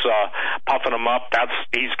just puffing him up.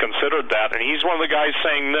 He's considered that, and he's one of the guys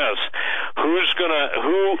saying this.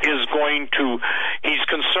 He's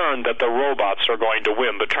concerned that the robots are going to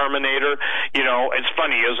win. The Terminator, it's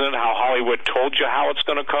funny, isn't it, how Hollywood told you how it's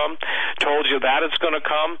going to come, told you that it's going to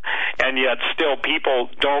come, and yet still people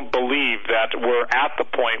don't believe that we're at the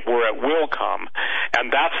point where it will come.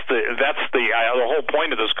 And that's the whole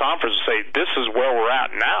point of this conference, to say this is where we're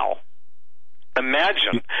at now.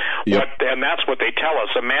 Imagine Yep. and that's what they tell us.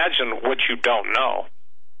 Imagine what you don't know.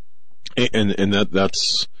 And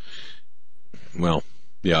that's, well,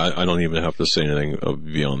 yeah, I don't even have to say anything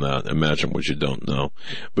beyond that. Imagine what you don't know.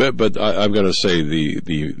 But I've got to say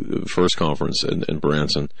the first conference in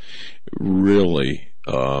Branson really,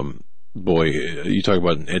 boy, you talk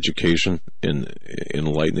about an education in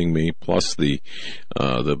enlightening me, plus the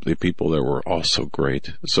people there were also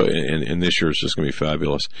great. So, and this year is just going to be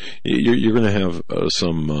fabulous. You're going to have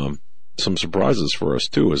some surprises for us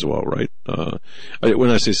too as well, right?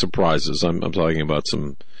 When I say surprises, I'm talking about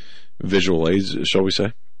some visual aids, shall we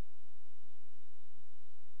say?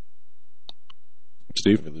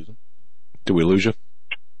 Steve, did we lose you?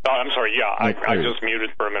 Oh, I'm sorry. Yeah, I just muted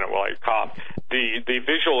for a minute while I coughed. The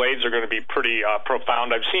visual aids are going to be pretty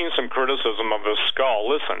profound. I've seen some criticism of the skull.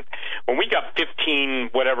 Listen, when we got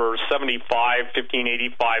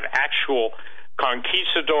 1585 actual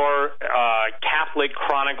conquistador Catholic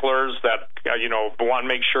chroniclers that want to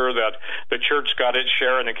make sure that the church got its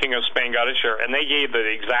share and the King of Spain got its share, and they gave the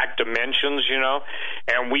exact dimensions,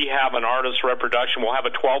 and we have an artist reproduction. We'll have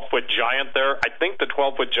a 12-foot giant there. I think the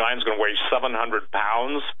 12-foot giant is going to weigh 700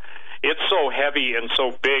 pounds. It's so heavy and so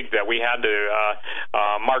big that we had to,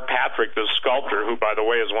 Mark Patrick, the sculptor, who, by the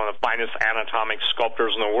way, is one of the finest anatomic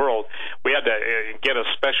sculptors in the world, we had to get a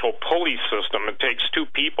special pulley system. It takes two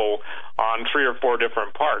people on 3 or 4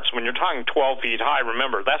 different parts. When you're talking 12 feet high,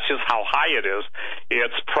 remember, that's just how high it is.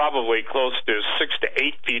 It's probably close to 6 to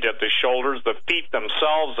 8 feet at the shoulders. The feet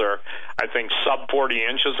themselves are, I think, sub 40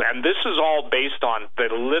 inches. And this is all based on the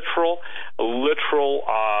literal,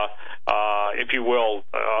 if you will,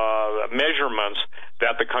 measurements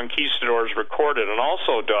that the conquistadors recorded. And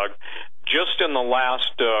also, Doug, just in the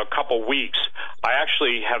last couple weeks, I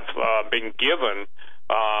actually have been given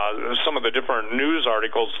some of the different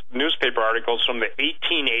newspaper articles from the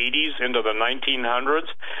 1880s into the 1900s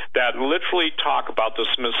that literally talk about the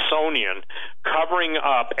Smithsonian covering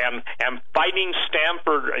up and fighting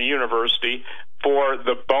Stanford University for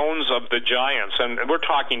the bones of the giants. And we're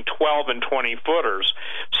talking 12 and 20 footers.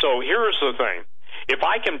 So here's the thing. If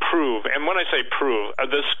I can prove, and when I say prove,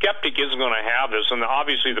 the skeptic isn't going to have this, and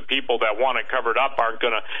obviously the people that want it covered up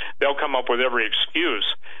they'll come up with every excuse.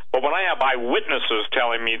 But when I have eyewitnesses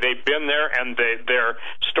telling me they've been there and their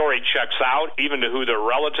story checks out, even to who their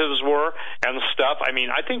relatives were and stuff, I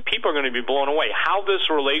mean, I think people are going to be blown away. How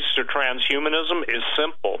this relates to transhumanism is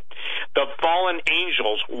simple. The fallen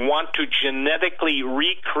angels want to genetically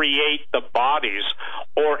recreate the bodies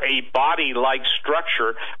or a body-like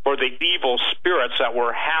structure for the evil spirits that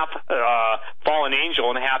were half fallen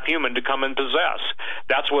angel and half human to come and possess.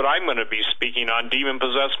 That's what I'm going to be speaking on,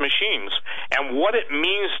 demon-possessed machines, and what it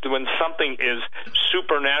means when something is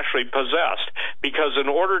supernaturally possessed. Because in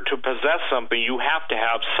order to possess something, you have to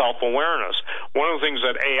have self-awareness. One of the things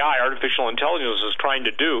that AI, artificial intelligence, is trying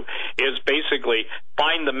to do is basically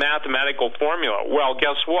find the mathematical formula. Well,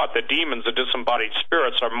 guess what? The demons, the disembodied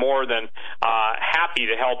spirits, are more than happy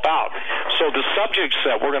to help out. So the subjects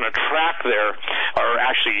that we're going to track there, or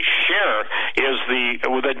actually share, is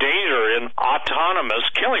the danger in autonomous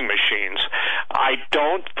killing machines. I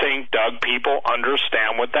don't think, Doug, people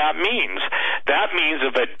understand what that means. That means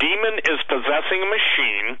if a demon is possessing a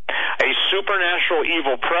machine, a supernatural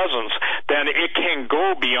evil presence, then it can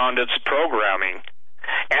go beyond its programming.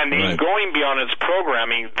 And in going beyond its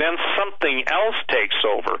programming, then something else takes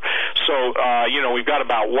over. So, we've got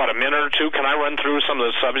about, a minute or two. Can I run through some of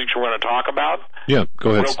the subjects we're going to talk about? Yeah,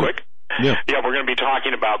 go ahead. Real quick. Yeah, we're going to be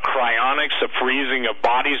talking about cryonics, the freezing of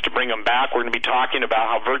bodies to bring them back. We're going to be talking about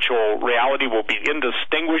how virtual reality will be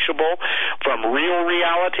indistinguishable from real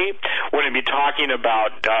reality. We're going to be talking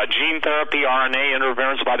about gene therapy, RNA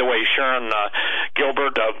interference. By the way, Sharon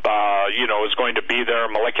Gilbert is going to be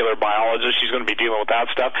there, molecular biologist. She's going to be dealing with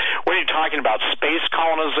that stuff. We're going to be talking about space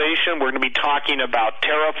colonization. We're going to be talking about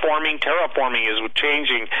terraforming. Terraforming is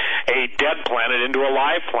changing a dead planet into a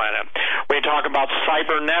live planet. We're going to talk about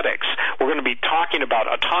cybernetics. We're going to be talking about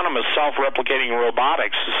autonomous self-replicating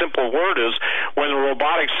robotics. The simple word is when the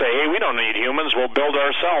robotics say, hey, we don't need humans, we'll build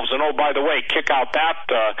ourselves. And, oh, by the way, kick out that,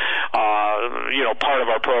 part of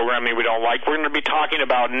our programming we don't like. We're going to be talking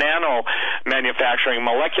about nano manufacturing,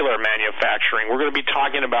 molecular manufacturing. We're going to be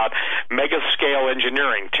talking about mega-scale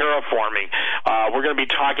engineering, terraforming. warming. We're going to be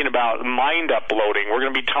talking about mind uploading. We're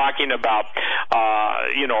going to be talking about,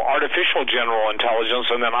 artificial general intelligence,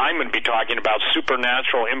 and then I'm going to be talking about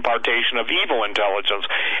supernatural impartation of evil intelligence.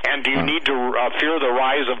 And do you need to fear the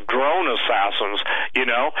rise of drone assassins?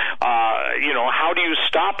 How do you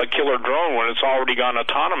stop a killer drone when it's already gone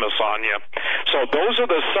autonomous on you? So those are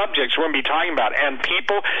the subjects we're going to be talking about. And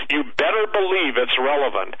people, you better believe it's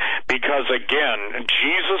relevant, because again,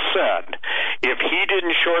 Jesus said, if he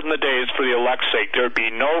didn't shorten the days for the elect's sake, there'd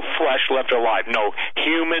be no flesh left alive, no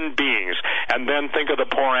human beings. And then think of the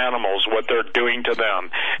poor animals, what they're doing to them.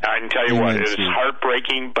 I can tell you what, it is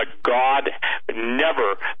heartbreaking, but God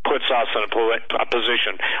never puts us in a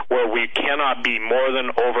position where we cannot be more than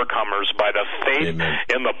overcomers by the faith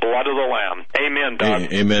in the blood of the Lamb. Amen,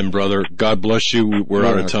 Doug. Amen, brother. God bless you. We're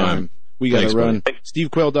out of time. We got to run.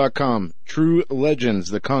 SteveQuayle.com. True Legends,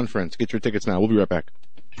 the conference. Get your tickets now. We'll be right back.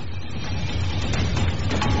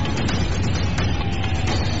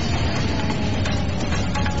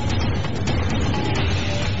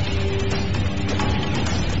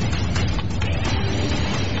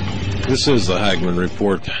 This is the Hagman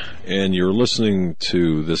Report, and you're listening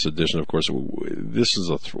to this edition. Of course, this is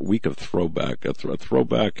a week of throwback, a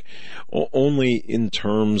throwback only in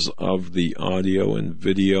terms of the audio and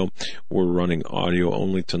video. We're running audio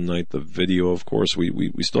only tonight. The video, of course,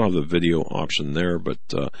 we still have the video option there, but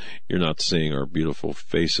you're not seeing our beautiful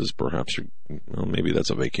faces. Perhaps maybe that's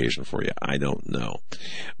a vacation for you. I don't know.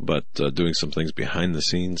 But doing some things behind the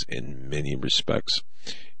scenes in many respects.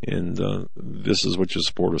 And this is what you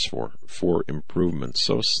support us for improvements.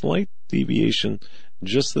 So slight deviation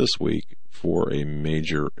just this week for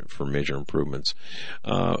major improvements.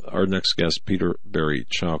 Our next guest, Peter Barry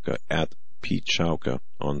Chowka, at Pete Chowka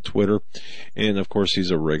on Twitter, and of course he's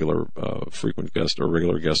a regular guest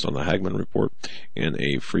on the Hagman Report and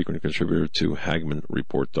a frequent contributor to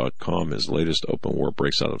HagmanReport.com. His latest open war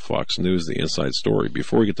breaks out of Fox News, the inside story.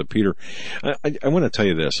 Before we get to Peter, I want to tell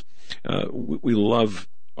you this: we love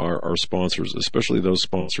our sponsors, especially those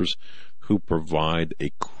sponsors who provide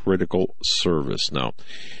a critical service. Now,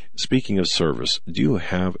 speaking of service, do you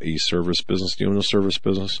have a service business? Do you own a service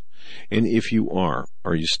business? And if you are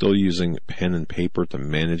you still using pen and paper to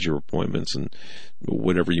manage your appointments and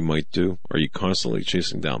whatever you might do? Are you constantly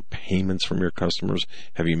chasing down payments from your customers?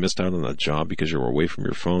 Have you missed out on a job because you were away from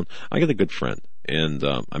your phone? I got a good friend, and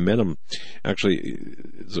I met him, actually,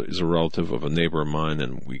 is a relative of a neighbor of mine,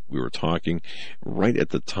 and we were talking right at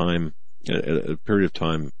the time, at a period of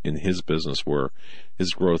time in his business where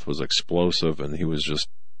his growth was explosive, and he was just,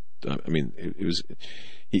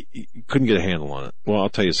 he couldn't get a handle on it. Well, I'll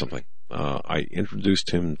tell you something. I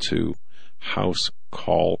introduced him to House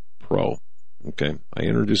Call Pro. Okay. I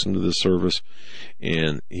introduced him to this service,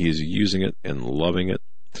 and he's using it and loving it.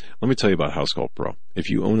 Let me tell you about House Call Pro.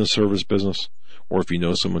 If you own a service business, or if you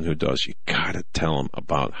know someone who does, you gotta tell them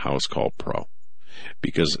about House Call Pro,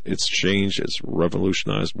 because it's changed, it's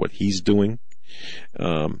revolutionized what he's doing.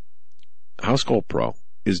 House Call Pro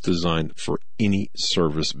is designed for any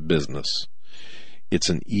service business. It's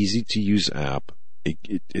an easy-to-use app.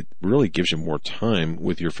 It really gives you more time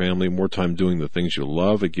with your family, more time doing the things you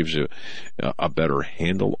love. It gives you a better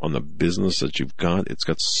handle on the business that you've got. It's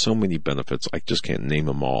got so many benefits, I just can't name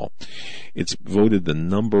them all. It's voted the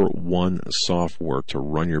 #1 software to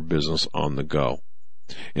run your business on the go.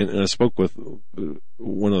 And I spoke with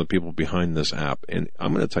one of the people behind this app, and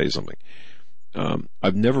I'm going to tell you something.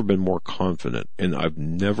 I've never been more confident, and I've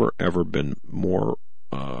never ever been more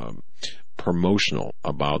promotional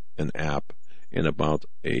about an app and about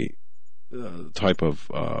a type of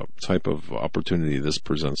opportunity this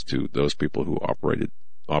presents to those people who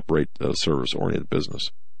operate a service-oriented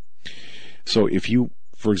business. So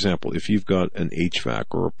for example, if you've got an HVAC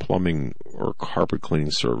or a plumbing or carpet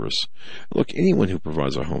cleaning service, look, anyone who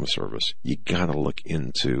provides a home service, you gotta look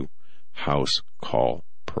into House Call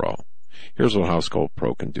Pro. Here's what House Call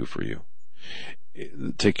Pro can do for you.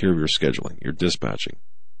 Take care of your scheduling, your dispatching.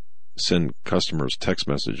 Send customers text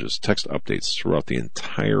messages, text updates throughout the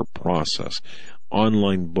entire process,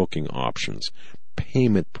 online booking options,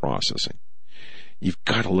 payment processing. You've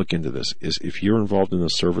got to look into this. If you're involved in a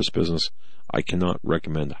service business, I cannot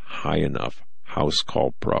recommend high enough House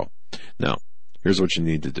Call Pro. Now, here's what you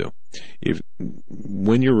need to do.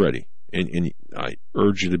 When you're ready, and I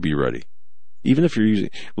urge you to be ready, even if you're using,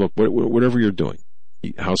 look, whatever you're doing,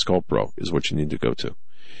 House Call Pro is what you need to go to.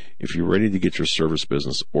 If you're ready to get your service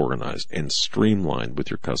business organized and streamlined with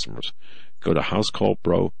your customers, go to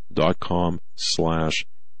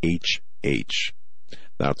housecallpro.com/HH.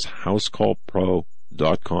 That's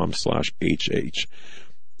housecallpro.com/HH.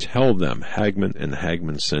 Tell them Hagman and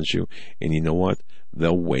Hagman sent you, and you know what?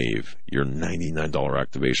 they'll waive your $99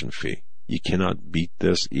 activation fee. You cannot beat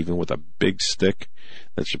this even with a big stick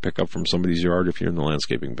that you pick up from somebody's yard if you're in the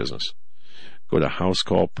landscaping business. Go to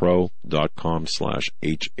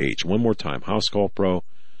housecallpro.com/HH. One more time,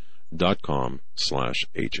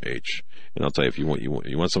 housecallpro.com/HH. And I'll tell you, if you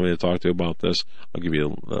want somebody to talk to about this, I'll give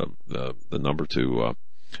you the number to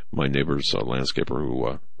my neighbor's landscaper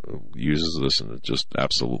who uses this and just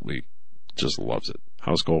absolutely just loves it.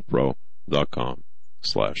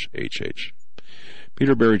 housecallpro.com/HH.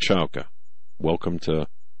 Peter Barry Chowka, welcome to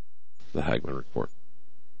the Hagmann Report.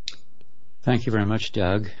 Thank you very much,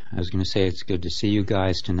 Doug. I was going to say it's good to see you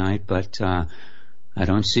guys tonight, but I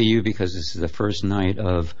don't see you because this is the first night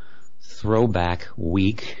of Throwback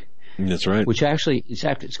Week. That's right. Which actually,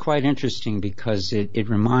 it's quite interesting because it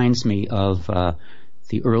reminds me of the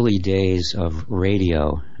early days of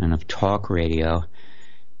radio and of talk radio.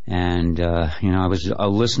 And, I was a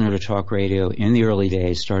listener to talk radio in the early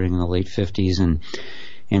days, starting in the late 50s and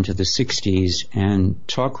into the 60s. And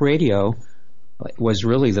talk radio was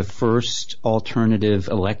really the first alternative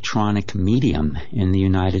electronic medium in the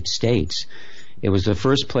United States. It was the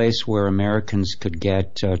first place where Americans could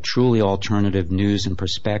get truly alternative news and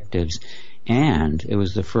perspectives. And it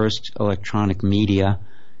was the first electronic media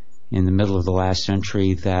in the middle of the last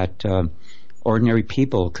century that ordinary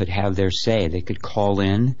people could have their say. They could call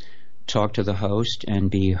in, talk to the host, and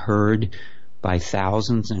be heard by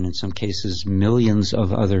thousands and in some cases millions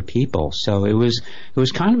of other people. So it was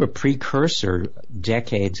kind of a precursor,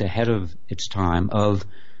 decades ahead of its time, of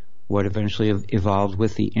what eventually evolved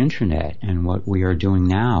with the internet and what we are doing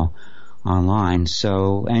now online.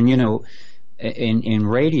 So, and in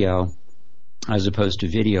radio, as opposed to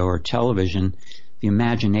video or television, the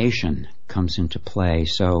imagination comes into play.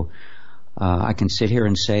 So I can sit here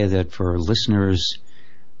and say that for listeners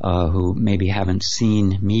who maybe haven't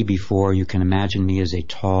seen me before, you can imagine me as a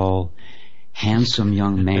tall, handsome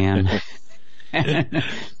young man.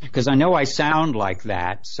 Because I know I sound like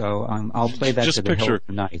that, so I'll play that to the hill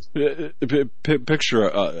tonight. Picture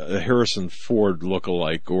a Harrison Ford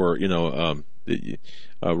lookalike, or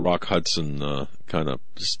a Rock Hudson kind of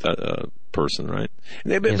person, right?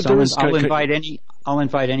 Yes, I'll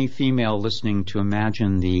invite any female listening to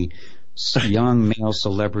imagine the young male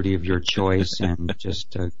celebrity of your choice and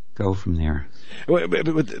just go from there.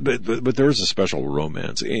 But there is a special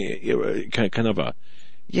romance, kind of a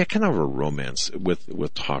romance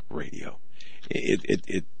with talk radio.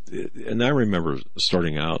 And I remember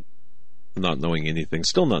starting out not knowing anything,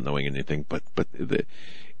 still not knowing anything, but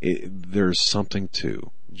there's something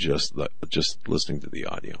to just listening to the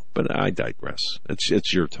audio. But I digress.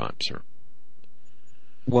 It's your time, sir.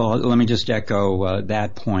 Well, let me just echo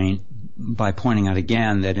that point by pointing out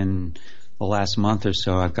again that in the last month or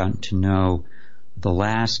so, I've gotten to know the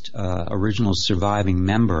last original surviving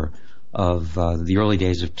member of the early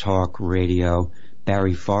days of talk radio,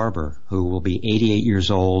 Barry Farber, who will be 88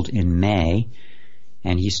 years old in May,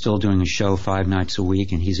 and he's still doing a show 5 nights a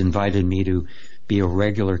week, and he's invited me to be a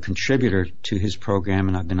regular contributor to his program,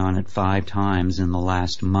 and I've been on it 5 times in the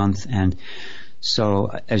last month. And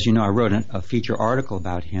so, as you know, I wrote a feature article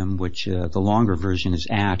about him, which the longer version is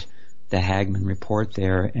at the Hagmann Report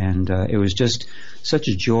there, and it was just such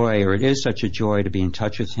a joy, or it is such a joy, to be in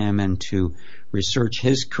touch with him and to research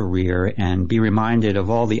his career and be reminded of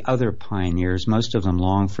all the other pioneers, most of them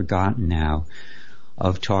long forgotten now,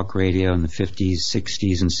 of talk radio in the 50s,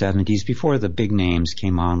 60s, and 70s, before the big names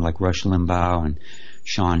came on like Rush Limbaugh and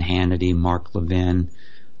Sean Hannity, Mark Levin.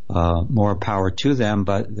 More power to them,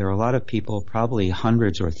 but there are a lot of people, probably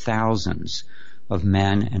hundreds or thousands of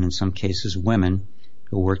men, and in some cases women,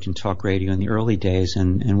 who worked in talk radio in the early days,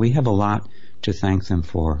 and we have a lot to thank them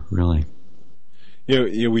for, really.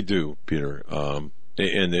 Yeah, we do, Peter. And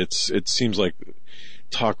it seems like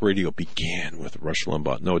talk radio began with Rush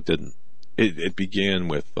Limbaugh. No, it didn't. It began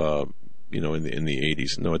with in the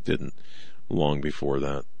 80s. No, it didn't. Long before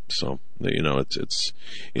that. So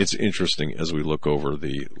it's interesting as we look over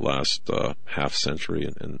the last half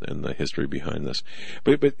century and the history behind this.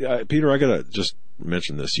 But Peter, I gotta just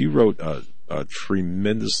mention this. You wrote a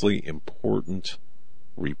tremendously important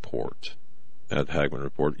report at Hagmann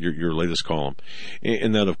Report, your latest column,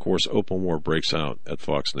 and that, of course, open war breaks out at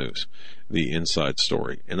Fox News, the inside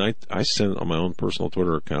story. And I sent on my own personal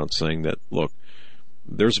Twitter account saying that, look,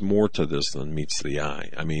 there's more to this than meets the eye.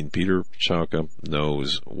 I mean, Peter Chowka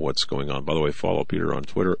knows what's going on. By the way, follow Peter on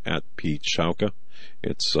Twitter at @PChowka.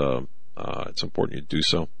 It's important you do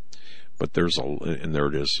so. But and there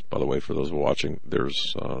it is, by the way, for those watching,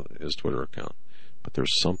 there's his Twitter account. But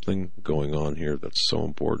there's something going on here that's so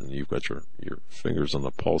important. You've got your fingers on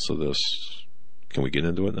the pulse of this. Can we get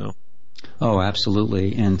into it now? Oh,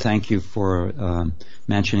 absolutely. And thank you for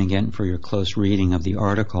mentioning it and for your close reading of the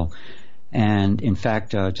article. And in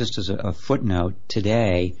fact, just as a footnote,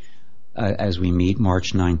 today, as we meet,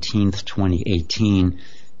 March 19th, 2018,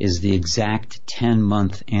 is the exact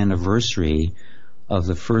 10-month anniversary of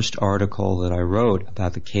the first article that I wrote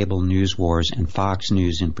about the cable news wars and Fox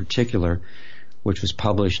News in particular, which was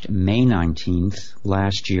published May 19th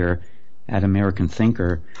last year at American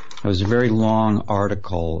Thinker. It was a very long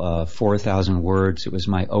article, 4,000 words. It was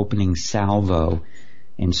my opening salvo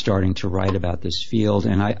in starting to write about this field.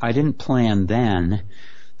 And I didn't plan then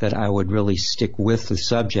that I would really stick with the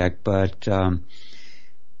subject, but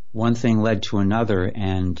one thing led to another,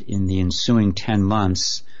 and in the ensuing 10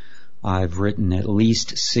 months, I've written at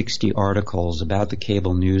least 60 articles about the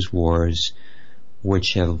cable news wars,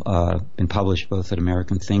 which have been published both at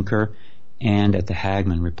American Thinker and at the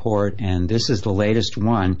Hagman Report. And this is the latest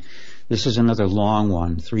one. This is another long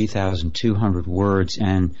one, 3,200 words,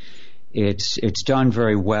 and it's done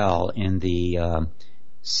very well in the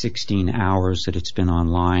 16 hours that it's been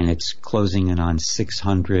online. It's closing in on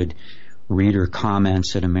 600 reader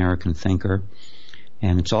comments at American Thinker.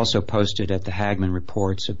 And it's also posted at the Hagman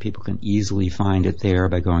Report, so people can easily find it there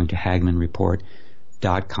by going to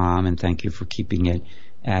HagmanReport.com. And thank you for keeping it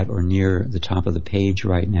at or near the top of the page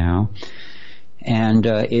right now. And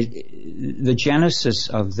the genesis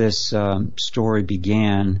of this story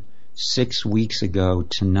began 6 weeks ago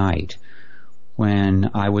tonight, when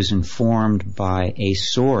I was informed by a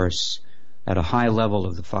source at a high level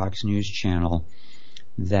of the Fox News Channel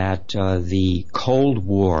that the Cold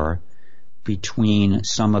War between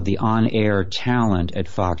some of the on-air talent at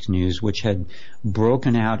Fox News, which had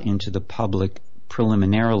broken out into the public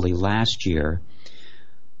preliminarily last year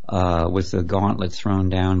with the gauntlet thrown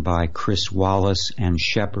down by Chris Wallace and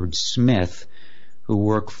Shepard Smith, who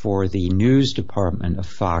work for the news department of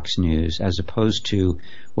Fox News, as opposed to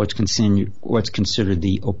what's considered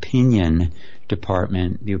the opinion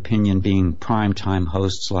department, the opinion being primetime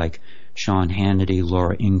hosts like Sean Hannity,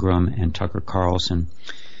 Laura Ingraham, and Tucker Carlson.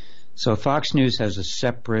 So Fox News has a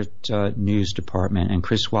separate news department, and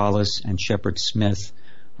Chris Wallace and Shepard Smith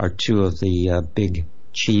are two of the big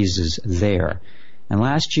cheeses there. And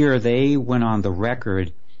last year they went on the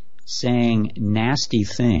record saying nasty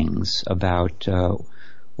things about,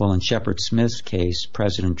 in Shepard Smith's case,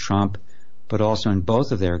 President Trump, but also in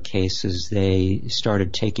both of their cases they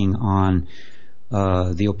started taking on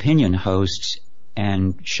the opinion hosts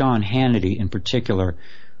and Sean Hannity in particular,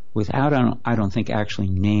 without, I don't think, actually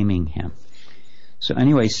naming him. So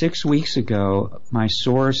anyway, 6 weeks ago, my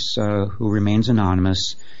source, who remains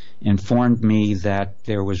anonymous, informed me that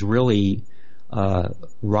there was really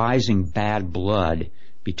rising bad blood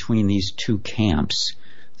between these two camps,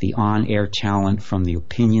 the on-air talent from the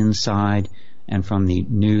opinion side and from the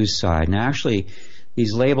news side. Now, actually,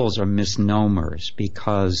 these labels are misnomers,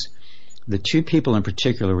 because the two people in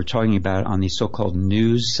particular we're talking about on the so-called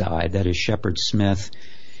news side, that is Shepard Smith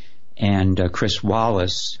and Chris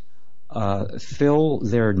Wallace, fill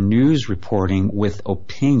their news reporting with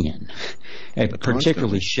opinion,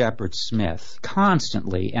 particularly Shepard Smith,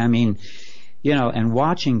 constantly. I mean, and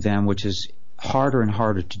watching them, which is harder and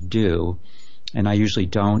harder to do, and I usually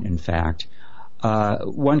don't, in fact,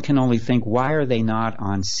 one can only think, why are they not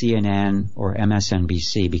on CNN or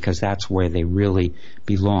MSNBC? Because that's where they really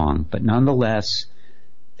belong. But nonetheless,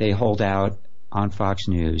 they hold out on Fox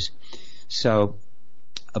News. So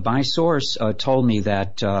my source told me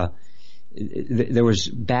that there was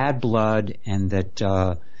bad blood, and that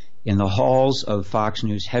in the halls of Fox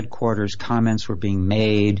News headquarters, comments were being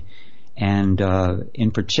made, and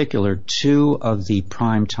in particular, two of the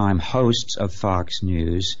primetime hosts of Fox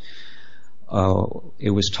News,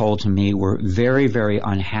 it was told to me, were very, very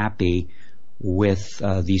unhappy with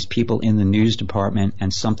these people in the news department,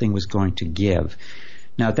 and something was going to give.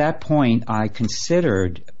 Now, at that point, I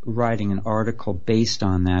considered writing an article based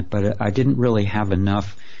on that, but I didn't really have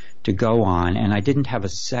enough to go on, and I didn't have a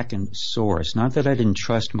second source. Not that I didn't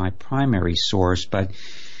trust my primary source, but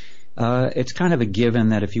it's kind of a given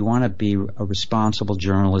that if you want to be a responsible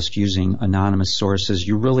journalist using anonymous sources,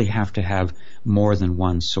 you really have to have more than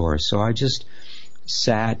one source. So I just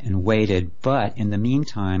sat and waited, but in the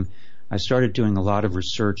meantime, I started doing a lot of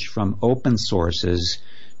research from open sources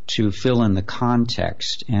to fill in the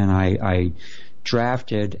context, and I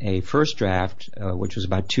drafted a first draft, which was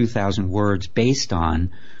about 2,000 words, based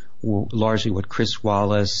on largely what Chris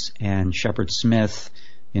Wallace and Shepard Smith,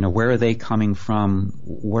 where are they coming from,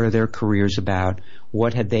 what are their careers about,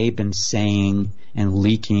 what had they been saying and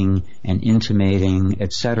leaking and intimating,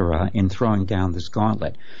 etc., in throwing down this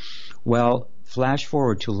gauntlet. Well, flash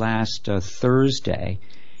forward to last Thursday,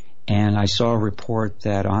 And I saw a report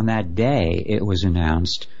that on that day it was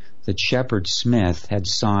announced that Shepard Smith had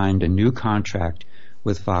signed a new contract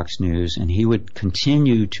with Fox News, and he would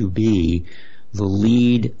continue to be the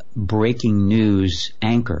lead breaking news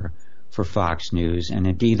anchor for Fox News. And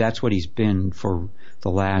indeed, that's what he's been for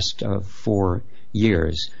the last 4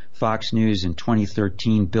 years. Fox News in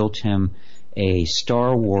 2013 built him a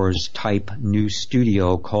Star Wars type news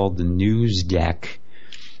studio called the News Deck.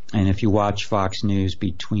 And if you watch Fox News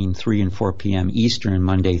between 3 and 4 p.m. Eastern,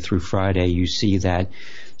 Monday through Friday, you see that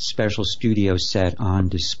special studio set on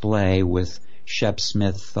display with Shep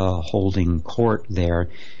Smith holding court there.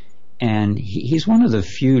 And he's one of the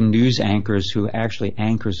few news anchors who actually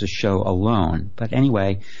anchors a show alone. But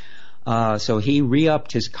anyway, so he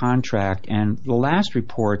re-upped his contract, and the last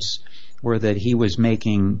reports were that he was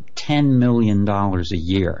making $10 million a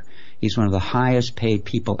year. He's one of the highest paid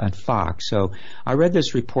people at Fox. So I read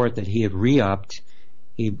this report that he had re-upped.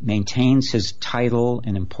 He maintains his title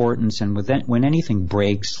and importance, and when anything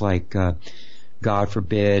breaks, like God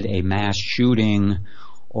forbid, a mass shooting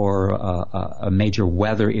or a major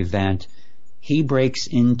weather event, he breaks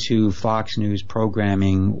into Fox News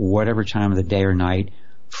programming whatever time of the day or night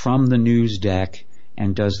from the news deck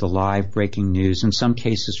and does the live breaking news, in some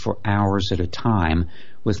cases for hours at a time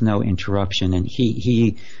with no interruption. And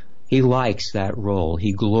he likes that role.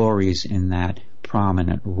 He glories in that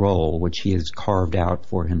prominent role, which he has carved out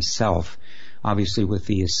for himself, obviously with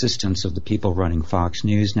the assistance of the people running Fox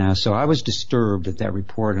News now. So I was disturbed at that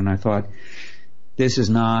report, and I thought, this is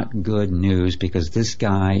not good news because this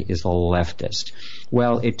guy is a leftist.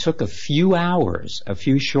 Well, it took a few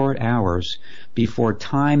short hours, before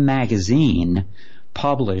Time magazine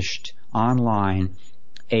published online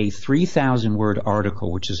a 3,000-word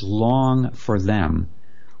article, which is long for them,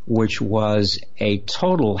 which was a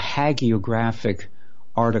total hagiographic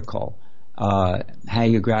article.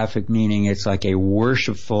 Hagiographic meaning it's like a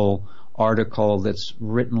worshipful article that's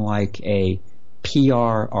written like a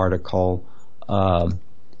PR article,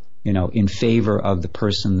 in favor of the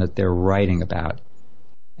person that they're writing about.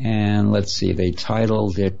 And let's see, they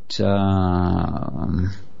titled it,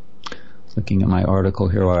 looking at my article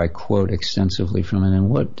here where I quote extensively from it, and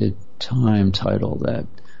what did Time title that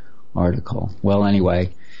article? Well,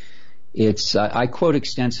 anyway, it's I quote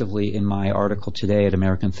extensively in my article today at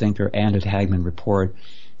American Thinker and at Hagman Report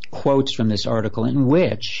quotes from this article in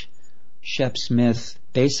which Shep Smith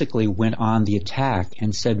basically went on the attack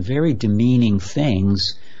and said very demeaning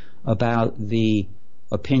things about the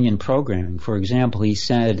opinion programming. For example, he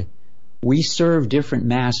said, "We serve different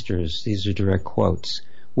masters." These are direct quotes.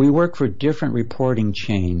 "We work for different reporting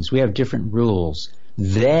chains. We have different rules.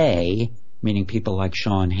 They," meaning people like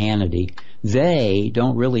Sean Hannity, "they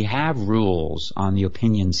don't really have rules on the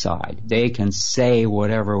opinion side. They can say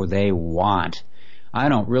whatever they want. I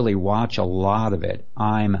don't really watch a lot of it.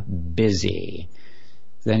 I'm busy."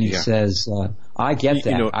 Then he says, "I get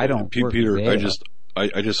that. I don't work Peter, there."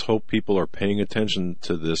 I just hope people are paying attention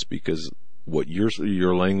to this, because what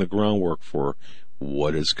you're laying the groundwork for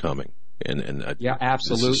what is coming. And yeah,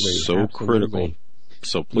 absolutely. This is so critical.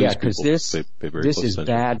 So please, because this is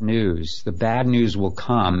bad news. The bad news will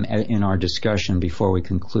come in our discussion before we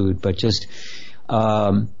conclude. But just,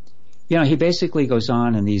 he basically goes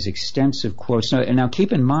on in these extensive quotes. Now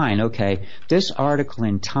keep in mind, okay, this article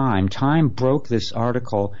in Time broke this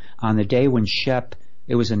article on the day when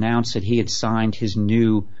it was announced that he had signed his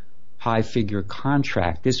new high-figure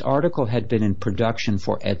contract. This article had been in production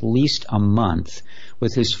for at least a month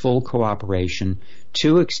with his full cooperation,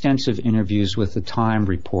 2 extensive interviews with the Time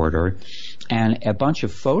reporter, and a bunch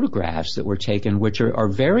of photographs that were taken, which are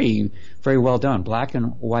very, very well done. Black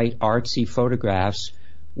and white artsy photographs,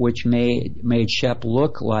 which made Shep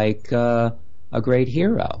look like a great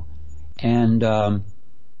hero. And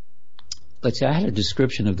let's see, I had a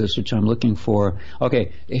description of this, which I'm looking for.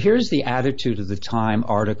 Okay, here's the attitude of the Time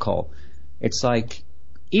article. It's like,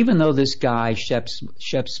 even though this guy, Shep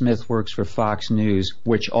Smith, works for Fox News,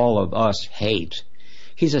 which all of us hate,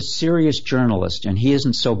 he's a serious journalist, and he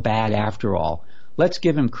isn't so bad after all. Let's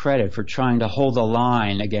give him credit for trying to hold the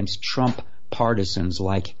line against Trump partisans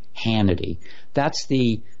like Hannity. That's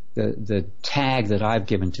the tag that I've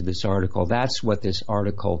given to this article. That's what this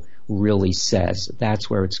article really says. That's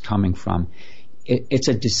where it's coming from. It's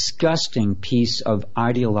a disgusting piece of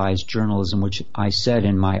idealized journalism, which I said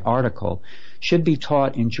in my article should be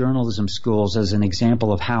taught in journalism schools as an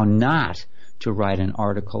example of how not to write an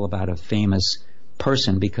article about a famous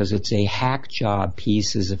person, because it's a hack job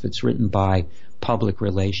piece as if it's written by public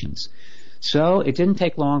relations. So it didn't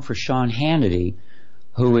take long for Sean Hannity,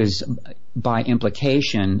 who is by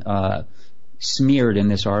implication smeared in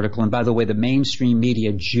this article. And by the way, the mainstream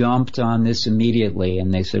media jumped on this immediately,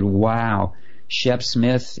 and they said, wow, Shep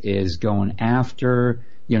Smith is going after,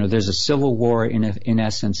 there's a civil war in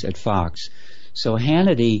essence at Fox. So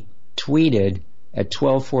Hannity tweeted at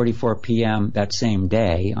 12:44 p.m. that same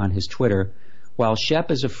day on his Twitter, while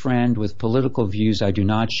Shep is a friend with political views I do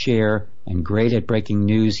not share and great at breaking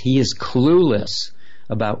news, he is clueless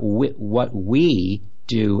about what we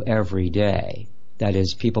do every day. That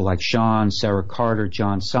is, people like Sean, Sarah Carter,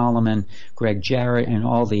 John Solomon, Greg Jarrett, and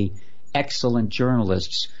all the excellent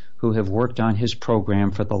journalists who have worked on his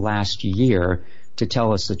program for the last year to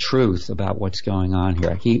tell us the truth about what's going on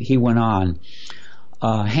here. He went on,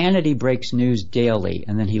 Hannity breaks news daily,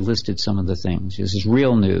 and then he listed some of the things. This is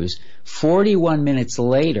real news. 41 minutes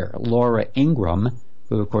later, Laura Ingraham,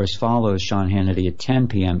 who of course follows Sean Hannity at 10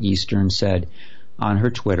 p.m. Eastern, said on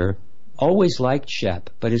her Twitter, always liked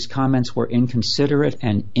Shep, but his comments were inconsiderate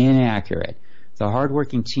and inaccurate. The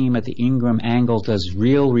hardworking team at the Ingraham angle does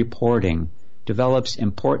real reporting, develops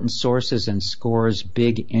important sources, and scores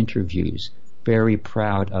big interviews. Very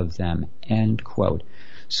proud of them, end quote.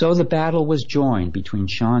 So the battle was joined between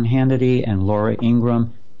Sean Hannity and Laura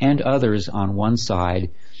Ingraham and others on one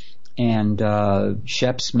side, and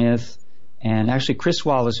Shep Smith, and actually Chris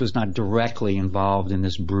Wallace was not directly involved in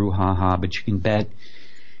this brouhaha, but you can bet,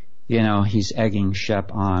 he's egging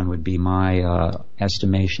Shep on, would be my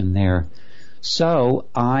estimation there. So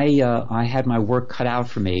I had my work cut out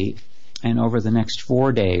for me, and over the next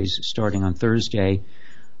 4 days, starting on Thursday,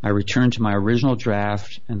 I returned to my original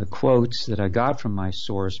draft and the quotes that I got from my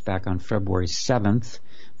source back on February 7th,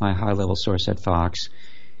 my high-level source at Fox,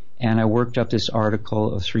 and I worked up this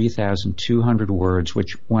article of 3,200 words,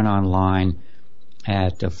 which went online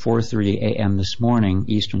at 4:30 a.m. this morning,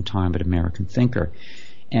 Eastern Time at American Thinker.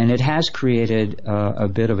 And it has created a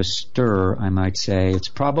bit of a stir, I might say. It's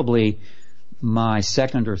probably my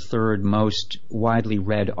second or third most widely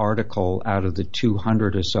read article out of the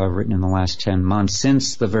 200 or so I've written in the last 10 months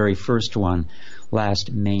since the very first one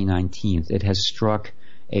last May 19th. It has struck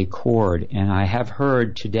a chord, and I have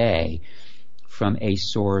heard today from a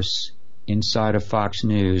source inside of Fox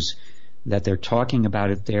News that they're talking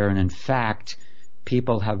about it there, and in fact,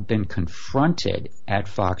 people have been confronted at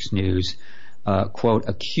Fox News, quote,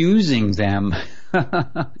 accusing them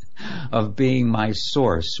of being my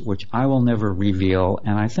source, which I will never reveal,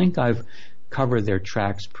 and I think I've covered their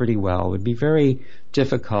tracks pretty well. It would be very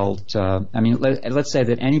difficult. Let's say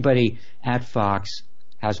that anybody at Fox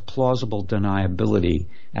has plausible deniability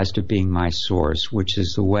as to being my source, which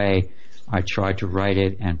is the way I try to write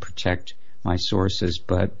it and protect my sources.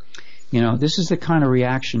 But, this is the kind of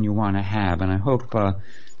reaction you want to have, and I hope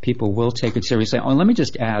people will take it seriously. Oh, let me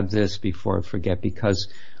just add this before I forget, because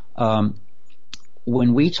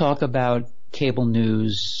when we talk about cable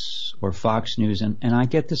news or Fox News, and I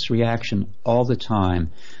get this reaction all the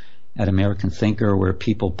time at American Thinker, where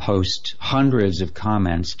people post hundreds of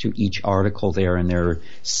comments to each article there, and there are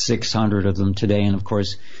 600 of them today, and of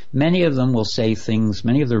course many of them will say things,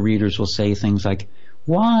 many of the readers will say things like,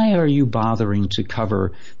 why are you bothering to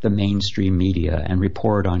cover the mainstream media and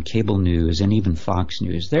report on cable news and even Fox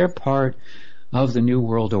News? They're part of the New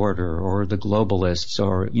World Order or the globalists,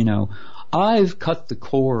 or, I've cut the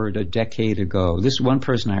cord a decade ago. This one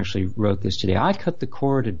person actually wrote this today. I cut the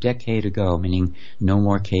cord a decade ago, meaning no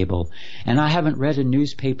more cable. And I haven't read a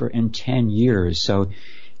newspaper in 10 years. So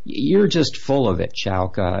you're just full of it,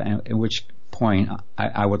 Chalka. At which point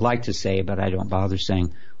I would like to say, but I don't bother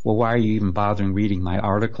saying, well, why are you even bothering reading my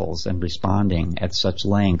articles and responding at such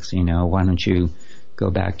length? Why don't you go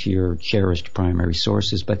back to your cherished primary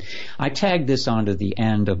sources? But I tagged this onto the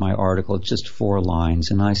end of my article. It's just 4 lines.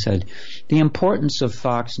 And I said, the importance of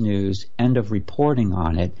Fox News and of reporting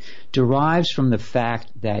on it derives from the fact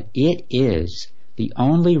that it is the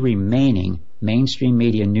only remaining mainstream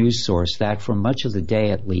media news source that, for much of the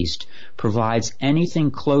day at least, provides anything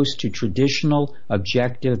close to traditional,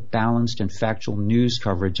 objective, balanced, and factual news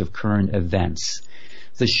coverage of current events.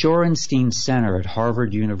 The Shorenstein Center at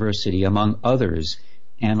Harvard University, among others,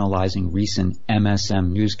 analyzing recent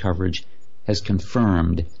MSM news coverage, has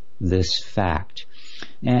confirmed this fact.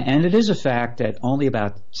 And it is a fact that only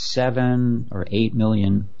about 7 or 8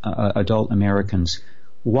 million adult Americans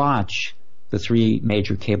watch the 3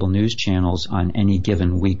 major cable news channels on any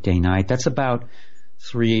given weekday night. That's about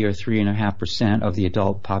 3 or 3.5% of the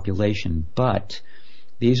adult population. But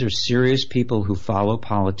these are serious people who follow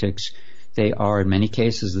politics. They are, in many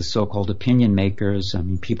cases, the so-called opinion makers.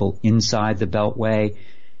 People inside the Beltway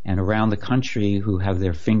and around the country who have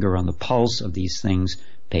their finger on the pulse of these things,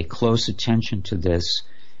 pay close attention to this,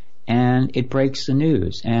 and it breaks the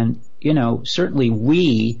news. And, certainly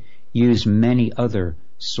we use many other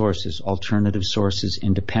sources, alternative sources,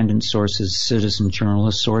 independent sources, citizen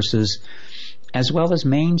journalist sources, as well as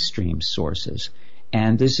mainstream sources.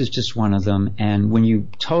 And this is just one of them. And when you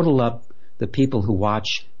total up the people who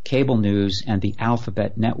watch cable news and the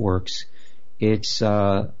alphabet networks, it's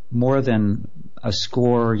more than a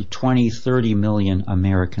score, 20, 30 million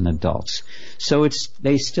American adults. So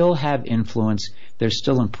they still have influence. They're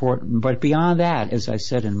still important. But beyond that, as I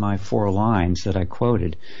said in my 4 lines that I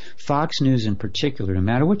quoted, Fox News in particular, no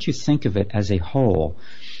matter what you think of it as a whole,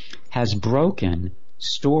 has broken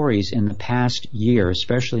stories in the past year,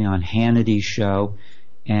 especially on Hannity's show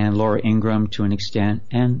and Laura Ingraham to an extent,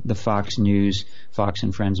 and the Fox News, Fox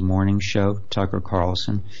and Friends morning show, Tucker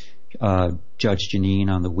Carlson, Judge Jeanine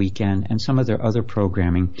on the weekend, and some of their other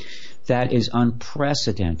programming that is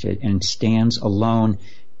unprecedented and stands alone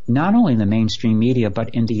not only in the mainstream media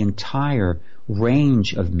but in the entire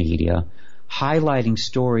range of media, highlighting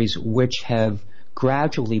stories which have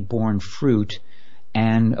gradually borne fruit.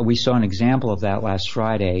 And we saw an example of that last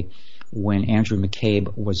Friday when Andrew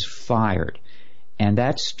McCabe was fired. And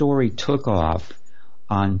that story took off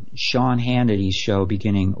on Sean Hannity's show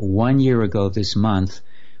beginning 1 year ago this month,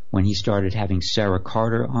 when he started having Sarah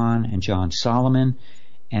Carter on and John Solomon.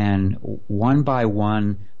 And one by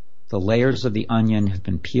one, the layers of the onion have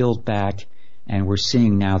been peeled back, and we're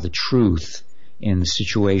seeing now the truth in the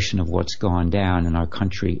situation of what's gone down in our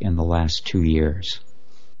country in the last 2 years.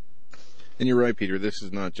 And you're right, Peter. This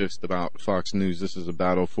is not just about Fox News. This is a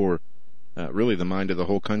battle for really the mind of the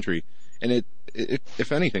whole country. And it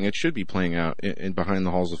if anything, it should be playing out in behind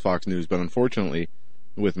the halls of Fox News. But unfortunately,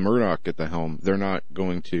 with Murdoch at the helm, they're not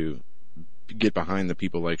going to get behind the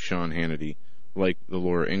people like Sean Hannity, like the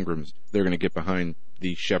Laura Ingrams. They're going to get behind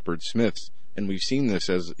the Shepard Smiths. And we've seen this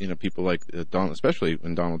as, people like Donald, especially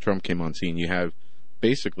when Donald Trump came on scene. You have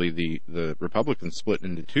basically the Republicans split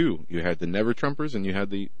into two. You had the Never Trumpers and you had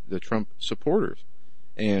the Trump supporters.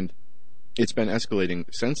 And it's been escalating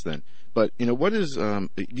since then. But, what is, do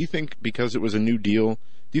you think because it was a new deal,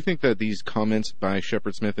 do you think that these comments by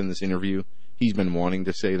Shepard Smith in this interview, he's been wanting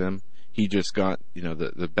to say them? He just got,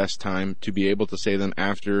 the best time to be able to say them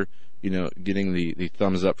after, getting the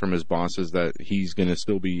thumbs up from his bosses that he's going to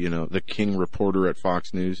still be, the king reporter at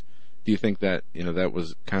Fox News. Do you think that, that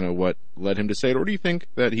was kind of what led him to say it, or do you think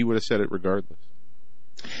that he would have said it regardless?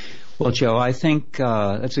 Well, Joe, I think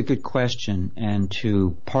that's a good question, and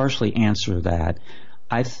to partially answer that,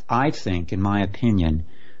 I think, in my opinion,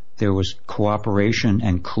 there was cooperation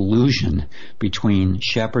and collusion between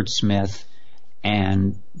Shepard Smith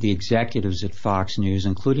and the executives at Fox News,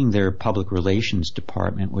 including their public relations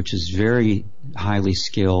department, which is very highly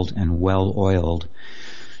skilled and well-oiled,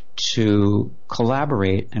 to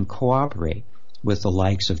collaborate and cooperate with the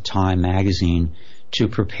likes of Time magazine to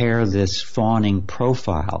prepare this fawning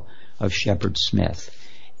profile of Shepard Smith.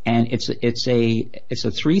 And it's a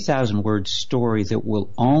 3,000-word story that will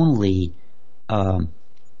only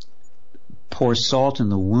pour salt in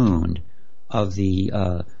the wound of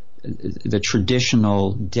the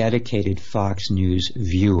traditional dedicated Fox News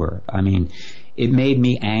viewer. I mean, it made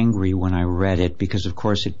me angry when I read it because, of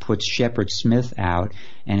course, it puts Shepard Smith out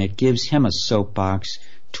and it gives him a soapbox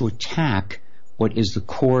to attack what is the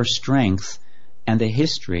core strength and the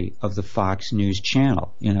history of the Fox News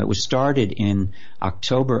channel. It was started in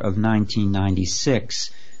October of 1996.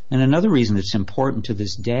 And another reason it's important to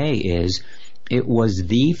this day is it was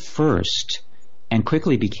the first and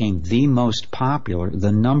quickly became the most popular,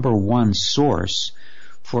 the number one source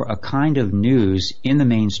for a kind of news in the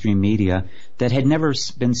mainstream media that had never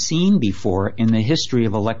been seen before in the history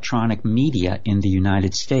of electronic media in the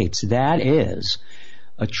United States. That is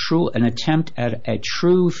an attempt at a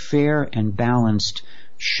true, fair, and balanced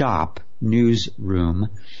shop newsroom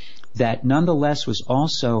that nonetheless was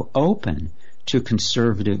also open to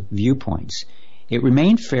conservative viewpoints. It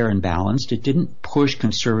remained fair and balanced. It didn't push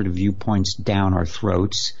conservative viewpoints down our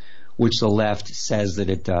throats, which the left says that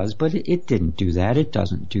it does, but it didn't do that. It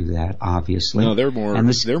doesn't do that, obviously. No, they're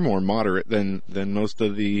more moderate than most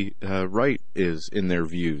of the right is in their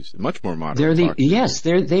views. Much more moderate.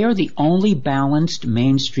 They are the only balanced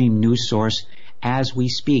mainstream news source as we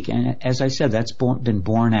speak. And as I said, that's been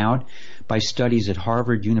borne out by studies at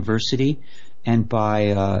Harvard University and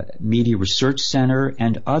by Media Research Center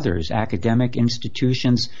and others, academic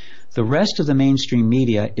institutions. The rest of the mainstream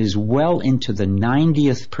media is well into the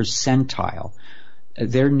 90th percentile.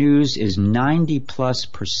 Their news is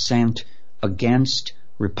 90+% against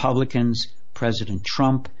Republicans, President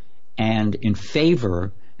Trump, and in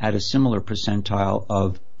favor at a similar percentile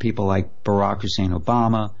of people like Barack Hussein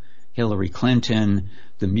Obama, Hillary Clinton,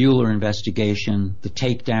 the Mueller investigation, the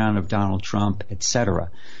takedown of Donald Trump, etc.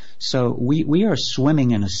 So we are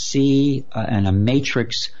swimming in a sea and a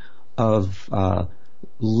matrix of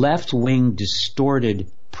left-wing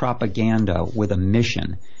distorted propaganda with a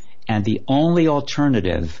mission. And the only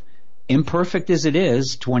alternative, imperfect as it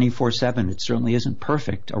is, 24/7, it certainly isn't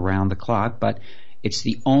perfect around the clock, but it's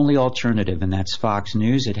the only alternative, and that's Fox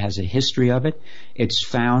News. It has a history of it. Its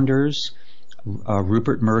founders,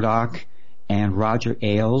 Rupert Murdoch and Roger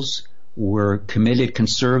Ailes, were committed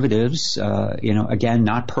conservatives, again,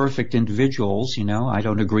 not perfect individuals. I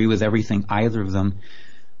don't agree with everything either of them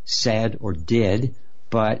said or did,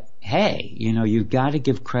 but hey, you've got to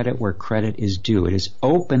give credit where credit is due. It has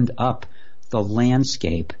opened up the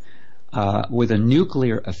landscape with a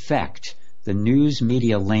nuclear effect, the news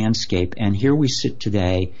media landscape, and here we sit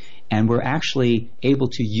today, and we're actually able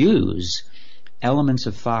to use elements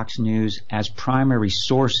of Fox News as primary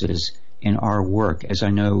sources in our work, as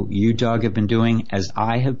I know you, Doug, have been doing, as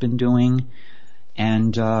I have been doing,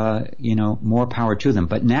 and, more power to them.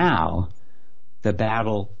 But now the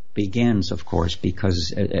battle begins, of course,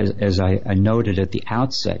 because as I noted at the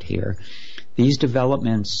outset here, these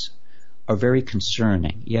developments are very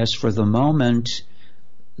concerning. Yes, for the moment,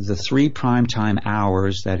 the 3 primetime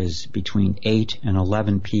hours, that is between 8 and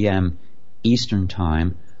 11 p.m. Eastern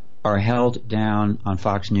Time, are held down on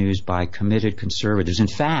Fox News by committed conservatives. In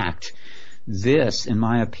fact, this, in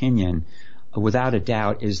my opinion, without a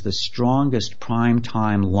doubt, is the strongest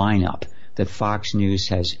primetime lineup that Fox News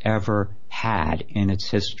has ever had in its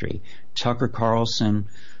history. Tucker Carlson,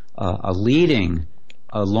 a leading,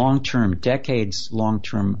 long-term, decades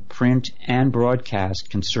long-term print and broadcast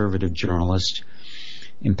conservative journalist,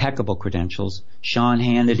 impeccable credentials. Sean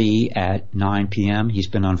Hannity at 9 p.m. He's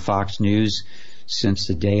been on Fox News since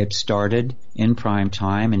the day it started in prime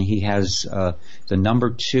time, and he has the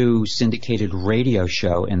number 2 syndicated radio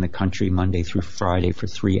show in the country Monday through Friday for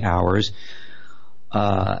 3 hours.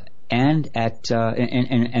 And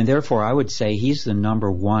therefore I would say he's the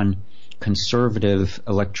number 1 conservative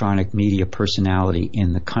electronic media personality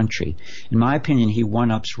in the country. In my opinion, he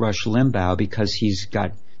one-ups Rush Limbaugh because he's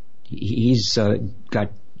got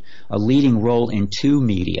a leading role in 2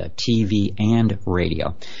 media, TV and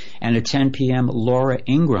radio. And at 10 p.m., Laura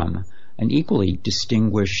Ingraham, an equally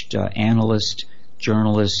distinguished analyst,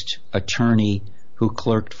 journalist, attorney who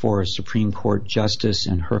clerked for a Supreme Court justice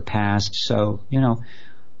in her past. So,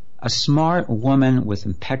 a smart woman with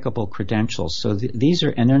impeccable credentials. So these are,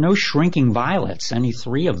 and there are no shrinking violets, any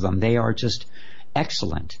 3 of them. They are just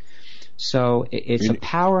excellent. So it's a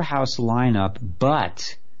powerhouse lineup,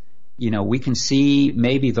 but we can see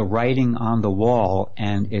maybe the writing on the wall,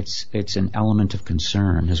 and it's an element of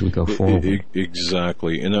concern as we go forward.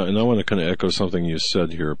 Exactly. And I want to kind of echo something you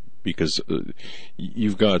said here, because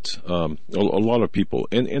you've got a lot of people,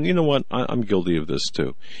 and you know what, I'm guilty of this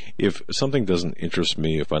too. If something doesn't interest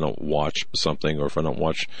me, if I don't watch something, or if I don't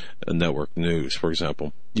watch network news, for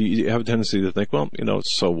example, you have a tendency to think, well,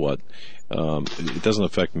 so what? It doesn't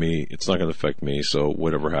affect me. It's not going to affect me. So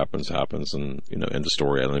whatever happens, happens, and end of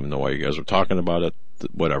story. I don't even know why you guys are talking about it.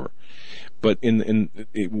 Whatever. But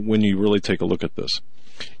when you really take a look at this,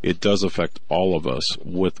 it does affect all of us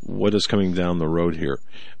with what is coming down the road here,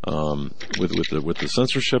 with the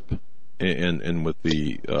censorship and with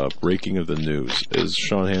the breaking of the news, as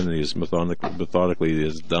Sean Hannity is methodically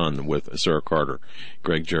is done with Sarah Carter,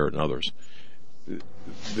 Greg Jarrett, and others.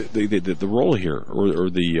 The role here, or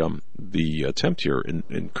the attempt here,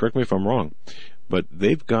 and correct me if I'm wrong, but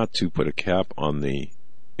they've got to put a cap on the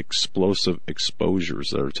explosive exposures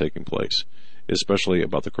that are taking place, especially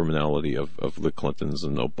about the criminality of the Clintons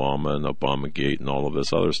and Obama and Obamagate and all of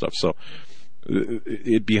this other stuff. So,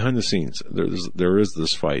 behind the scenes, there is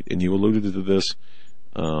this fight, and you alluded to this,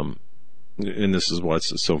 and this is why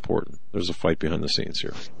it's so important. There's a fight behind the scenes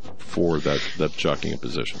here for that jockeying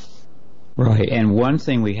position. Right, and one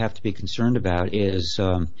thing we have to be concerned about is,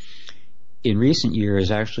 in recent years,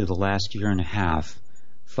 actually the last year and a half,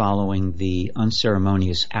 following the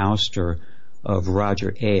unceremonious ouster of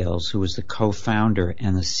Roger Ailes, who was the co-founder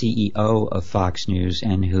and the CEO of Fox News,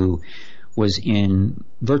 and who was in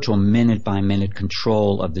virtual minute-by-minute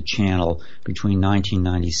control of the channel between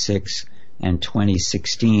 1996 and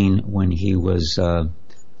 2016, when he was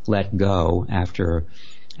let go after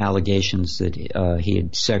allegations that he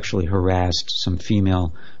had sexually harassed some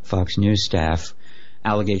female Fox News staff,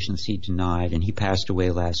 allegations he denied, and he passed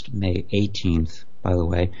away last May 18th, by the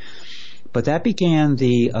way. But that began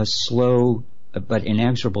the slow but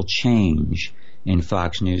inexorable change in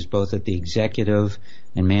Fox News, both at the executive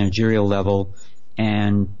and managerial level,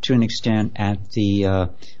 and to an extent at the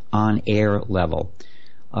on-air level.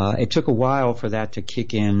 It took a while for that to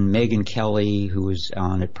kick in. Megyn Kelly, who was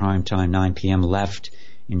on at primetime 9 p.m., left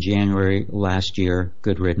in January last year,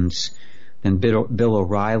 good riddance. Then Bill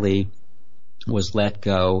O'Reilly was let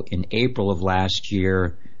go in April of last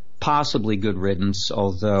year, possibly good riddance,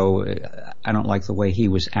 although I don't like the way he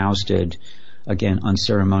was ousted, again,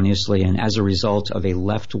 unceremoniously, and as a result of a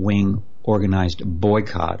left-wing organized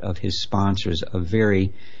boycott of his sponsors, a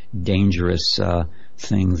very dangerous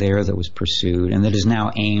thing there that was pursued, and that is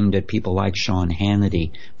now aimed at people like Sean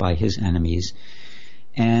Hannity by his enemies.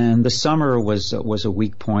 And the summer was a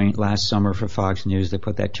weak point last summer for Fox News. They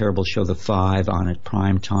put that terrible show, The Five, on at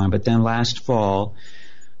prime time. But then last fall,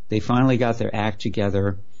 they finally got their act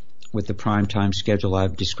together with the primetime schedule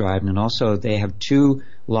I've described, and also they have 2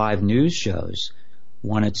 live news shows,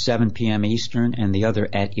 one at 7 p.m. Eastern and the other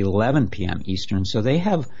at 11 p.m. Eastern. So they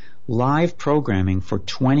have live programming for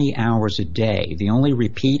 20 hours a day. The only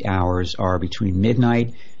repeat hours are between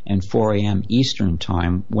midnight and 4 a.m. Eastern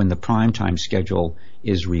time when the primetime schedule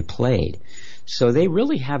is replayed. So they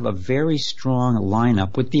really have a very strong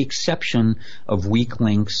lineup, with the exception of weak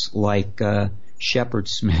links like Shepard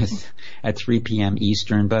Smith at 3 p.m.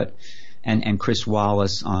 Eastern, and Chris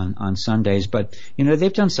Wallace on Sundays. But,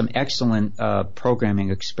 they've done some excellent programming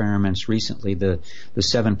experiments recently. The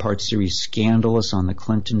 7-part series Scandalous on the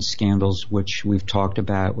Clinton scandals, which we've talked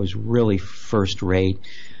about, was really first rate.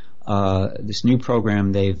 This new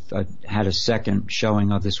program they've had a second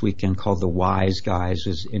showing of this weekend called The Wise Guys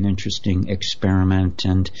was an interesting experiment.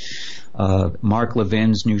 And Mark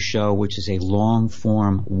Levin's new show, which is a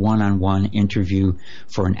long-form one-on-one interview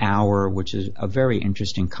for an hour, which is a very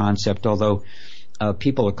interesting concept, although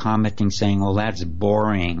people are commenting saying, well, that's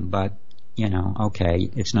boring, but okay,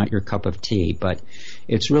 it's not your cup of tea. But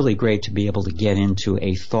it's really great to be able to get into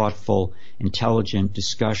a thoughtful, intelligent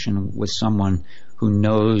discussion with someone who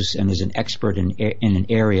knows and is an expert in an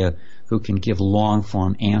area, who can give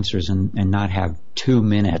long-form answers and not have 2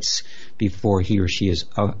 minutes before he or she is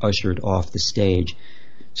ushered off the stage.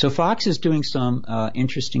 So Fox is doing some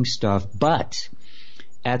interesting stuff, but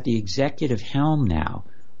at the executive helm now,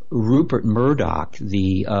 Rupert Murdoch,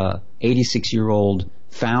 the 86-year-old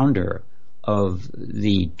founder of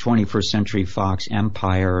the 21st Century Fox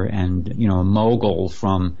empire and, a mogul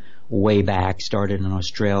from way back, started in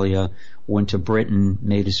Australia, went to Britain,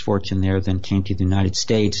 made his fortune there, then came to the United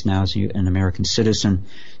States, now is an American citizen,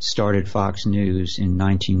 started Fox News in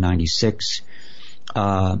 1996.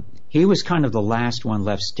 He was kind of the last one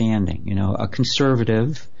left standing, a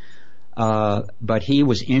conservative, but he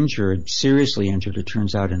was injured, seriously injured, it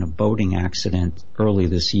turns out, in a boating accident early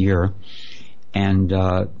this year. And,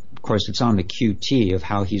 of course, it's on the QT of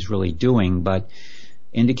how he's really doing, but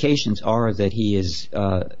indications are that he is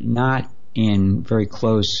not in very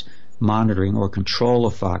close monitoring or control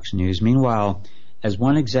of Fox News. Meanwhile, as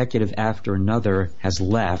one executive after another has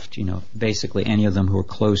left, basically any of them who are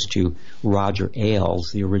close to Roger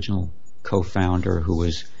Ailes, the original co-founder who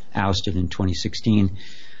was ousted in 2016,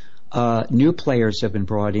 new players have been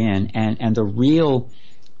brought in, and the real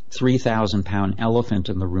 3,000-pound elephant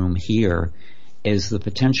in the room here is the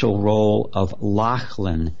potential role of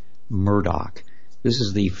Lachlan Murdoch. This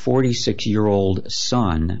is the 46-year-old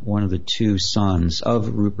son, one of the 2 sons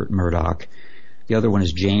of Rupert Murdoch. The other one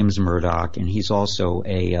is James Murdoch, and he's also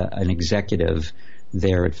an executive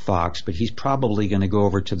there at Fox. But he's probably going to go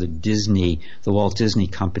over to the Walt Disney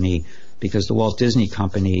Company, because the Walt Disney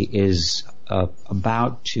Company is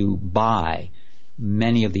about to buy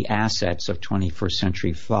many of the assets of 21st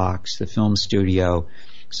Century Fox, the film studio,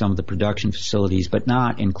 some of the production facilities, but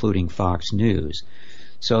not including Fox News.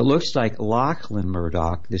 So it looks like Lachlan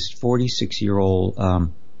Murdoch, this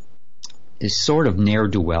 46-year-old, is sort of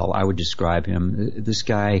ne'er-do-well, I would describe him. This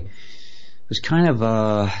guy was kind of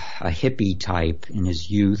a hippie type in his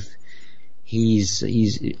youth.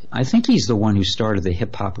 I think he's the one who started the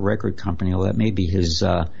hip-hop record company, although that may be his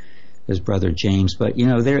brother James. But,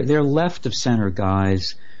 they're left-of-center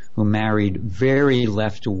guys who married very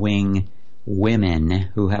left-wing women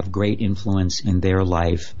who have great influence in their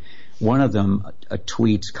life. One of them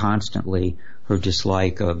tweets constantly her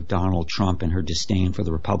dislike of Donald Trump and her disdain for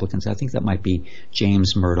the Republicans. I think that might be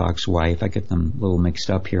James Murdoch's wife. I get them a little mixed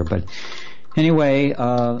up here. But anyway,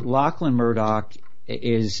 Lachlan Murdoch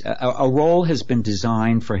is a role has been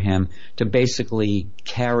designed for him to basically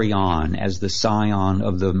carry on as the scion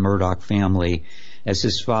of the Murdoch family as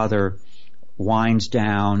his father winds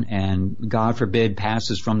down and, God forbid,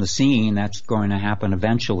 passes from the scene. That's going to happen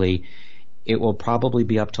eventually. It will probably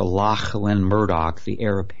be up to Lachlan Murdoch, the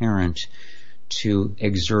heir apparent, to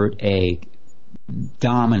exert a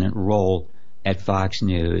dominant role at Fox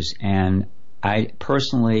News. And I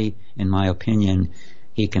personally, in my opinion,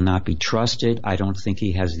 he cannot be trusted. I don't think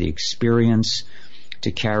he has the experience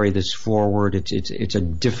to carry this forward. It's a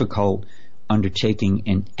difficult undertaking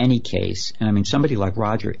in any case. And I mean, somebody like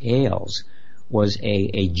Roger Ailes was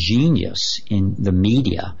a genius in the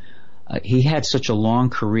media. He had such a long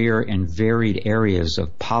career in varied areas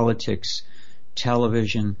of politics,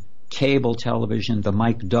 television, cable television, the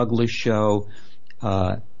Mike Douglas Show,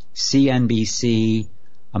 CNBC,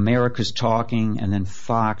 America's Talking, and then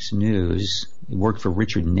Fox News. He worked for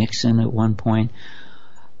Richard Nixon at one point.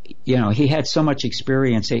 You know, he had so much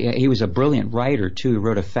experience. He was a brilliant writer, too. He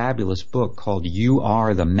wrote a fabulous book called You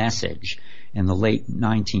Are the Message in the late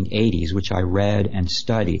 1980s, which I read and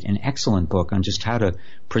studied. An excellent book on just how to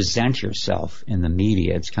present yourself in the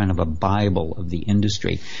media. It's kind of a Bible of the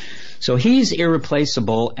industry. So he's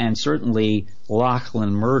irreplaceable, and certainly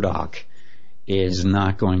Lachlan Murdoch is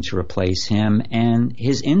not going to replace him. And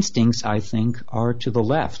his instincts, I think, are to the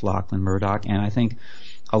left, Lachlan Murdoch. And I think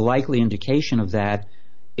a likely indication of that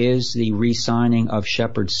is the re-signing of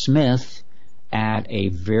Shepard Smith at a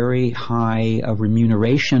very high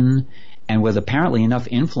remuneration and with apparently enough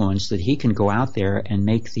influence that he can go out there and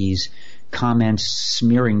make these comments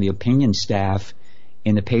smearing the opinion staff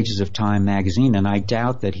in the pages of Time magazine. And I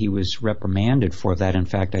doubt that he was reprimanded for that. In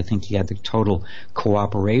fact, I think he had the total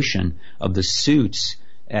cooperation of the suits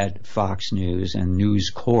at Fox News and News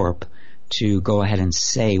Corp to go ahead and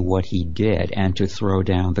say what he did and to throw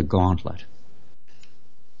down the gauntlet.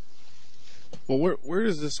 Well, where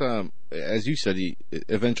does this, as you said,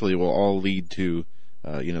 eventually will all lead to,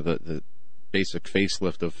 the basic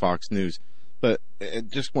facelift of Fox News. But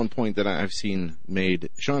just one point that I've seen made,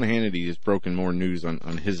 Sean Hannity has broken more news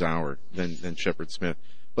on his hour than Shepard Smith.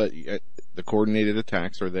 But the coordinated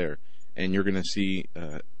attacks are there, and you're going to see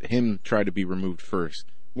him try to be removed first.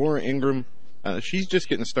 Laura Ingraham, she's just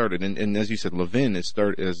getting started, and as you said, Levin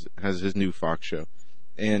has his new Fox show.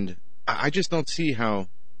 And I just don't see how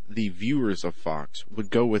the viewers of Fox would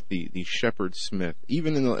go with the Shepard Smith,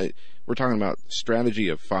 even in we're talking about strategy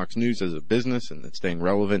of Fox News as a business and staying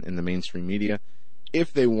relevant in the mainstream media.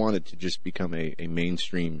 If they wanted to just become another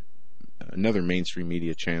mainstream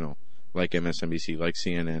media channel like MSNBC, like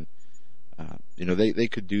CNN, they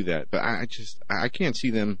could do that. But I can't see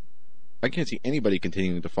them. I can't see anybody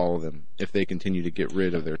continuing to follow them if they continue to get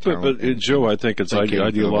rid of their talent. But Joe, I think it's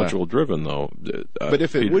ideological driven, though. But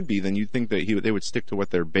if it would be, then you'd think that they would stick to what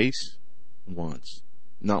their base wants,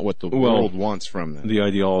 not what the world wants from them. The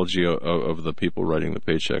ideology of the people writing the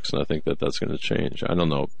paychecks, and I think that's going to change. I don't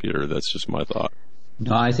know, Peter. That's just my thought.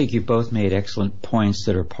 No, I think you both made excellent points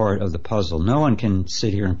that are part of the puzzle. No one can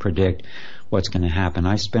sit here and predict what's going to happen.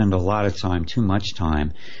 I spend a lot of time, too much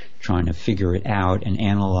time, trying to figure it out and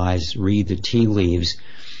analyze, read the tea leaves.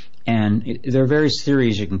 And there are various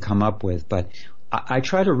theories you can come up with, but I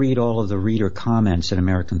try to read all of the reader comments at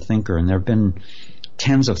American Thinker, and there have been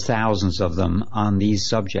tens of thousands of them on these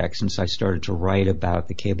subjects since I started to write about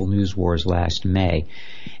the cable news wars last May.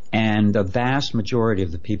 And the vast majority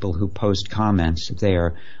of the people who post comments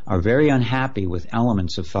there are very unhappy with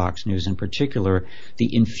elements of Fox News, in particular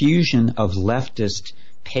the infusion of leftist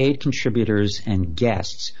paid contributors and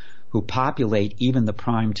guests who populate even the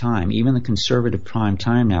prime time, even the conservative prime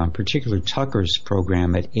time now, in particular Tucker's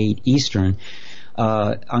program at 8 Eastern.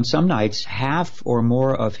 On some nights, half or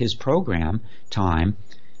more of his program time,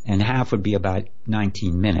 and half would be about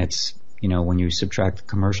 19 minutes, when you subtract the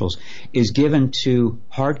commercials, is given to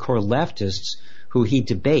hardcore leftists who he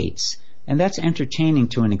debates. And that's entertaining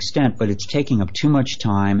to an extent, but it's taking up too much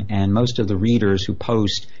time, and most of the readers who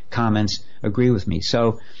post comments agree with me.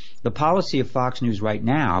 So the policy of Fox News right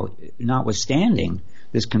now, notwithstanding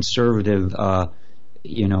this conservative,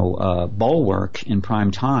 bulwark in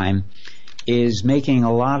prime time, is making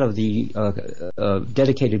a lot of the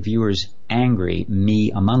dedicated viewers angry,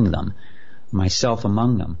 me among them, myself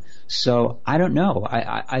among them. So I don't know.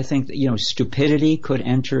 I think that, stupidity could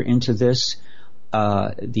enter into this.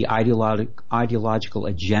 The ideological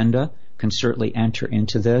agenda can certainly enter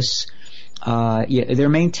into this. They're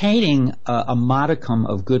maintaining a modicum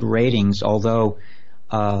of good ratings, although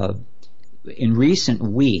in recent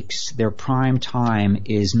weeks their prime time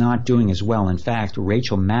is not doing as well. In fact,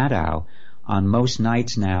 Rachel Maddow on most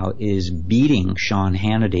nights now is beating Sean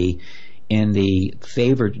Hannity in the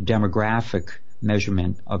favored demographic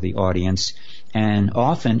measurement of the audience, and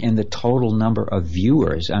often in the total number of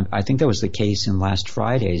viewers. I think that was the case in last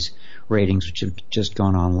Friday's ratings, which have just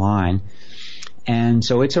gone online. And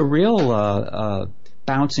so it's a real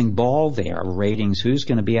bouncing ball there, ratings, who's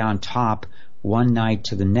going to be on top one night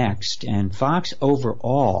to the next. And Fox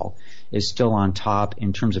overall is still on top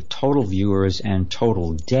in terms of total viewers and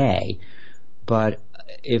total day. But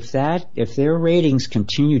if their ratings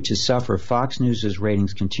continue to suffer, Fox News'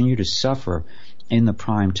 ratings continue to suffer in the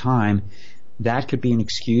prime time, that could be an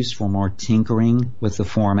excuse for more tinkering with the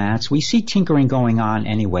formats. We see tinkering going on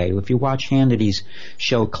anyway. If you watch Hannity's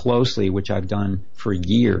show closely, which I've done for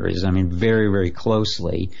years, I mean very, very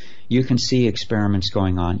closely, you can see experiments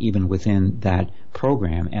going on even within that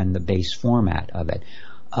program and the base format of it.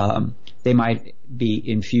 They might be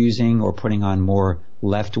infusing or putting on more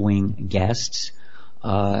left-wing guests.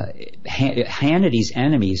 Hannity's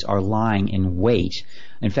enemies are lying in wait.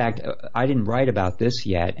 In fact, I didn't write about this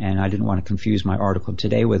yet, and I didn't want to confuse my article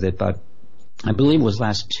today with it, but I believe it was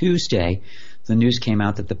last Tuesday, the news came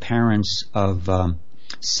out that the parents of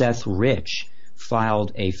Seth Rich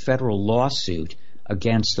filed a federal lawsuit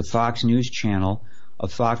against the Fox News channel, a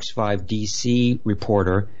Fox 5 DC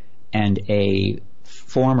reporter, and a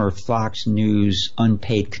former Fox News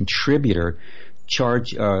unpaid contributor,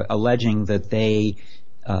 alleging that they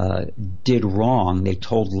did wrong. They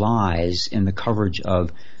told lies in the coverage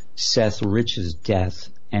of Seth Rich's death.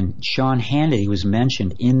 And Sean Hannity was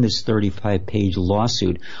mentioned in this 35-page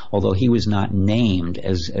lawsuit, although he was not named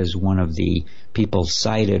as one of the people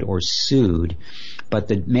cited or sued. But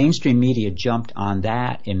the mainstream media jumped on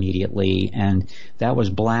that immediately, and that was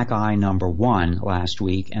black eye number 1 last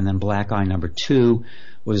week. And then black eye number 2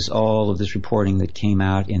 was all of this reporting that came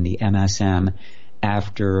out in the MSM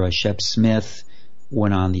after Shep Smith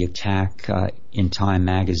went on the attack in Time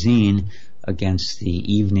magazine against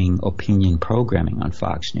the evening opinion programming on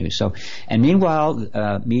Fox News. So, and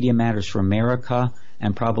meanwhile, Media Matters for America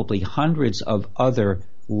and probably hundreds of other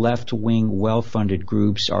left-wing, well-funded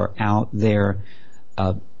groups are out there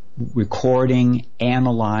recording,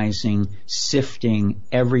 analyzing, sifting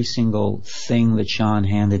every single thing that Sean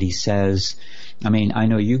Hannity says. I mean, I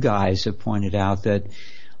know you guys have pointed out that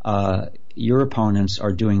your opponents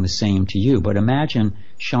are doing the same to you, but imagine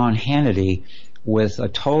Sean Hannity with a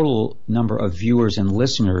total number of viewers and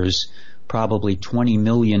listeners, probably 20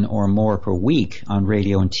 million or more per week on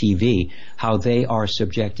radio and TV, how they are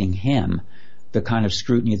subjecting him, the kind of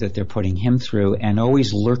scrutiny that they're putting him through, and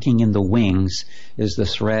always lurking in the wings is the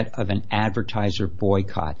threat of an advertiser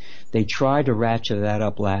boycott. They tried to ratchet that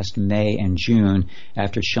up last May and June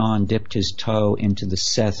after Sean dipped his toe into the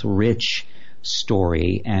Seth Rich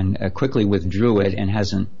story and quickly withdrew it and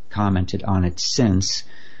hasn't commented on it since.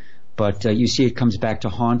 But you see it comes back to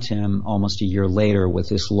haunt him almost a year later with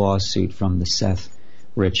this lawsuit from the Seth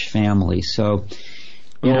Rich family. So,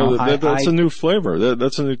 that's a new flavor.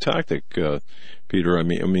 That's a new tactic, Peter. I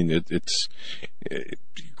mean, it's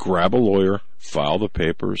grab a lawyer, file the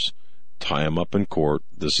papers, tie him up in court.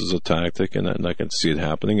 This is a tactic, and I can see it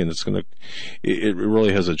happening, and it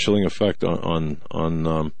really has a chilling effect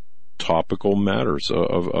on topical matters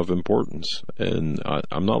of importance, and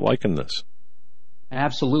I'm not liking this.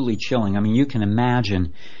 Absolutely chilling. I mean, you can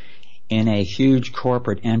imagine in a huge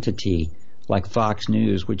corporate entity like Fox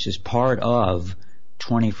News, which is part of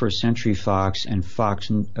 21st Century Fox and Fox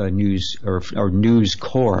News or News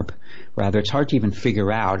Corp, rather, it's hard to even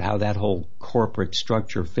figure out how that whole corporate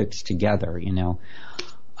structure fits together,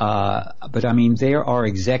 But I mean, there are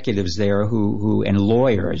executives there who and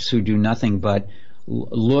lawyers who do nothing but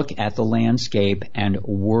look at the landscape and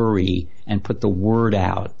worry and put the word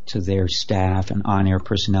out to their staff and on-air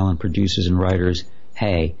personnel and producers and writers,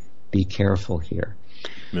 hey, be careful here.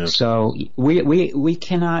 Yeah. So we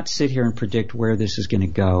cannot sit here and predict where this is going to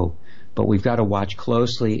go, but we've got to watch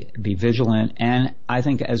closely, be vigilant, and I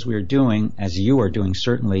think as we're doing, as you are doing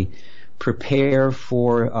certainly, prepare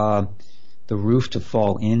for the roof to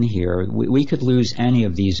fall in here. We could lose any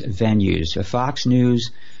of these venues. Fox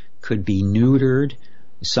News could be neutered.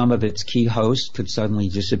 Some of its key hosts could suddenly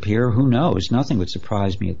disappear. Who knows? Nothing would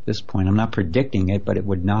surprise me at this point. I'm not predicting it, but it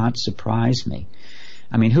would not surprise me.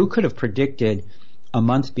 I mean, who could have predicted a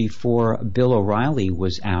month before Bill O'Reilly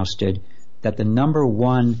was ousted that the number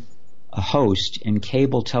one host in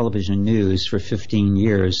cable television news for 15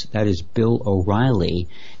 years, that is Bill O'Reilly,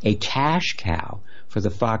 a cash cow for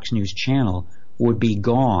the Fox News channel, would be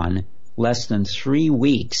gone less than 3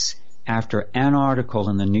 weeks after an article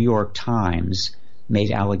in the New York Times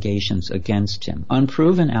made allegations against him.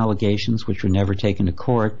 Unproven allegations which were never taken to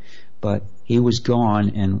court, but he was gone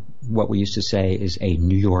in what we used to say is a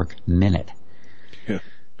New York minute. Yeah.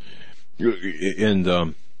 And,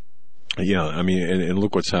 I mean, and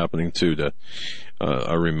look what's happening too.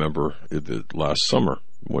 I remember last summer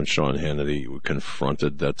when Sean Hannity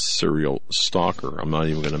confronted that serial stalker. I'm not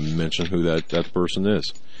even going to mention who that person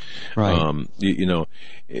is. Right.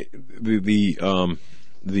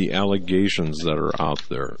 The allegations that are out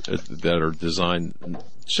there that are designed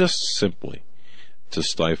just simply to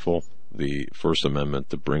stifle the First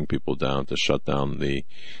Amendment, to bring people down, to shut down the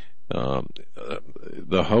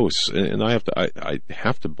the hosts, and I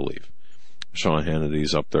have to believe Sean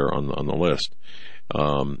Hannity's up there on the list.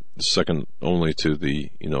 Second only to the,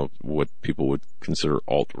 what people would consider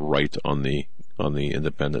alt-right on the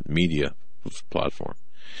independent media platform.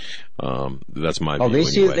 That's my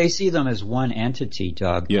view. They see them as one entity,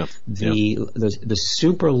 Doug. Yeah. The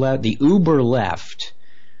super left, the uber left,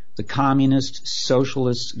 the communists,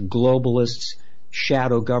 socialists, globalists,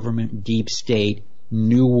 shadow government, deep state,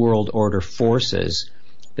 new world order forces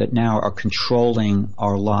that now are controlling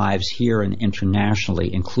our lives here and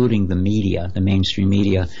internationally, including the media, the mainstream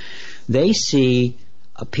media. They see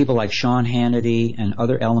people like Sean Hannity and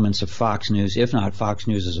other elements of Fox News, if not Fox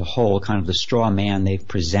News as a whole, kind of the straw man they've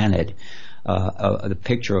presented, the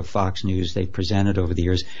picture of Fox News they've presented over the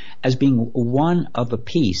years, as being one of a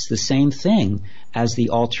piece, the same thing as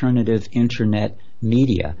the alternative internet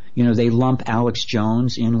media. They lump Alex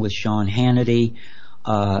Jones in with Sean Hannity.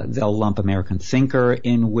 They'll lump American Thinker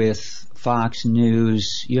in with Fox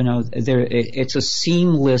News. It's a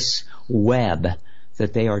seamless web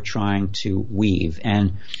that they are trying to weave,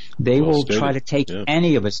 and they will try to take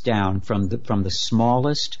any of us down from the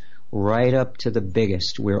smallest right up to the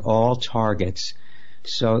biggest. We're all targets.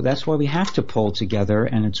 So that's why we have to pull together,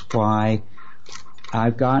 and it's why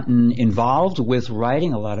I've gotten involved with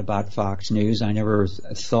writing a lot about Fox News. I never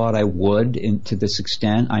thought I would to this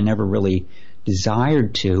extent. I never really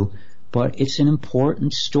desired to, but it's an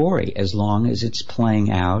important story as long as it's playing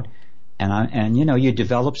out. And you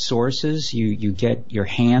develop sources, you get your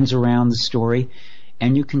hands around the story,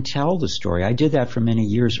 and you can tell the story. I did that for many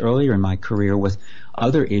years earlier in my career with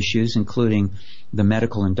other issues, including the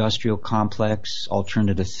medical industrial complex,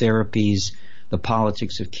 alternative therapies, the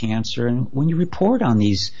politics of cancer. And when you report on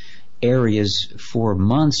these areas for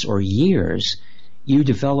months or years, you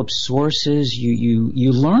develop sources,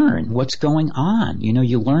 you learn what's going on.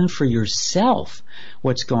 You learn for yourself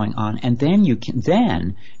what's going on, and then you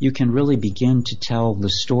can really begin to tell the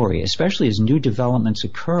story. Especially as new developments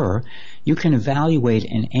occur, you can evaluate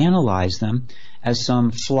and analyze them as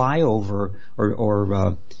some flyover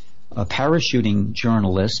or a parachuting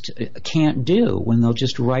journalist can't do when they'll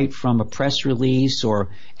just write from a press release or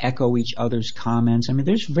echo each other's comments. I mean,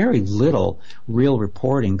 there's very little real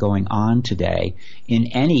reporting going on today in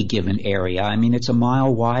any given area. I mean, it's a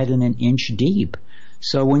mile wide and an inch deep.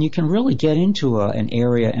 So when you can really get into an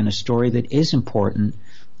area and a story that is important,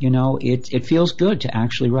 it feels good to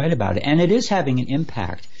actually write about it. And it is having an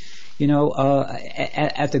impact.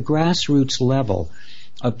 At the grassroots level,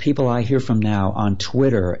 of people I hear from now on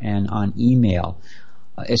Twitter and on email,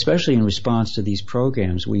 especially in response to these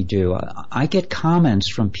programs we do, I get comments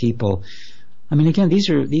from people. I mean, again, these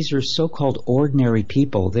are so-called ordinary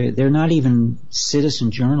people. They're not even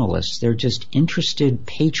citizen journalists. They're just interested,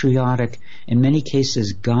 patriotic, in many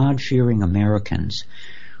cases God-fearing Americans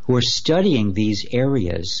who are studying these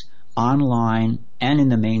areas online and in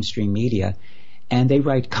the mainstream media, and they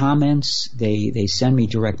write comments. They send me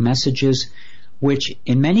direct messages, which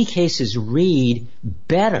in many cases read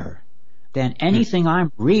better than anything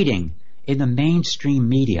I'm reading in the mainstream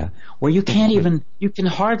media, where you can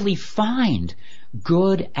hardly find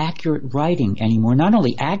good, accurate writing anymore. Not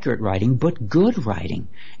only accurate writing, but good writing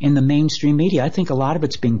in the mainstream media. I think a lot of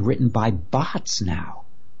it's being written by bots now.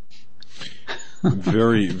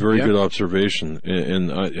 Very, very good observation,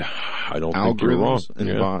 and I don't think you're wrong.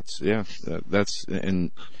 And bots,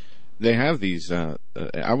 and they have these.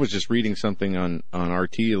 I was just reading something on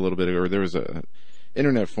RT a little bit ago. Or there was a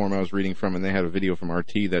internet forum I was reading from, and they had a video from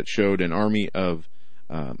RT that showed an army of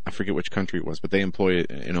I forget which country it was, but they employ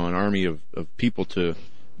an army of people to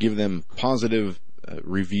give them positive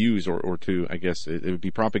reviews or to, I guess it would be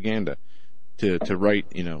propaganda to write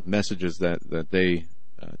messages that they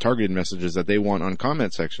targeted messages that they want on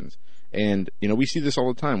comment sections. And we see this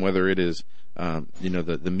all the time, whether it is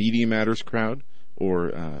the Media Matters crowd.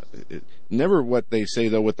 Or never what they say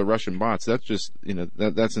though with the Russian bots. That's just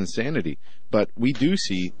that's insanity. But we do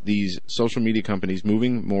see these social media companies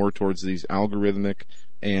moving more towards these algorithmic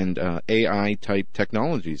and AI type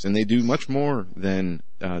technologies, and they do much more than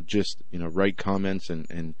just write comments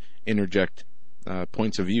and interject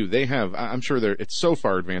points of view. They have, I'm sure it's so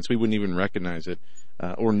far advanced we wouldn't even recognize it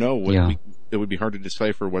or know what it would be hard to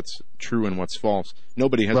decipher what's true and what's false.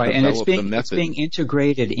 Nobody has developed the method. It's being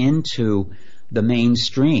integrated into the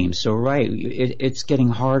mainstream. So, it's getting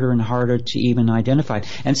harder and harder to even identify.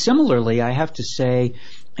 And similarly, I have to say,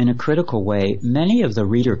 in a critical way, many of the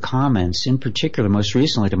reader comments, in particular, most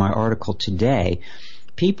recently to my article today,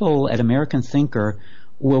 people at American Thinker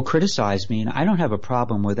will criticize me, and I don't have a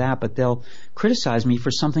problem with that, but they'll criticize me for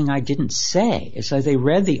something I didn't say. It's like they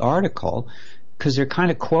read the article, because they're kind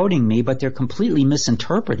of quoting me, but they're completely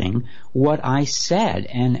misinterpreting what I said.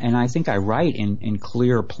 And I think I write in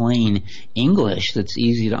clear, plain English that's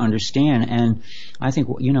easy to understand. And I think,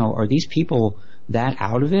 are these people that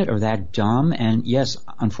out of it or that dumb? And yes,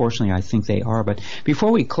 unfortunately, I think they are. But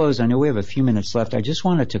before we close, I know we have a few minutes left. I just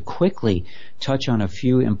wanted to quickly touch on a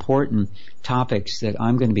few important topics that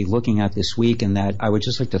I'm going to be looking at this week and that I would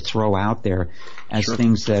just like to throw out there as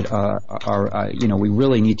things that are we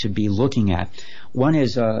really need to be looking at. One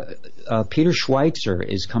is Peter Schweitzer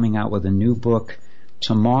is coming out with a new book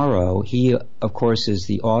tomorrow. He, of course, is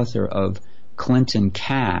the author of Clinton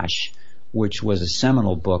Cash, which was a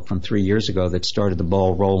seminal book from 3 years ago that started the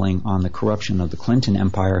ball rolling on the corruption of the Clinton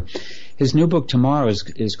empire. His new book tomorrow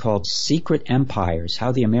is called Secret Empires,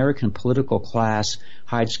 How the American Political Class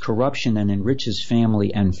Hides Corruption and Enriches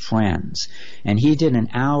Family and Friends. And he did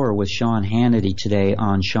an hour with Sean Hannity today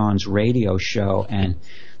on Sean's radio show, and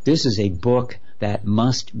this is a book that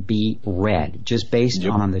must be read, just based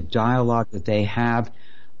on the dialogue that they have.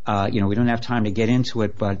 We don't have time to get into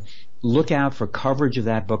it, but look out for coverage of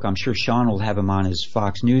that book. I'm sure Sean will have him on his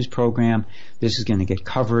Fox News program. This is going to get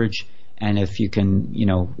coverage. And if you can,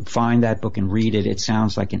 find that book and read it, it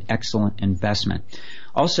sounds like an excellent investment.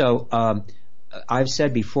 Also, I've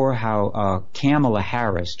said before how Kamala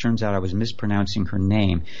Harris, turns out I was mispronouncing her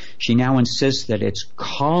name. She now insists that it's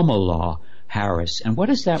Kamala Harris. And what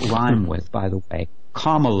does that rhyme with, by the way?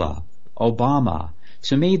 Kamala, Obama.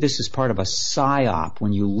 To me, this is part of a psyop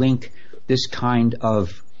when you link this kind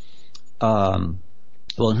of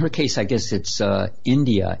in her case, I guess it's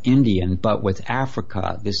Indian, but with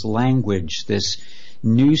Africa, this language, this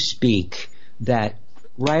newspeak that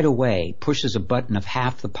right away pushes a button of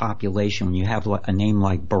half the population when you have a name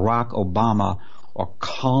like Barack Obama or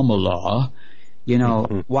Kamala.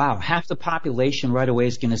 Wow, half the population right away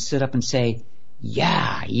is going to sit up and say,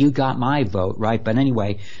 yeah, you got my vote, right? But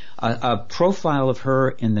anyway, a profile of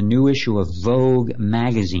her in the new issue of Vogue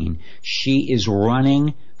magazine. She is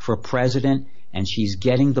running for president, and she's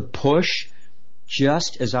getting the push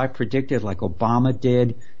just as I predicted, like Obama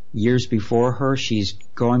did years before her. She's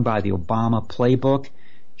going by the Obama playbook.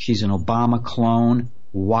 She's an Obama clone.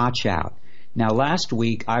 Watch out. Now, last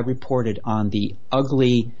week I reported on the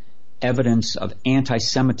ugly evidence of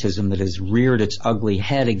anti-Semitism that has reared its ugly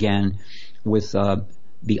head again with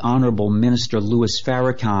the Honorable Minister Louis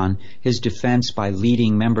Farrakhan, his defense by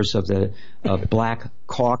leading members of the Black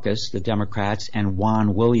Caucus, the Democrats, and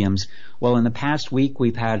Juan Williams. Well, in the past week,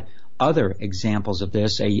 we've had other examples of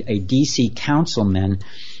this. A D.C. councilman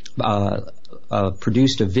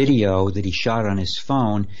produced a video that he shot on his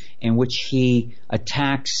phone in which he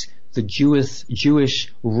attacks the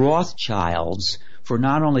Jewish Rothschilds for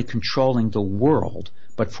not only controlling the world,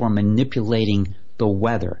 but for manipulating the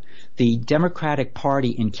weather. The Democratic Party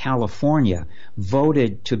in California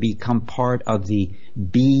voted to become part of the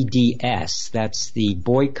BDS. That's the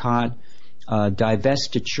boycott,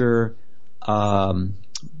 divestiture,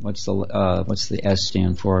 what's the S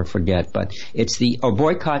stand for? I forget, but it's the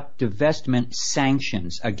boycott, divestment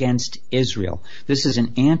sanctions against Israel. This is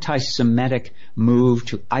an anti-Semitic move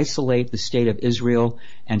to isolate the state of Israel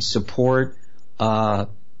and support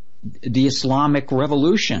the Islamic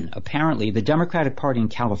Revolution. Apparently, the Democratic Party in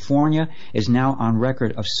California is now on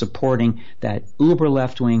record of supporting that uber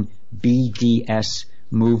left-wing BDS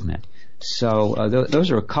movement. So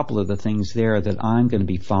those are a couple of the things there that I'm going to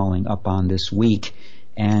be following up on this week,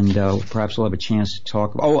 and perhaps we'll have a chance to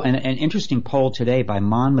talk. Oh, and an interesting poll today by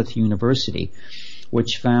Monmouth University,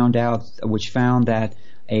 which found that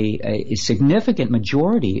a significant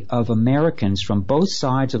majority of Americans from both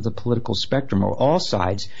sides of the political spectrum, or all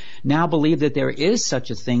sides, now believe that there is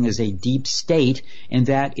such a thing as a deep state and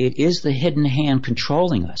that it is the hidden hand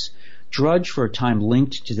controlling us. Drudge for a time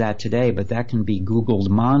linked to that today, but that can be Googled.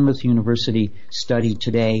 Monmouth University study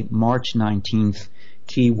today, March 19th,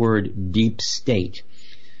 keyword deep state.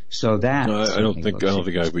 So that I don't think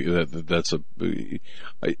I agree that that's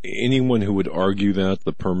anyone who would argue that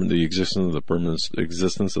the existence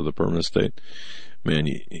of the permanent state, man,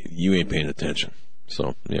 you ain't paying attention.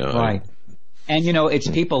 So yeah, right. And it's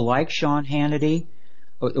people like Sean Hannity,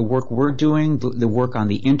 the work we're doing, the work on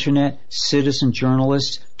the internet, citizen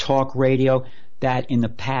journalists, talk radio, that in the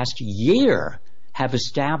past year have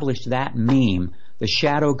established that meme, the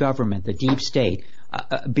shadow government, the deep state.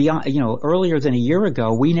 Beyond, earlier than a year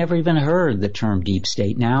ago, we never even heard the term deep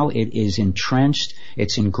state. Now it is entrenched,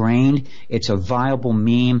 it's ingrained, it's a viable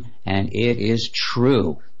meme, and it is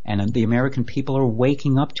true. And the American people are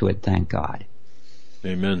waking up to it, thank God.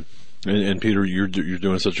 Amen. And Peter, you're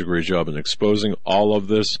doing such a great job in exposing all of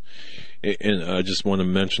this. And I just want to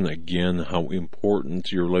mention again how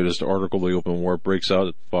important your latest article, The Open War Breaks Out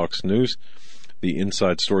at Fox News, the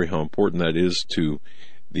inside story, how important that is to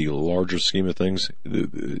the larger scheme of things.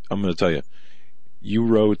 I'm going to tell you, you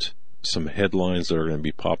wrote some headlines that are going to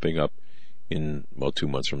be popping up in, 2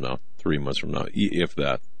 months from now, 3 months from now, if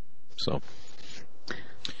that. So.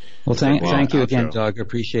 Well, thank you again, Doug.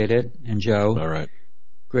 Appreciate it. And Joe. All right.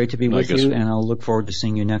 Great to be with you, and I'll look forward to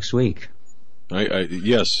seeing you next week.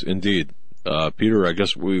 Yes, indeed. Peter, I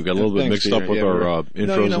guess we've got a little bit mixed up with our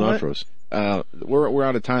intros and outros. We're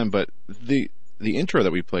out of time, but the intro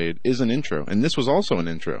that we played is an intro, and this was also an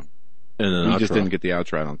intro. And we just didn't get the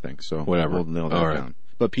outro, I don't think. So whatever. We'll nail that down.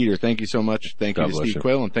 But Peter, thank you so much. Thank you to Steve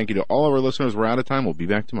Quayle, and thank you to all of our listeners. We're out of time. We'll be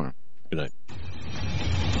back tomorrow. Good night.